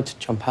the window to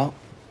jump out.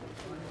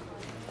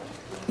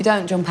 You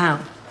don't jump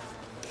out.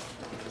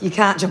 You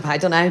can't jump out,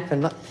 it doesn't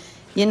open. But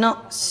you're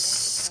not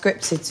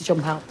scripted to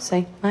jump out,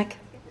 see, Mike?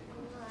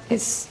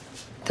 It's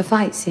the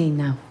fight scene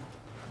now.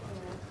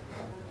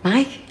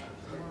 Mike?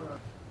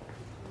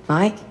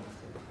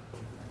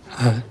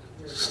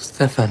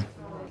 Stefan.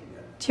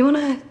 Do you want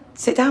to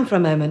sit down for a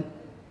moment?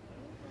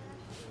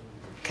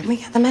 Can we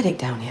get the medic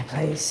down here,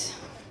 please?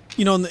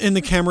 You know, and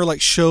the camera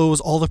like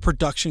shows all the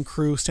production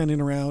crew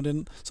standing around.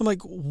 And so I'm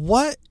like,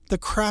 what the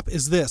crap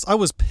is this? I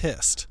was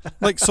pissed.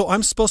 Like, so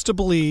I'm supposed to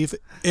believe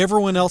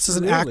everyone else is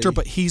an actor,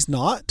 but he's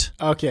not.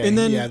 Okay. And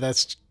then yeah,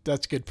 that's a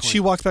good point.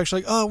 She walks back. She's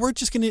like, oh, we're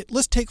just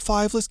let's take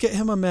 5. Let's get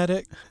him a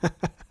medic.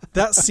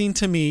 That scene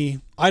to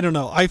me, I don't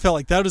know. I felt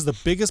like that was the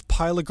biggest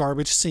pile of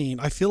garbage scene.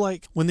 I feel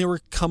like when they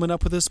were coming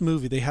up with this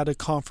movie, they had a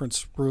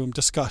conference room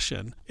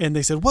discussion and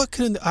they said, what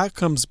could the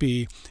outcomes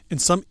be? And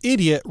some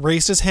idiot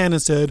raised his hand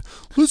and said,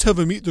 let's have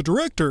him meet the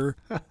director.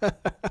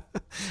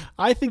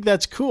 I think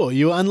that's cool.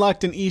 You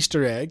unlocked an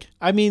Easter egg.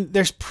 I mean,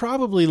 there's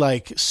probably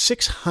like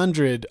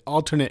 600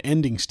 alternate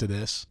endings to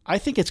this. I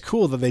think it's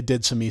cool that they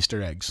did some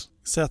Easter eggs.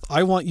 Seth,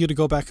 I want you to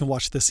go back and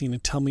watch this scene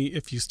and tell me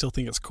if you still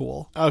think it's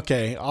cool.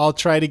 Okay, I'll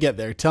try to get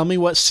there. Tell me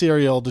what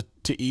cereal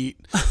to eat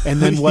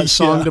and then what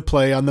song to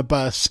play on the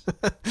bus.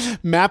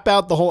 Map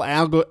out the whole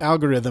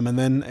algorithm and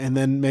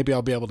then maybe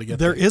I'll be able to get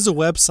there. There is a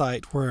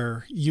website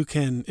where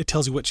it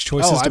tells you which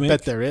choices to make. I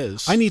bet there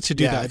is. I need to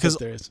do that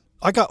because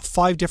I got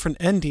 5 different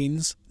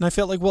endings and I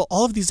felt like, well,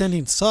 all of these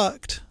endings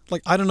sucked.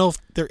 Like, I don't know if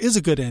there is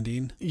a good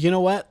ending. You know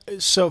what?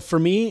 So for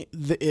me,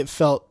 it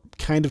felt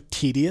kind of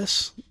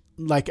tedious.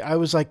 Like I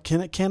was like,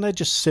 can I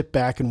just sit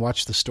back and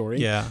watch the story?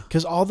 Yeah.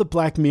 Because all the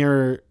Black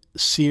Mirror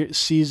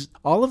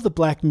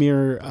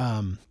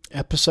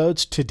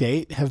episodes to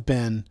date have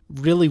been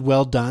really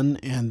well done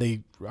and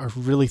they are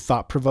really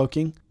thought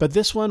provoking. But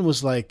this one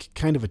was like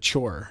kind of a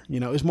chore.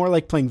 You know, it was more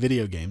like playing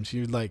video games.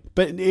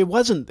 But it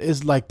wasn't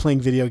as like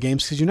playing video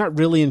games because you're not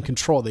really in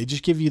control. They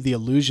just give you the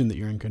illusion that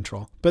you're in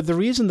control. But the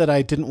reason that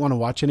I didn't want to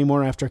watch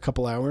anymore after a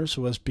couple hours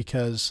was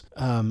because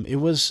it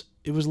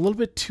was a little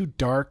bit too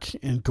dark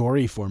and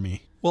gory for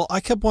me. Well,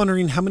 I kept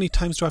wondering how many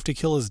times do I have to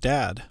kill his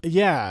dad?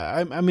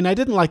 Yeah, I mean, I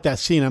didn't like that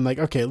scene. I'm like,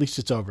 okay, at least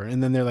it's over.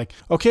 And then they're like,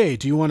 okay,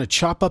 do you want to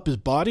chop up his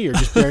body or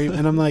just bury him?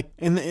 And I'm like,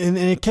 and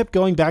it kept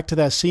going back to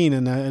that scene.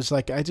 And I was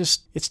like,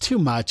 it's too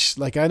much.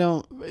 Like,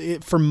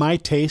 for my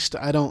taste,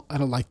 I don't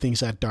like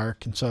things that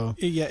dark. And so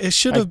yeah, it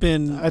should have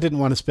been. I didn't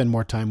want to spend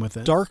more time with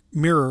it. Dark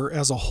Mirror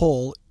as a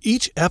whole,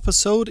 each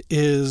episode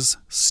is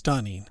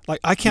stunning.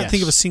 Like, I can't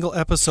think of a single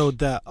episode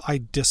that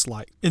I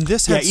dislike. And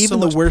this had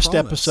even so the worst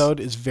promise. episode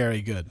is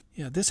very good.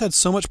 Yeah, this had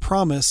so much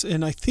promise,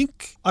 and I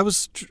think I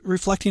was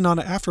reflecting on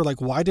it after, like,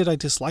 why did I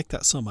dislike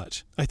that so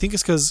much? I think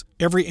it's because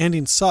every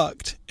ending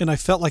sucked, and I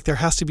felt like there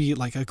has to be,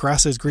 like, a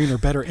grass is greener,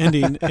 better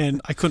ending,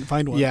 and I couldn't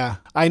find one. Yeah,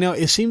 I know.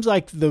 It seems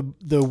like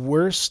the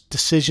worse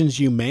decisions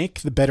you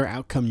make, the better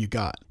outcome you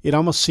got. It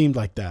almost seemed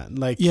like that.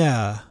 Like,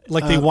 yeah,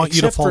 like they want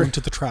you to fall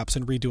into the traps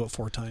and redo it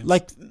 4 times.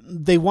 Like,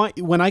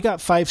 when I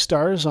got 5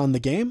 stars on the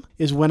game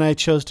is when I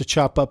chose to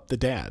chop up the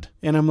dad.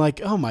 And I'm like,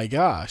 oh my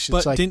gosh.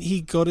 But didn't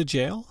he go to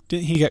jail?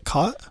 Didn't he get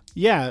caught?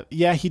 Yeah,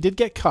 he did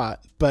get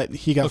caught, but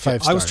he got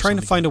 5 stars. I was trying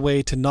to find a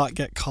way to not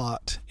get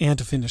caught and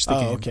to finish the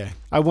game. Oh, okay.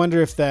 I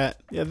wonder if that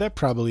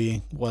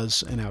probably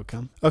was an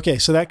outcome. Okay,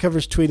 so that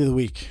covers Tweet of the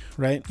Week,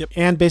 right? Yep.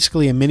 And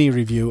basically a mini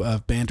review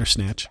of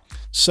Bandersnatch.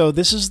 So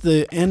this is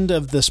the end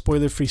of the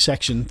spoiler-free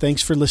section.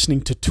 Thanks for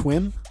listening to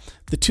TWIM.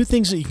 The two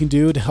things that you can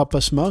do to help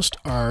us most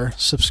are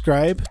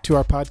subscribe to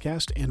our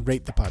podcast and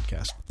rate the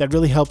podcast. That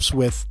really helps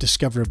with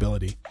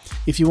discoverability.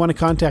 If you want to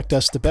contact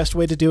us, the best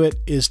way to do it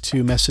is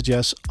to message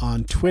us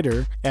on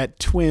Twitter at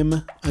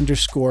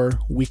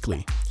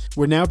twim_weekly.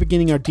 We're now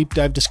beginning our deep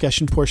dive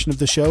discussion portion of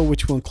the show,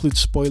 which will include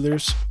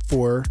spoilers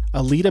for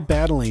Alita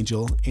Battle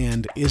Angel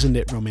and Isn't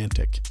It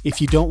Romantic?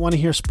 If you don't want to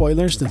hear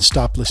spoilers, then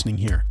stop listening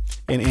here.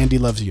 And Andy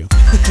loves you.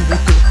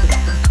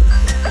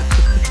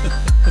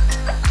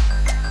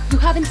 You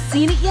haven't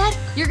seen it yet?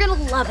 You're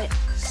gonna love it.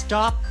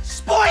 Stop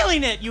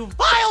spoiling it, you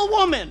vile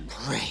woman!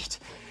 Great.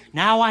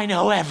 Now I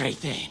know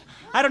everything.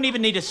 I don't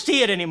even need to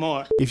see it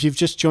anymore. If you've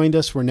just joined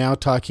us, we're now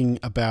talking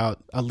about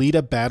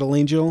Alita Battle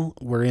Angel.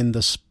 We're in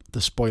the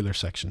spoiler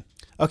section.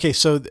 Okay,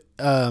 so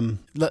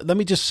let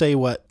me just say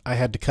what I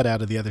had to cut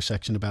out of the other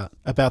section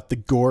about the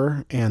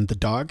gore and the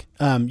dog.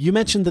 You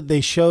mentioned that they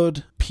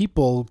showed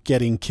people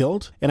getting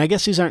killed, and I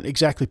guess these aren't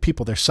exactly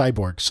people; they're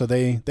cyborgs. So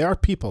they are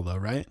people, though,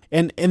 right?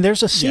 And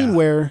there's a scene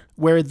where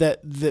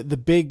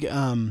the big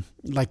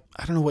like,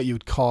 I don't know what you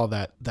would call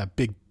that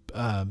big.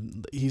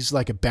 He's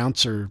like a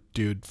bouncer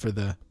dude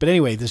but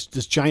anyway, this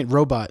giant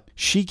robot.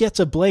 She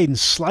gets a blade and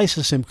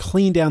slices him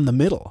clean down the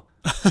middle.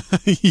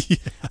 Yeah.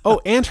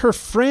 Oh, and her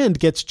friend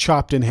gets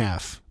chopped in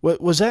half.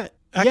 What was that?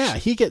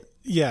 Actually,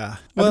 Yeah.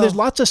 Well, I mean, there's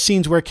lots of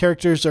scenes where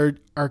characters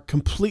are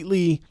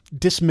completely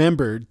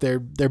dismembered. Their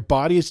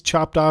body is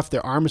chopped off,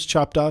 their arm is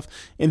chopped off,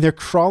 and they're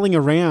crawling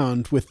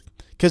around with.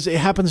 Because it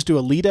happens to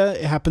Alita,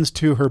 it happens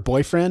to her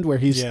boyfriend, where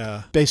he's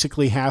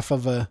basically half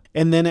of a,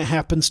 and then it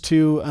happens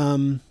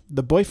to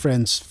the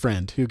boyfriend's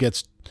friend, who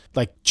gets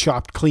like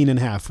chopped clean in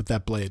half with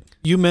that blade.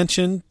 You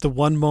mentioned the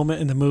one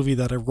moment in the movie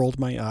that I rolled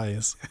my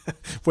eyes,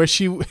 where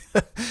she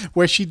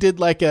did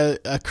like a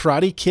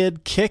Karate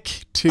Kid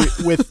kick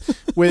with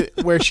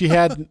where she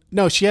had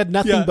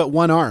nothing but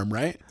one arm,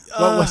 right?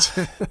 What was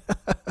it?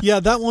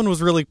 Yeah, that one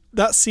was really,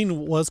 that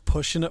scene was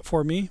pushing it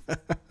for me.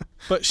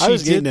 But I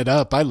was getting it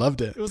up. I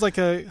loved it. It was like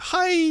a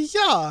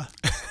hi-ya.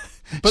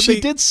 But she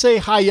did say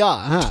hi-ya,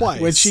 huh?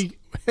 Twice. When she,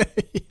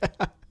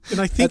 and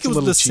I think it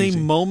was the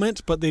same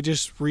moment, but they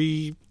just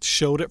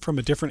re-showed it from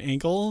a different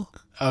angle.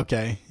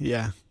 Okay,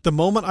 yeah. The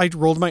moment I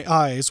rolled my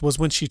eyes was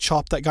when she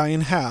chopped that guy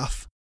in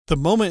half. The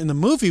moment in the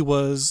movie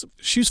was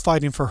she's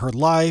fighting for her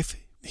life.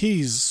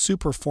 He's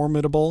super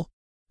formidable.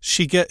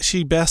 She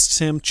bests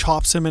him,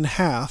 chops him in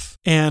half,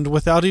 and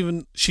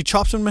she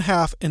chops him in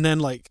half and then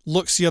like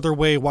looks the other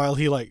way while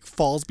he like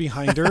falls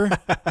behind her.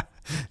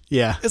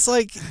 Yeah. It's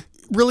like,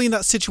 really, in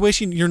that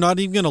situation, you're not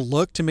even going to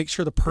look to make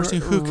sure the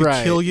person who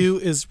could kill you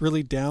is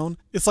really down.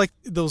 It's like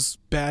those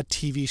bad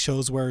TV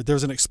shows where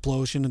there's an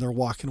explosion and they're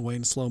walking away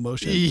in slow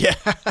motion. Yeah.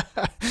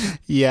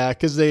 Yeah,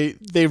 because they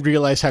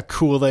realize how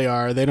cool they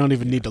are. They don't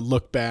even need to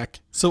look back.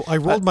 So I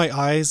rolled my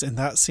eyes in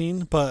that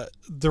scene, but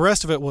the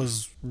rest of it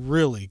was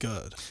really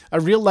good. A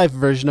real life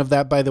version of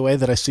that, by the way,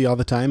 that I see all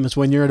the time is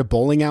when you're at a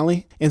bowling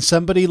alley and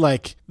somebody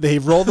like, they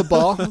roll the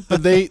ball,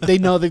 but they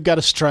know they've got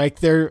a strike.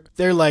 They're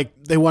like,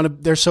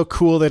 they're so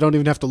cool they don't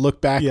even have to look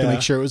back to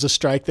make sure it was a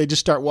strike. They just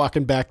start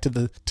walking back to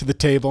the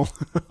table.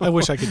 I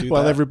wish I could do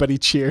while that. Everybody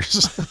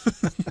cheers.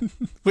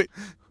 Wait,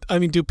 I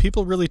mean, do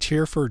people really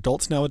cheer for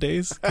adults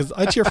nowadays? Because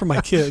I cheer for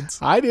my kids.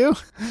 I do.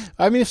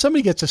 I mean, if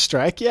somebody gets a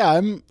strike,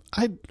 I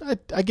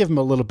give them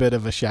a little bit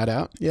of a shout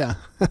out. Yeah.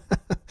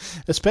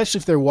 Especially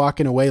if they're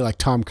walking away like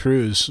Tom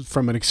Cruise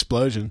from an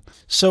explosion.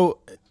 So,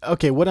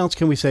 okay, what else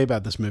can we say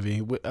about this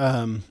movie?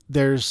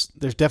 There's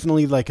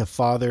definitely like a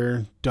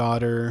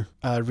father-daughter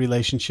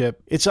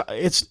relationship.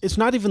 It's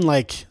not even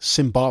like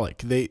symbolic.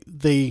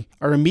 They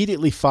are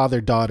immediately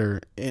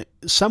father-daughter,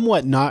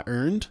 somewhat not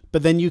earned,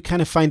 but then you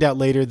kind of find out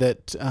later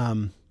that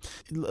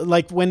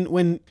like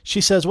when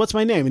she says, "What's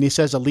my name?" and he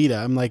says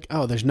Alita, I'm like,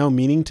 oh, there's no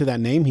meaning to that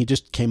name. He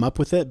just came up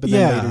with it. But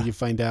then later you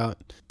find out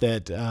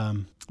that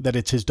that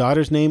it's his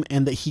daughter's name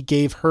and that he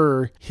gave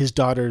her his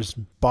daughter's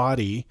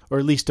body, or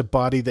at least a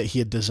body that he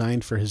had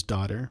designed for his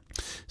daughter.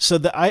 So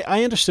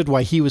I understood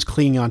why he was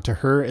clinging on to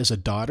her as a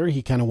daughter.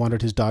 He kind of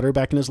wanted his daughter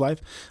back in his life.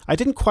 I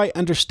didn't quite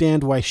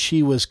understand why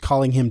she was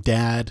calling him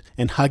dad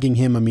and hugging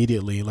him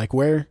immediately. Like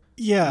where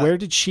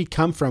did she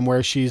come from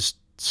where she's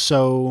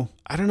so,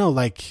 I don't know,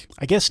 like,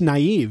 I guess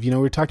naive. You know,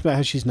 we were talking about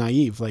how she's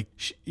naive. Like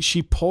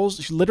she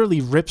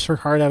literally rips her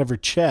heart out of her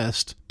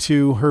chest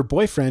to her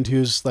boyfriend,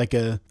 who's like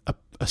a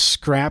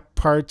scrap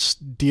parts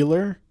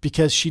dealer,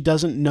 because she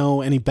doesn't know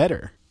any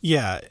better.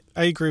 Yeah,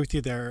 I agree with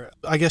you there.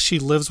 I guess she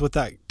lives with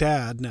that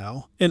dad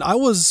now. And I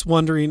was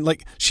wondering,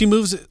 like, she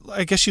moves,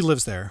 I guess she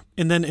lives there.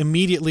 And then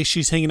immediately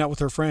she's hanging out with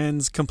her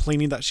friends,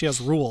 complaining that she has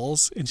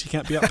rules and she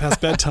can't be up past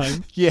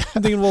bedtime. Yeah.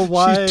 I'm thinking, well,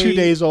 why? She's 2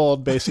 days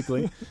old,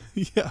 basically.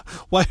 Yeah.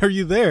 Why are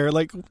you there?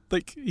 Like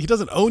he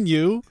doesn't own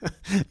you.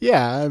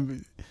 Yeah.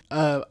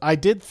 I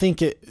did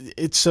think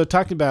it's so,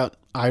 talking about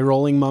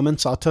eye-rolling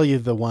moments, I'll tell you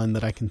the one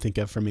that I can think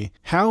of for me.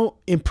 How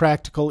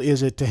impractical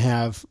is it to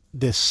have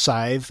this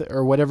scythe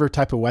or whatever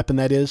type of weapon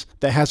that is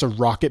that has a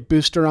rocket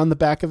booster on the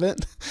back of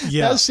it?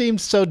 Yeah. That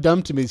seems so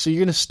dumb to me. So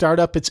you're going to start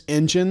up its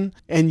engine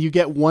and you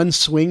get one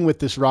swing with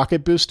this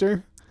rocket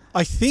booster?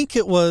 I think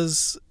it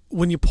was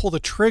when you pull the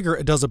trigger,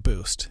 it does a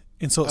boost.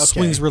 And so it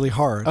swings really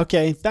hard.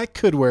 Okay, that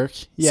could work.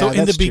 Yeah, so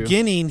in the true.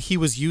 beginning, he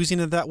was using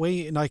it that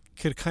way, and I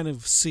could kind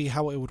of see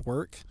how it would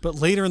work. But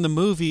later in the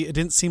movie, it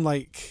didn't seem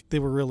like they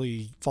were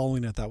really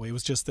following it that way. It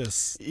was just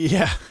this.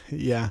 Yeah.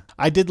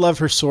 I did love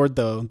her sword,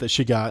 though, that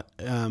she got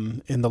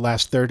in the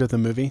last third of the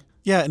movie.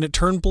 Yeah, and it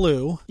turned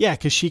blue. Yeah,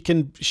 because she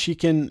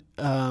can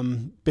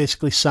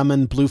basically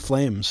summon blue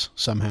flames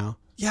somehow.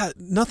 Yeah,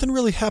 nothing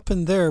really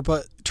happened there,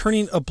 but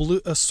turning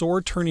a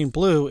sword turning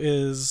blue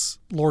is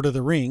Lord of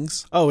the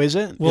Rings. Oh, is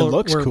it? Well, it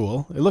looks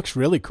cool. It looks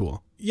really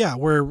cool. Yeah,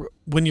 where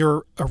when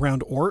you're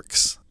around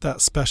orcs,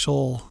 that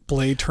special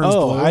blade turns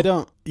blue. I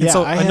don't. Yeah, and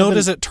so I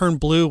noticed it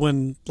turned blue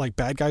when like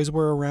bad guys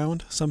were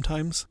around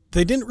sometimes.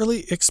 They didn't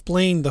really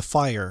explain the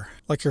fire.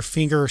 Like her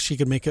finger, she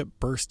could make it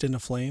burst into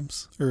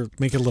flames or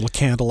make it a little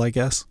candle, I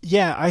guess.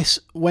 Yeah,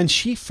 when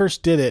she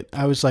first did it,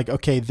 I was like,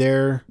 okay,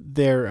 they're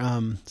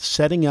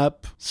setting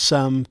up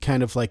some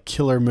kind of like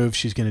killer move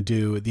she's going to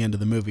do at the end of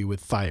the movie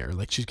with fire.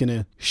 Like she's going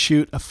to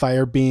shoot a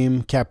fire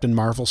beam, Captain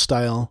Marvel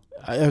style.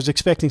 I was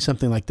expecting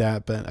something like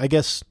that, but I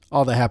guess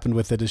all that happened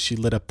with it is she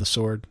lit up the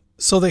sword.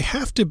 So they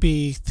have to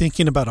be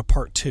thinking about a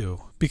part 2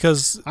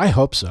 because I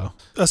hope so.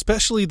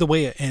 Especially the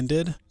way it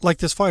ended. Like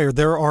this fire,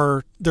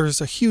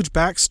 there's a huge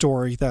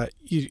backstory that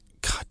you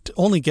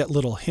only get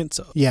little hints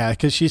of. Yeah,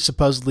 because she's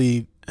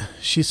supposedly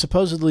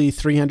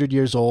 300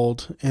 years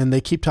old, and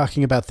they keep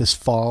talking about this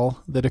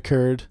fall that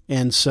occurred.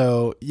 And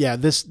so, yeah,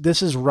 this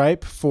is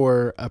ripe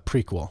for a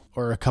prequel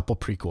or a couple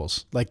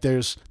prequels. Like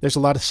there's a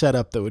lot of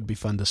setup that would be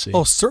fun to see.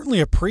 Oh, certainly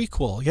a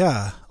prequel.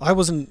 Yeah. I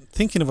wasn't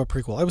thinking of a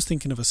prequel. I was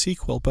thinking of a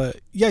sequel, but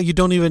yeah, you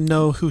don't even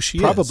know who she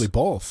is. Probably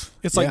both.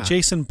 It's like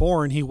Jason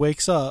Bourne. He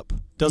wakes up,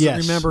 doesn't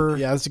remember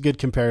that's a good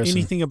comparison.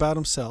 anything about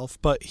himself,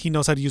 but he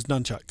knows how to use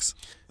nunchucks.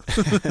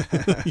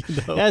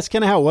 Yeah, it's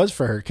kind of how it was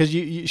for her because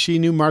she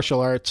knew martial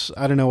arts.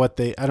 I don't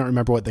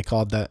remember what they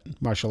called that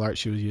martial art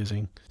she was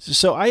using.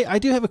 So I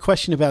do have a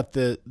question about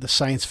the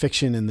science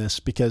fiction in this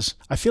because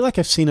I feel like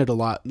I've seen it a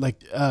lot.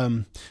 Like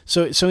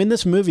so in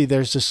this movie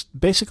there's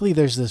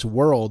this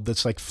world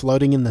that's like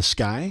floating in the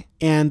sky,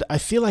 and I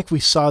feel like we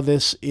saw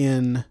this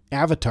in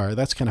Avatar.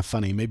 That's kind of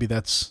funny.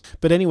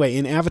 But anyway,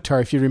 in Avatar,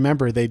 if you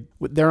remember,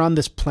 they're on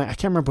this planet. I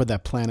can't remember what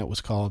that planet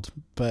was called,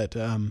 but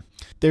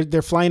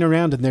they're flying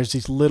around and there's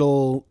these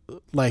little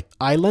like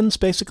islands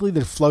basically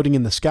that are floating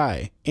in the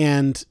sky.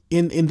 And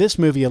in this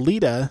movie,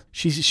 Alita,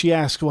 she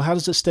asks, well, how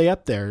does it stay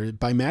up there?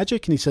 By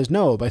magic? And he says,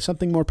 no, by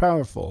something more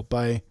powerful,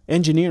 by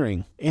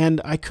engineering.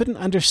 And I couldn't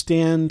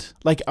understand,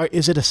 like,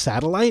 is it a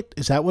satellite?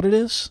 Is that what it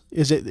is?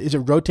 Is it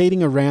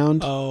rotating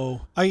around?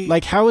 Oh,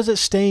 like, how is it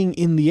staying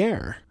in the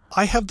air?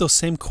 I have those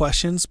same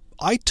questions.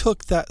 I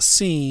took that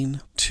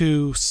scene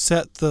to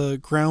set the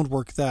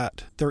groundwork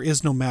that there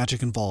is no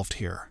magic involved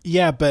here.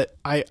 Yeah, but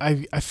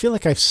I feel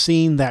like I've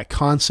seen that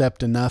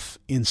concept enough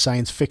in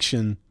science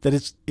fiction that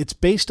it's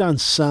based on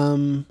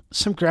some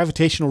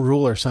gravitational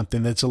rule or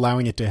something that's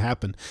allowing it to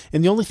happen.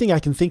 And the only thing I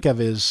can think of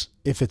is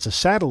if it's a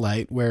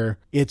satellite where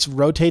it's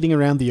rotating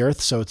around the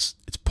Earth, so it's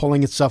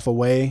pulling itself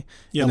away.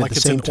 Yeah, and like at the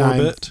it's same in time,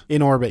 orbit.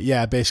 In orbit,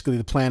 yeah. Basically,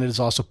 the planet is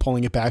also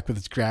pulling it back with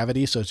its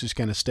gravity, so it's just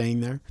kind of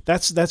staying there.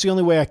 That's the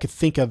only way I could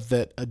think of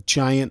that a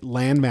giant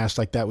landmass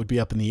like that would be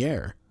up in the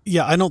air.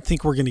 Yeah, I don't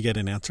think we're going to get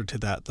an answer to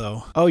that,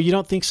 though. Oh, you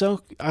don't think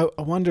so? I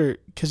wonder,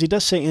 because he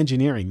does say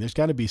engineering. There's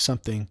got to be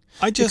something.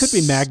 It could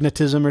be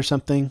magnetism or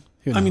something.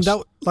 Who knows? I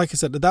mean, like I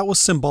said, that was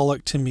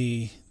symbolic to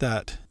me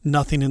that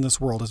nothing in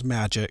this world is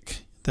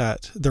magic,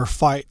 that their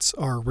fights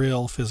are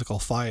real physical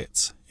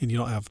fights, and you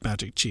don't have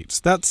magic cheats.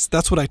 That's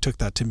what I took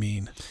that to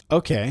mean.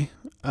 Okay.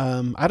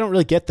 I don't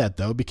really get that,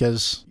 though,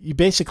 because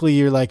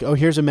you're like, oh,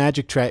 here's a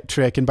magic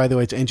trick, and by the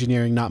way, it's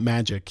engineering, not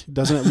magic.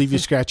 Doesn't it leave you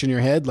scratching your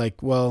head?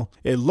 Like, well,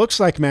 it looks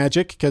like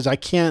magic because I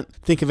can't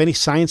think of any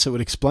science that would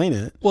explain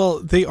it. Well,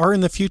 they are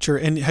in the future,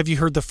 and have you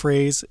heard the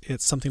phrase,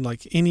 it's something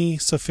like any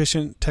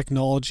sufficiently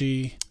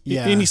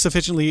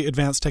sufficiently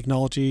advanced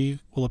technology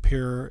will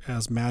appear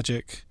as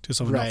magic to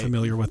someone not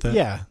familiar with it.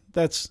 Yeah.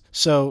 But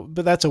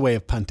that's a way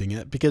of punting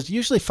it, because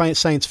usually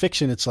science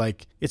fiction, it's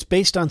like, it's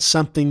based on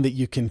something that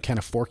you can kind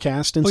of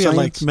forecast in science.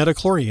 Like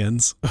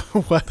midichlorians.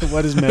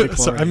 What is midichlorian?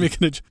 Sorry, I'm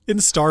making in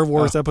Star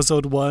Wars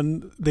Episode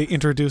 1, they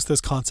introduced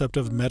this concept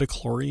of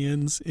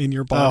midichlorians in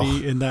your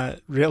body, in that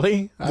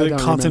really the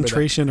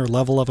concentration or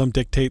level of them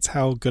dictates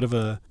how good of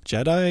a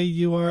Jedi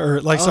you are,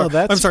 or like,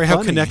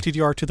 how connected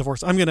you are to the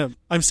Force.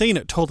 I'm saying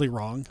it totally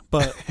wrong,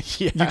 but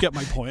you get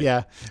my point.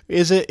 Yeah.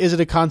 Is it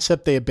a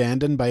concept they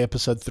abandoned by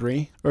Episode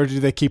 3, or do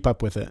they keep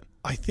up with it?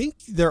 I think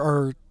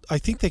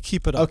they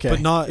keep it up, but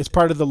not. It's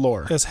part of the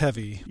lore. As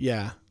heavy.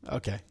 Yeah.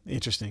 Okay.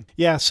 Interesting.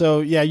 Yeah. So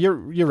yeah,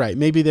 you're right.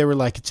 Maybe they were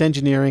like, it's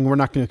engineering. We're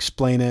not going to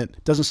explain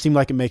it. Doesn't seem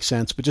like it makes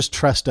sense, but just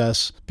trust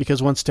us,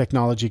 because once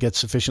technology gets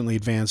sufficiently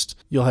advanced,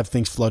 you'll have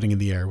things floating in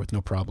the air with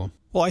no problem.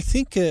 Well, I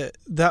think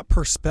that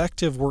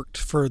perspective worked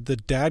for the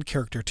dad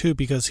character too,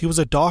 because he was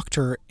a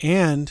doctor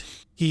and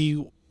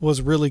he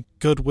was really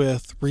good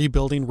with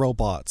rebuilding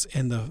robots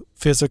and the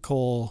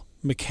physical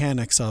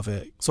mechanics of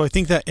it. So I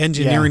think that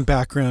engineering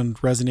background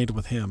resonated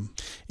with him.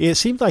 It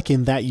seemed like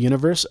in that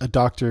universe, a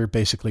doctor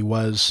basically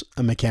was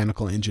a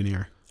mechanical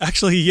engineer.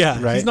 Actually, yeah.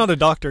 Right? He's not a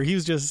doctor. He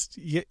was just,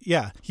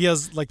 yeah. He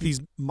has like these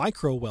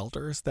micro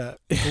welders that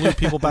glue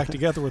people back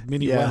together with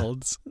mini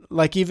welds.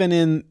 Like even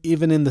in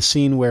the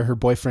scene where her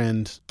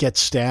boyfriend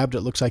gets stabbed,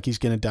 it looks like he's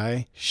going to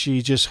die.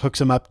 She just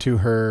hooks him up to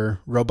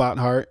her robot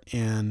heart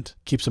and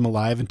keeps him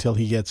alive until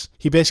he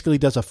basically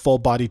does a full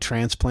body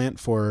transplant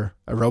for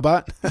a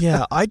robot.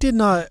 Yeah, I did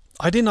not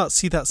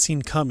see that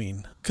scene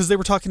coming because they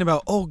were talking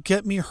about,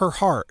 get me her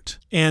heart.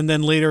 And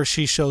then later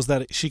she shows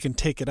that she can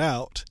take it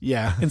out.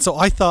 Yeah. And so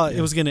I thought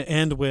it was going to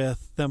end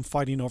with them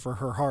fighting over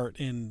her heart.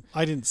 And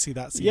I didn't see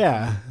that scene.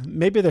 Yeah. Coming.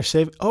 Maybe they're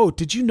saving. Oh,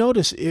 did you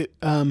notice it?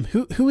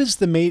 Who is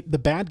the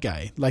bad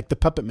guy? Like the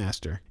puppet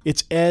master?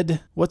 It's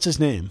Ed. What's his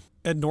name?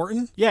 Ed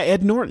Norton? Yeah,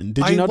 Ed Norton.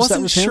 Did you notice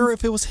that was him? I wasn't sure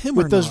if it was him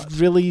with or not. With those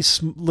really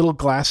little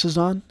glasses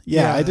on?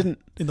 Yeah, I didn't.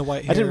 In the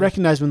white hair. I didn't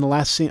recognize him in the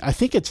last scene. I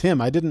think it's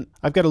him.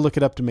 I've got to look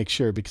it up to make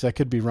sure because I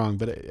could be wrong,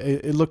 but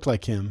it looked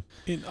like him.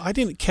 I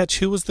didn't catch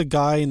who was the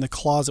guy in the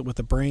closet with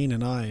the brain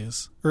and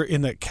eyes, or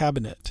in that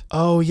cabinet.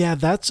 Oh, yeah,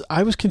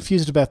 I was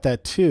confused about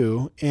that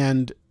too.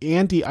 And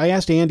I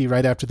asked Andy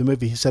right after the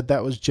movie, he said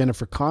that was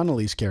Jennifer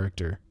Connelly's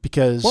character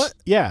because what?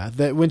 Yeah,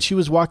 that when she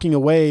was walking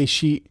away,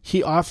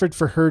 he offered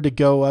for her to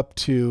go up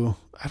to,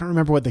 I don't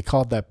remember what they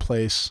called that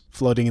place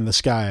floating in the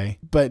sky,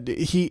 but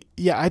he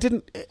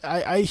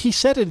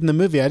said it in the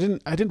movie. I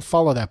didn't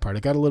follow that part. I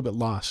got a little bit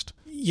lost.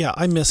 Yeah,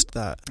 I missed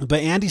that.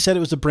 But Andy said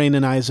it was the brain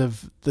and eyes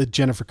of the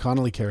Jennifer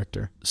Connelly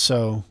character.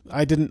 So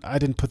I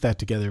didn't put that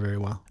together very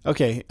well.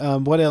 Okay,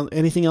 what else?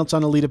 Anything else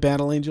on Alita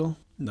Battle Angel?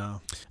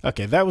 No.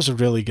 Okay, that was a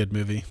really good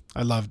movie.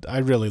 I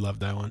really loved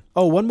that one.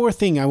 Oh, one more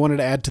thing I wanted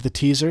to add to the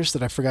teasers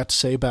that I forgot to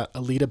say about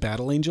Alita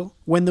Battle Angel.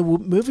 When the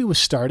movie was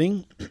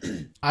starting,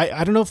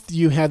 I don't know if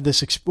you had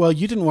this, well,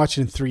 you didn't watch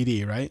it in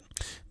 3D, right?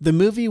 The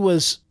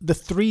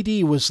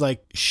 3D was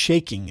like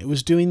shaking. It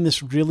was doing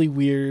this really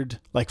weird,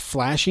 like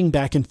flashing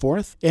back and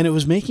forth, and it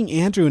was making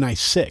Andrew and I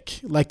sick.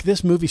 Like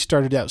this movie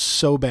started out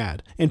so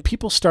bad, and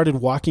people started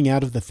walking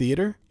out of the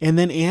theater, and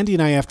then Andy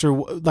and I, after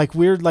like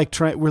we're like,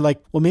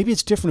 well, maybe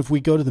it's different if we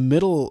go to the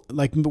middle,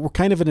 like we're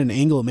kind of at an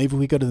angle. Maybe if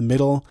we go to the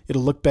middle,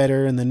 it'll look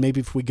better, and then maybe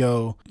if we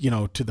go,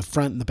 to the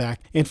front and the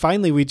back. And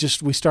finally, we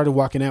started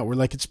walking out. We're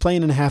like, it's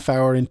playing in a half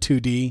hour in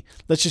 2D.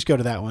 Let's just go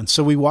to that one.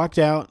 So we walked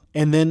out,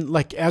 and then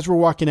like as we're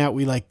walking out,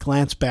 we like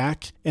glanced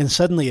back, and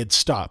suddenly it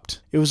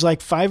stopped. It was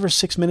like 5 or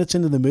 6 minutes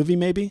into the movie,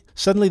 maybe.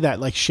 Suddenly that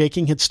like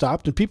shaking had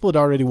stopped, and people had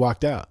already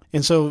walked out.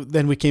 And so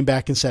then we came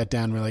back and sat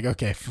down. We're like,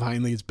 okay,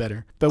 finally it's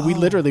better. But we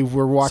literally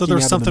were walking out. So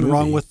there's something of the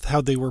movie. wrong with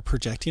how they were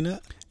projecting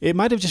it? It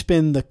might have just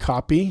been the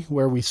copy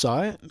where we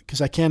saw it,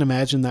 because I can't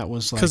imagine that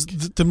was like...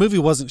 Because the movie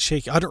wasn't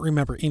shaky. I don't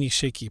remember any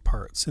shaky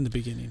parts in the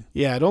beginning.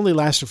 Yeah, it only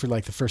lasted for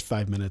like the first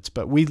 5 minutes.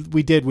 But we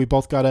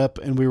both got up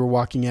and we were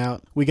walking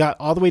out. We got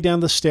all the way down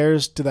the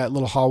stairs to that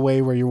little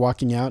hallway where you're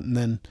walking out, and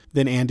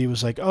then Andy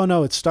was like, oh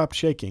no, it stopped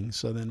shaking.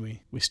 So then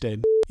we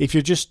stayed. If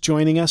you're just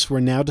joining us,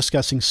 we're now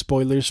discussing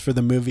spoilers for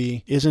the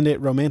movie Isn't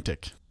It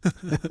Romantic?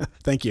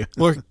 Thank you.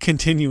 We're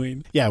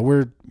continuing. Yeah,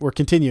 we're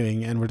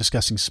continuing, and we're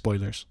discussing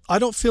spoilers. I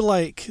don't feel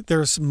like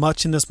there's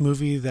much in this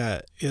movie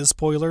that is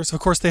spoilers.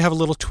 Of course, they have a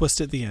little twist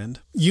at the end.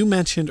 You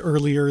mentioned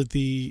earlier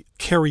the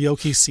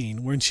karaoke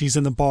scene when she's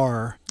in the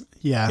bar.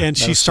 Yeah. And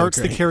she starts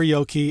the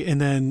karaoke,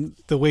 and then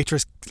the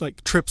waitress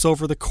like trips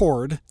over the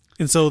cord.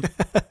 And so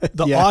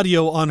the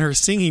audio on her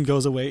singing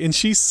goes away, and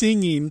she's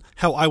singing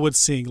how I would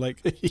sing,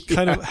 like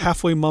kind of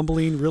halfway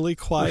mumbling, really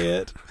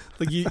quiet.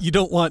 Like you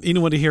don't want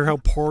anyone to hear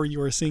how poor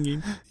you are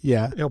singing.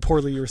 Yeah. How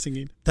poorly you are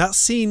singing. That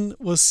scene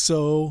was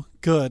so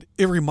good.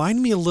 It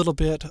reminded me a little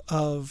bit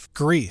of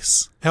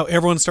Grease. How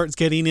everyone starts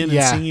getting in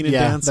and singing and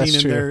dancing,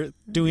 and they're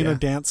doing their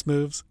dance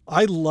moves.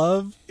 I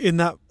love in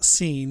that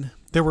scene,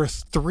 there were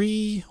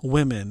 3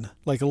 women,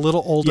 like a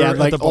little older at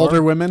like the bar.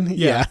 Older women.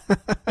 Yeah.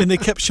 And they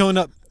kept showing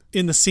up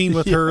in the scene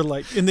with her,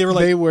 like, and they were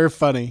like, they were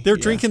funny. They're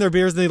drinking their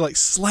beers, and they like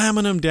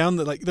slamming them down.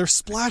 Like they're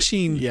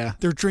splashing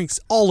their drinks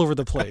all over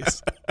the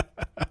place.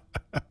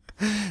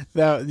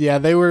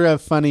 They were a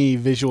funny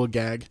visual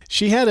gag.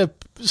 She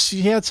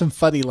had some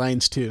funny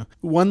lines too.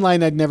 One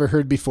line I'd never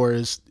heard before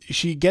is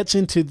she gets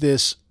into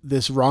this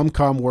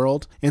rom-com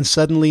world, and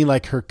suddenly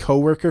like her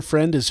coworker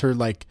friend is her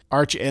like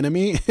arch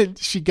enemy.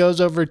 She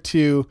goes over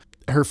to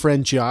her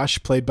friend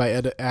Josh, played by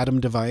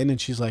Adam Devine,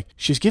 and she's like,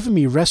 she's giving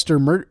me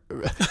resting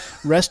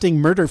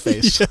murder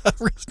face. Yeah,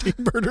 resting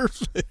murder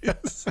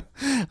face.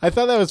 I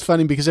thought that was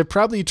funny because they're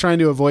probably trying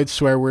to avoid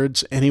swear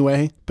words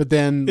anyway, but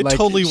then it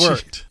totally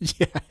worked.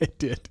 Yeah, it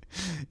did.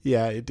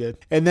 Yeah, it did.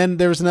 And then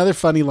there was another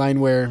funny line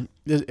where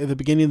at the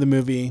beginning of the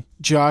movie,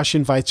 Josh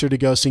invites her to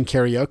go sing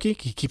karaoke.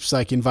 He keeps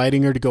like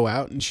inviting her to go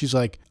out, and she's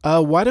like,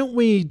 why don't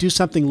we do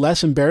something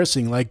less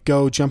embarrassing, like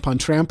go jump on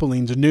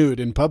trampolines nude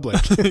in public?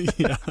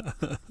 Yeah.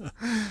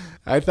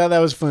 I thought that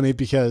was funny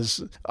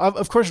because,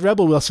 of course,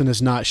 Rebel Wilson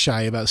is not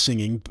shy about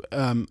singing.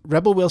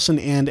 Rebel Wilson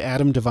and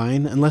Adam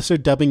Devine, unless they're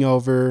dubbing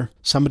over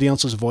somebody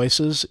else's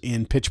voices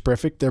in Pitch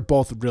Perfect, they're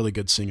both really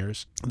good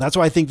singers. That's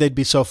why I think they'd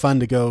be so fun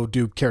to go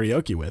do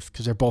karaoke with,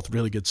 because they're both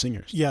really good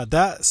singers. Yeah,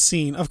 that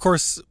scene, of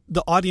course,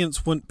 the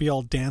audience wouldn't be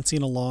all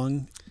dancing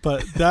along,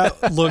 but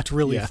that looked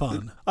really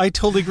fun. I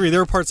totally agree. There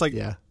were parts like,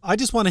 I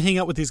just want to hang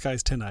out with these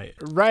guys tonight.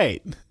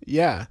 Right.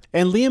 Yeah.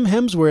 And Liam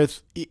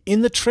Hemsworth,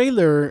 in the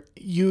trailer,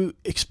 you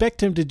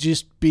expect him to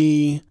just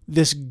be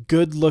this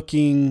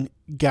good-looking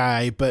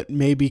guy, but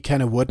maybe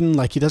kind of wooden.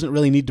 Like, he doesn't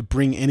really need to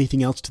bring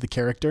anything else to the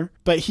character.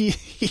 But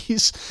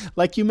he's,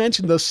 like you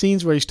mentioned, those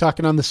scenes where he's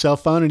talking on the cell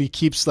phone and he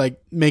keeps,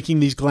 like,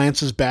 making these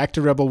glances back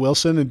to Rebel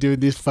Wilson and doing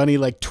these funny,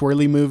 like,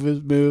 twirly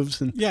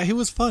moves. And yeah, he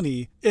was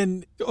funny.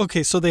 And,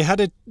 okay, so they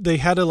had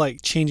to,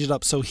 like, change it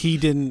up so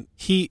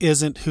he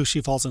isn't who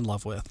she falls in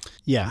love with.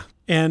 Yeah.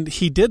 And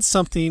he did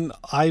something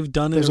I've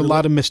done. There's a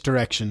lot of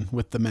misdirection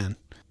with the men.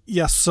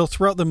 Yes. So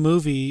throughout the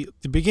movie,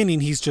 the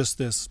beginning, he's just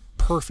this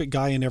perfect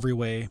guy in every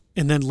way.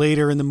 And then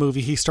later in the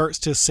movie, he starts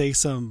to say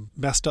some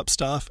messed up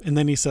stuff. And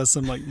then he says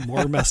some like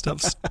more messed up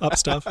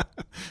stuff.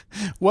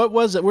 What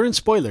was it? We're in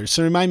spoilers.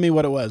 So remind me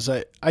what it was.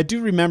 I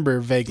do remember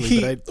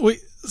vaguely.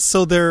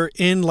 So they're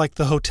in like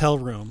the hotel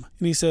room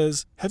and he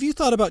says, have you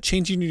thought about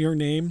changing your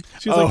name?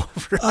 She's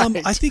like,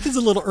 right. I think it's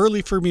a little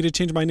early for me to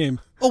change my name.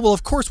 Oh, well,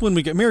 of course, when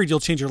we get married, you'll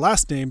change your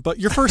last name, but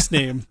your first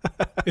name.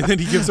 And then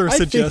he gives her a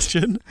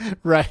suggestion.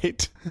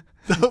 Right.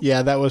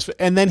 Yeah, that was,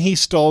 and then he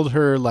stole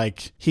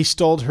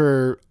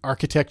her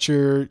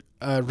architecture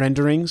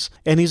renderings,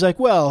 and he's like,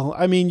 well,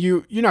 I mean,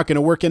 you're not going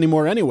to work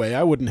anymore anyway.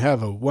 I wouldn't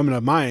have a woman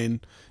of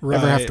mine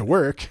ever have to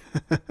work.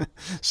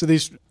 So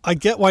I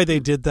get why they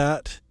did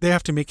that. They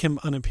have to make him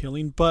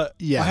unappealing, but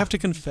yeah. I have to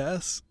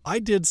confess, I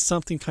did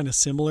something kind of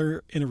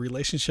similar in a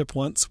relationship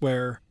once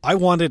where I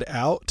wanted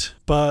out,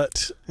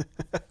 but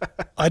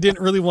I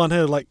didn't really want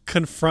to like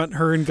confront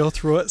her and go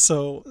through it.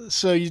 So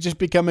you just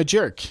become a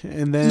jerk,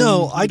 and then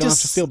I don't have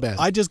to feel bad.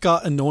 I just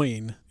got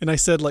annoying, and I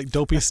said like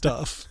dopey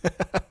stuff.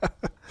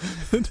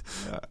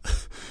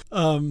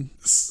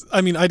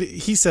 I mean,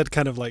 he said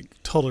kind of like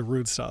totally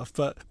rude stuff,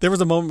 but there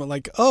was a moment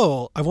like,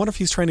 oh, I wonder if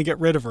he's trying to get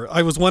rid of her.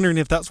 I was wondering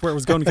if that's where it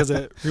was going because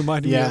it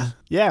reminded me of...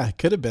 Yeah,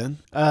 could have been.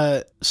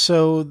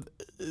 So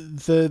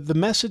the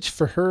message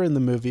for her in the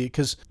movie,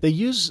 because they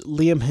use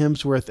Liam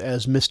Hemsworth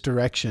as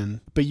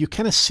misdirection, but you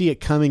kind of see it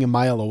coming a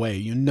mile away.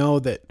 You know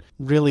that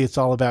really it's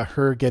all about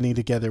her getting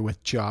together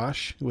with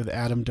Josh, with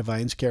Adam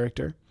Devine's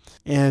character.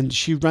 And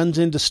she runs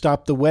in to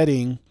stop the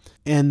wedding,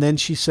 and then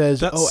she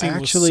says, that scene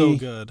actually, was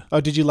so good. Oh,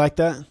 did you like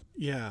that?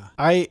 Yeah.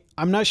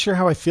 I'm not sure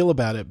how I feel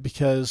about it,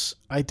 because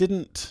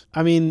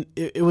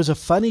it was a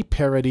funny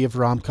parody of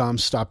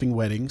rom-coms stopping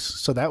weddings,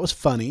 so that was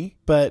funny,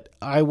 but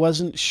I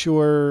wasn't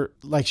sure,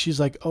 like, she's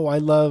like, oh, I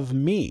love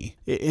me.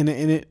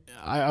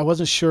 I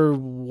wasn't sure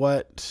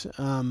what,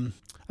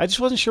 I just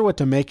wasn't sure what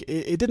to make.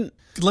 It didn't.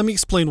 Let me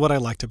explain what I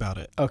liked about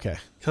it. Okay.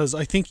 Because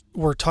I think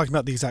we're talking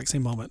about the exact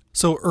same moment.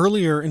 So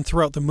earlier and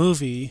throughout the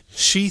movie,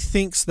 she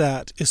thinks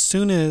that as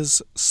soon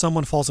as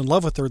someone falls in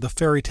love with her, the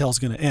fairy tale's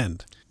going to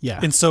end. Yeah.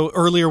 And so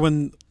earlier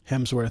when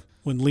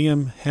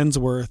Liam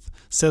Hemsworth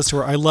says to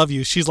her, I love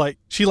you, she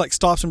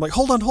stops and like,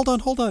 hold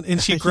on.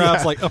 And she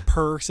grabs like a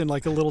purse and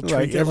like a little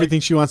trinket. Like everything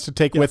she wants to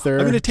take with her.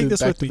 I'm going to take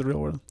this with me. The real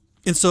world.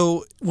 And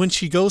so when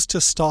she goes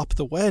to stop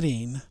the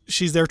wedding,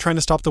 she's there trying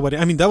to stop the wedding.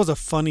 I mean, that was a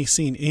funny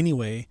scene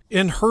anyway.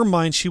 In her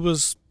mind,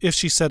 if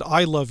she said,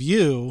 I love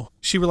you,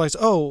 she realized,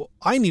 oh,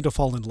 I need to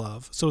fall in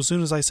love. So as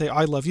soon as I say,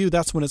 I love you,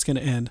 that's when it's going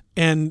to end.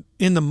 And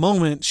in the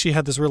moment, she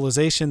had this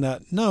realization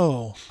that,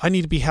 no, I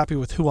need to be happy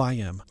with who I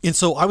am. And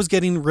so I was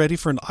getting ready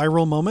for an eye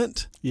roll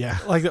moment. Yeah.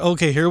 Like,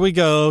 okay, here we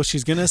go.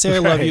 She's going to say, I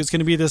love you. It's going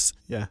to be this.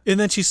 Yeah. And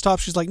then she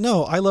stops. She's like,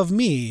 no, I love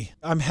me.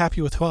 I'm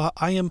happy with who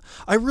I am.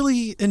 I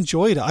really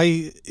enjoyed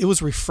it. It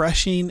was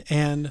refreshing.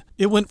 And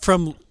it went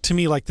from, to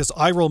me, like this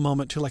eye roll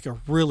moment to like a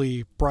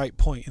really bright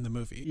point in the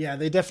movie. Yeah,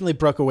 they definitely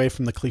broke away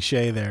from the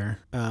cliche there.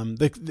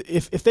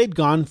 If they'd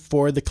gone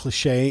for the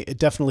cliche, it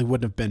definitely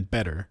would have been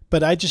better.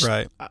 But I just,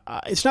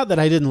 it's not that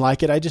I didn't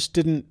like it. I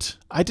didn't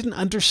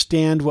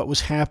understand what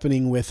was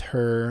happening with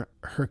her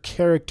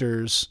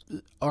character's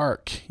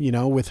arc,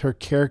 with her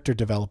character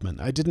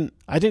development. I didn't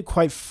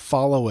quite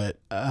follow it.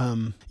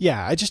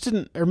 I just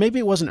didn't, or maybe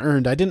it wasn't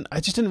earned. I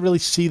just didn't really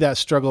see that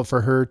struggle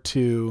for her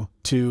to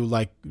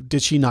like,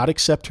 did she not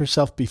accept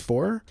herself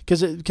before?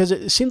 Because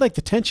it seemed like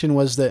the tension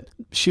was that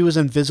she was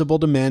invisible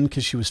to men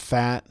because she was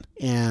fat,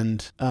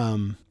 and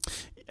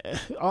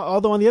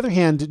although on the other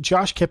hand,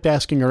 Josh kept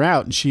asking her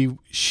out, and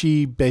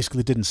she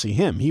basically didn't see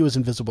him. He was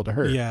invisible to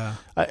her. Yeah.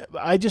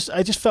 I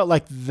just felt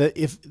like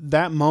if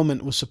that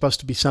moment was supposed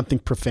to be something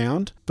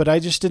profound, but I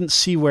just didn't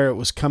see where it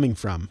was coming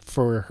from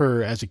for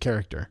her as a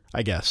character,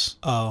 I guess.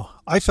 Oh,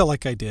 I felt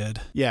like I did.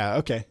 Yeah,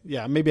 okay.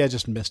 Yeah, maybe I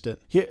just missed it.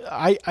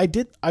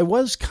 I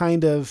was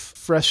kind of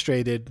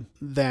frustrated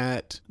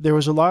that there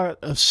was a lot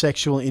of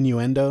sexual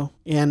innuendo,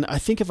 and I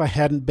think if I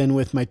hadn't been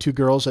with my two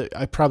girls,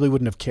 I probably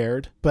wouldn't have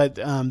cared. But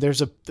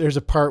there's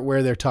a part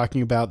where they're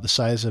talking about the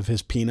size of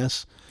his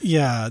penis.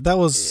 Yeah, that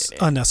was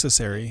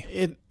unnecessary.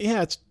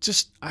 It's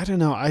just, I don't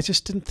know. I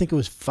just didn't think it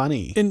was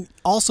funny. And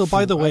also,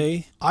 by the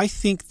way, I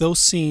think those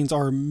scenes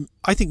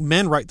I think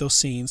men write those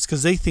scenes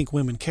because they think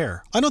women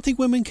care. I don't think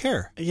women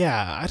care.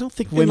 Yeah, I don't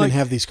think women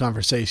have these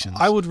conversations.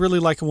 I would really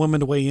like a woman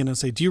to weigh in and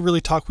say, do you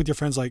really talk with your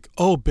friends like,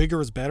 oh,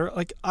 bigger is better?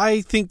 Like,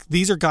 I think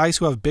these are guys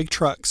who have big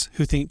trucks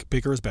who think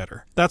bigger is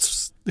better.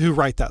 That's who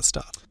write that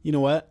stuff. You know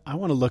what? I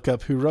want to look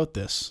up who wrote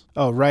this.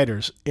 Oh,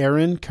 writers.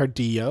 Erin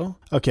Cardillo.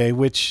 Okay,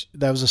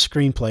 that was a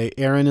screenplay.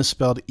 Erin is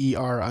spelled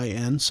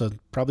E-R-I-N, so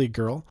probably a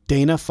girl.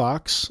 Dana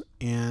Fox,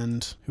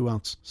 and who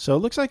else? So it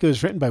looks like it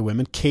was written by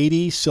women.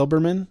 Katie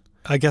Silberman.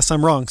 I guess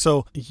I'm wrong.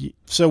 So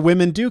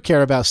women do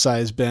care about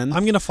size, Ben.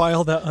 I'm going to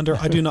file that under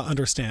I do not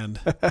understand.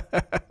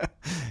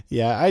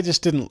 Yeah, I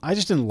just didn't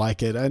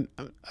like it.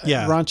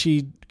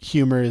 Raunchy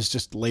humor is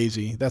just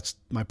lazy. That's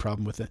my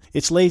problem with it.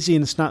 It's lazy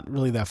and it's not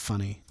really that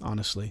funny,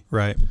 honestly.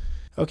 Right.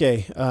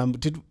 Okay.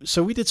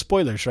 So we did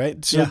spoilers,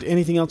 right? So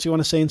anything else you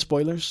want to say in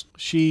spoilers?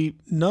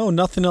 No,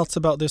 nothing else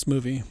about this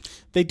movie.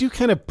 They do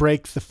kind of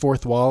break the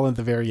fourth wall at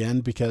the very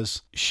end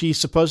because she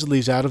supposedly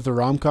is out of the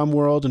rom-com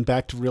world and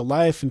back to real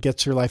life and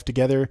gets her life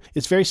together.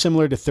 It's very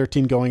similar to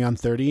 13 Going on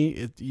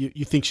 30.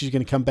 You think she's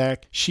going to come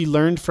back. She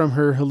learned from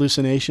her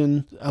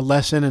hallucination a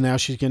lesson, and now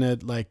she's going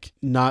to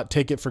not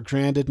take it for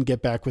granted and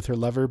get back with her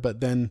lover. But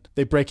then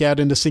they break out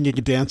into singing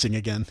and dancing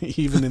again,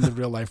 even in the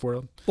real life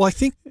world. Well, I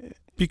think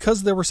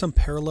because there were some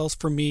parallels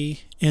for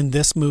me in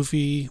this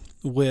movie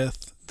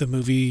with the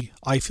movie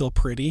I Feel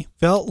Pretty,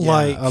 felt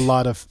like a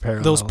lot of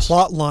parallels. Those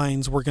plot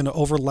lines were going to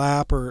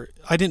overlap, or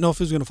I didn't know if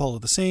it was going to follow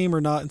the same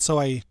or not. And so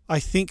I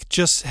think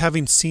just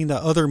having seen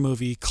that other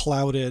movie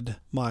clouded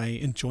my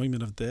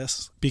enjoyment of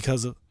this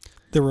because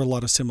there were a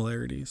lot of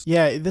similarities.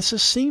 Yeah, this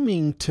is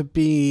seeming to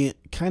be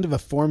kind of a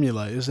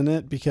formula, isn't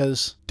it?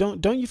 Because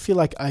don't you feel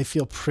like I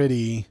Feel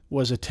Pretty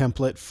was a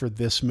template for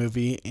this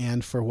movie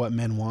and for What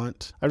Men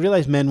Want? I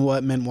realize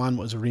What Men Want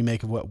was a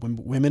remake of What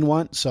Women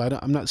Want, so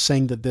I'm not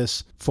saying that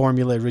this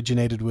formula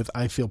originated with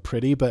I Feel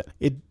Pretty, but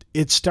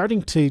it's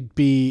starting to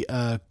be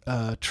a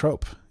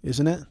trope,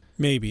 isn't it?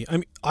 Maybe. I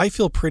mean, I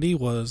Feel Pretty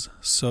was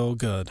so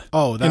good.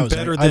 Oh, that was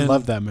better. I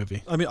love that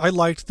movie. I mean, I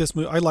liked this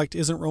movie. I liked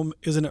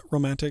Isn't It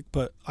Romantic,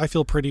 but I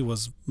Feel Pretty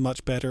was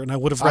much better, and I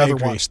would have rather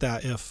watched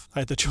that if I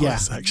had the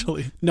choice,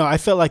 actually. No, I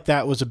felt like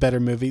that was a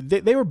better movie.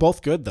 They were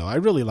both good, though. I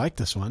really liked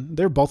this one.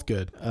 They're both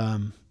good.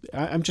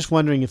 I'm just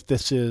wondering if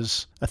this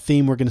is a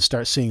theme we're going to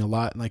start seeing a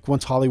lot. Like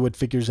once Hollywood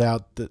figures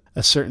out that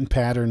a certain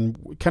pattern,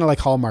 kind of like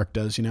Hallmark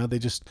does,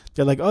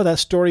 they're like, oh, that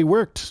story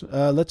worked.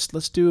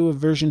 Let's do a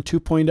version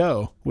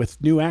 2.0 with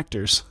new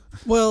actors.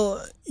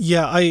 Well,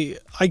 yeah,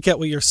 I get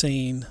what you're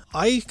saying.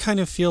 I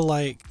kind of feel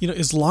like,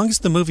 as long as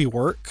the movie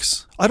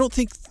works, I don't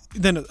think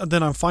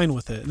then I'm fine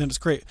with it. And then it's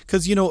great.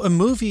 Because, a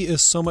movie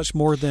is so much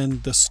more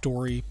than the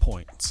story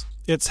points.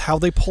 It's how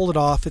they pull it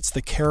off. It's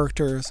the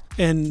characters.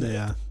 And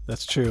yeah,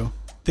 that's true.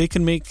 They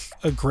can make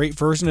a great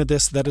version of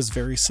this that is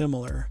very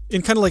similar.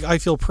 And kind of like I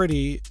Feel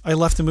Pretty, I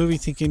left the movie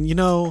thinking,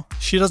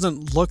 she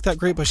doesn't look that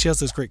great, but she has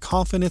this great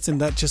confidence,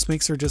 and that just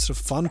makes her just a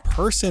fun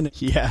person.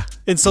 Yeah.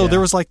 And so there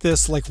was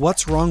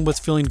what's wrong with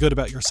feeling good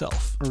about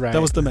yourself? Right.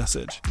 That was the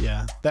message.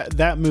 Yeah.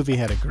 That movie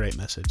had a great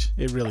message.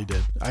 It really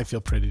did. I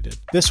Feel Pretty did.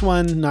 This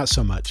one, not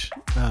so much.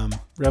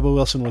 Rebel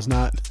Wilson was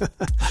not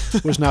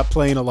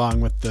playing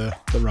along with the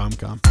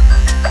rom-com.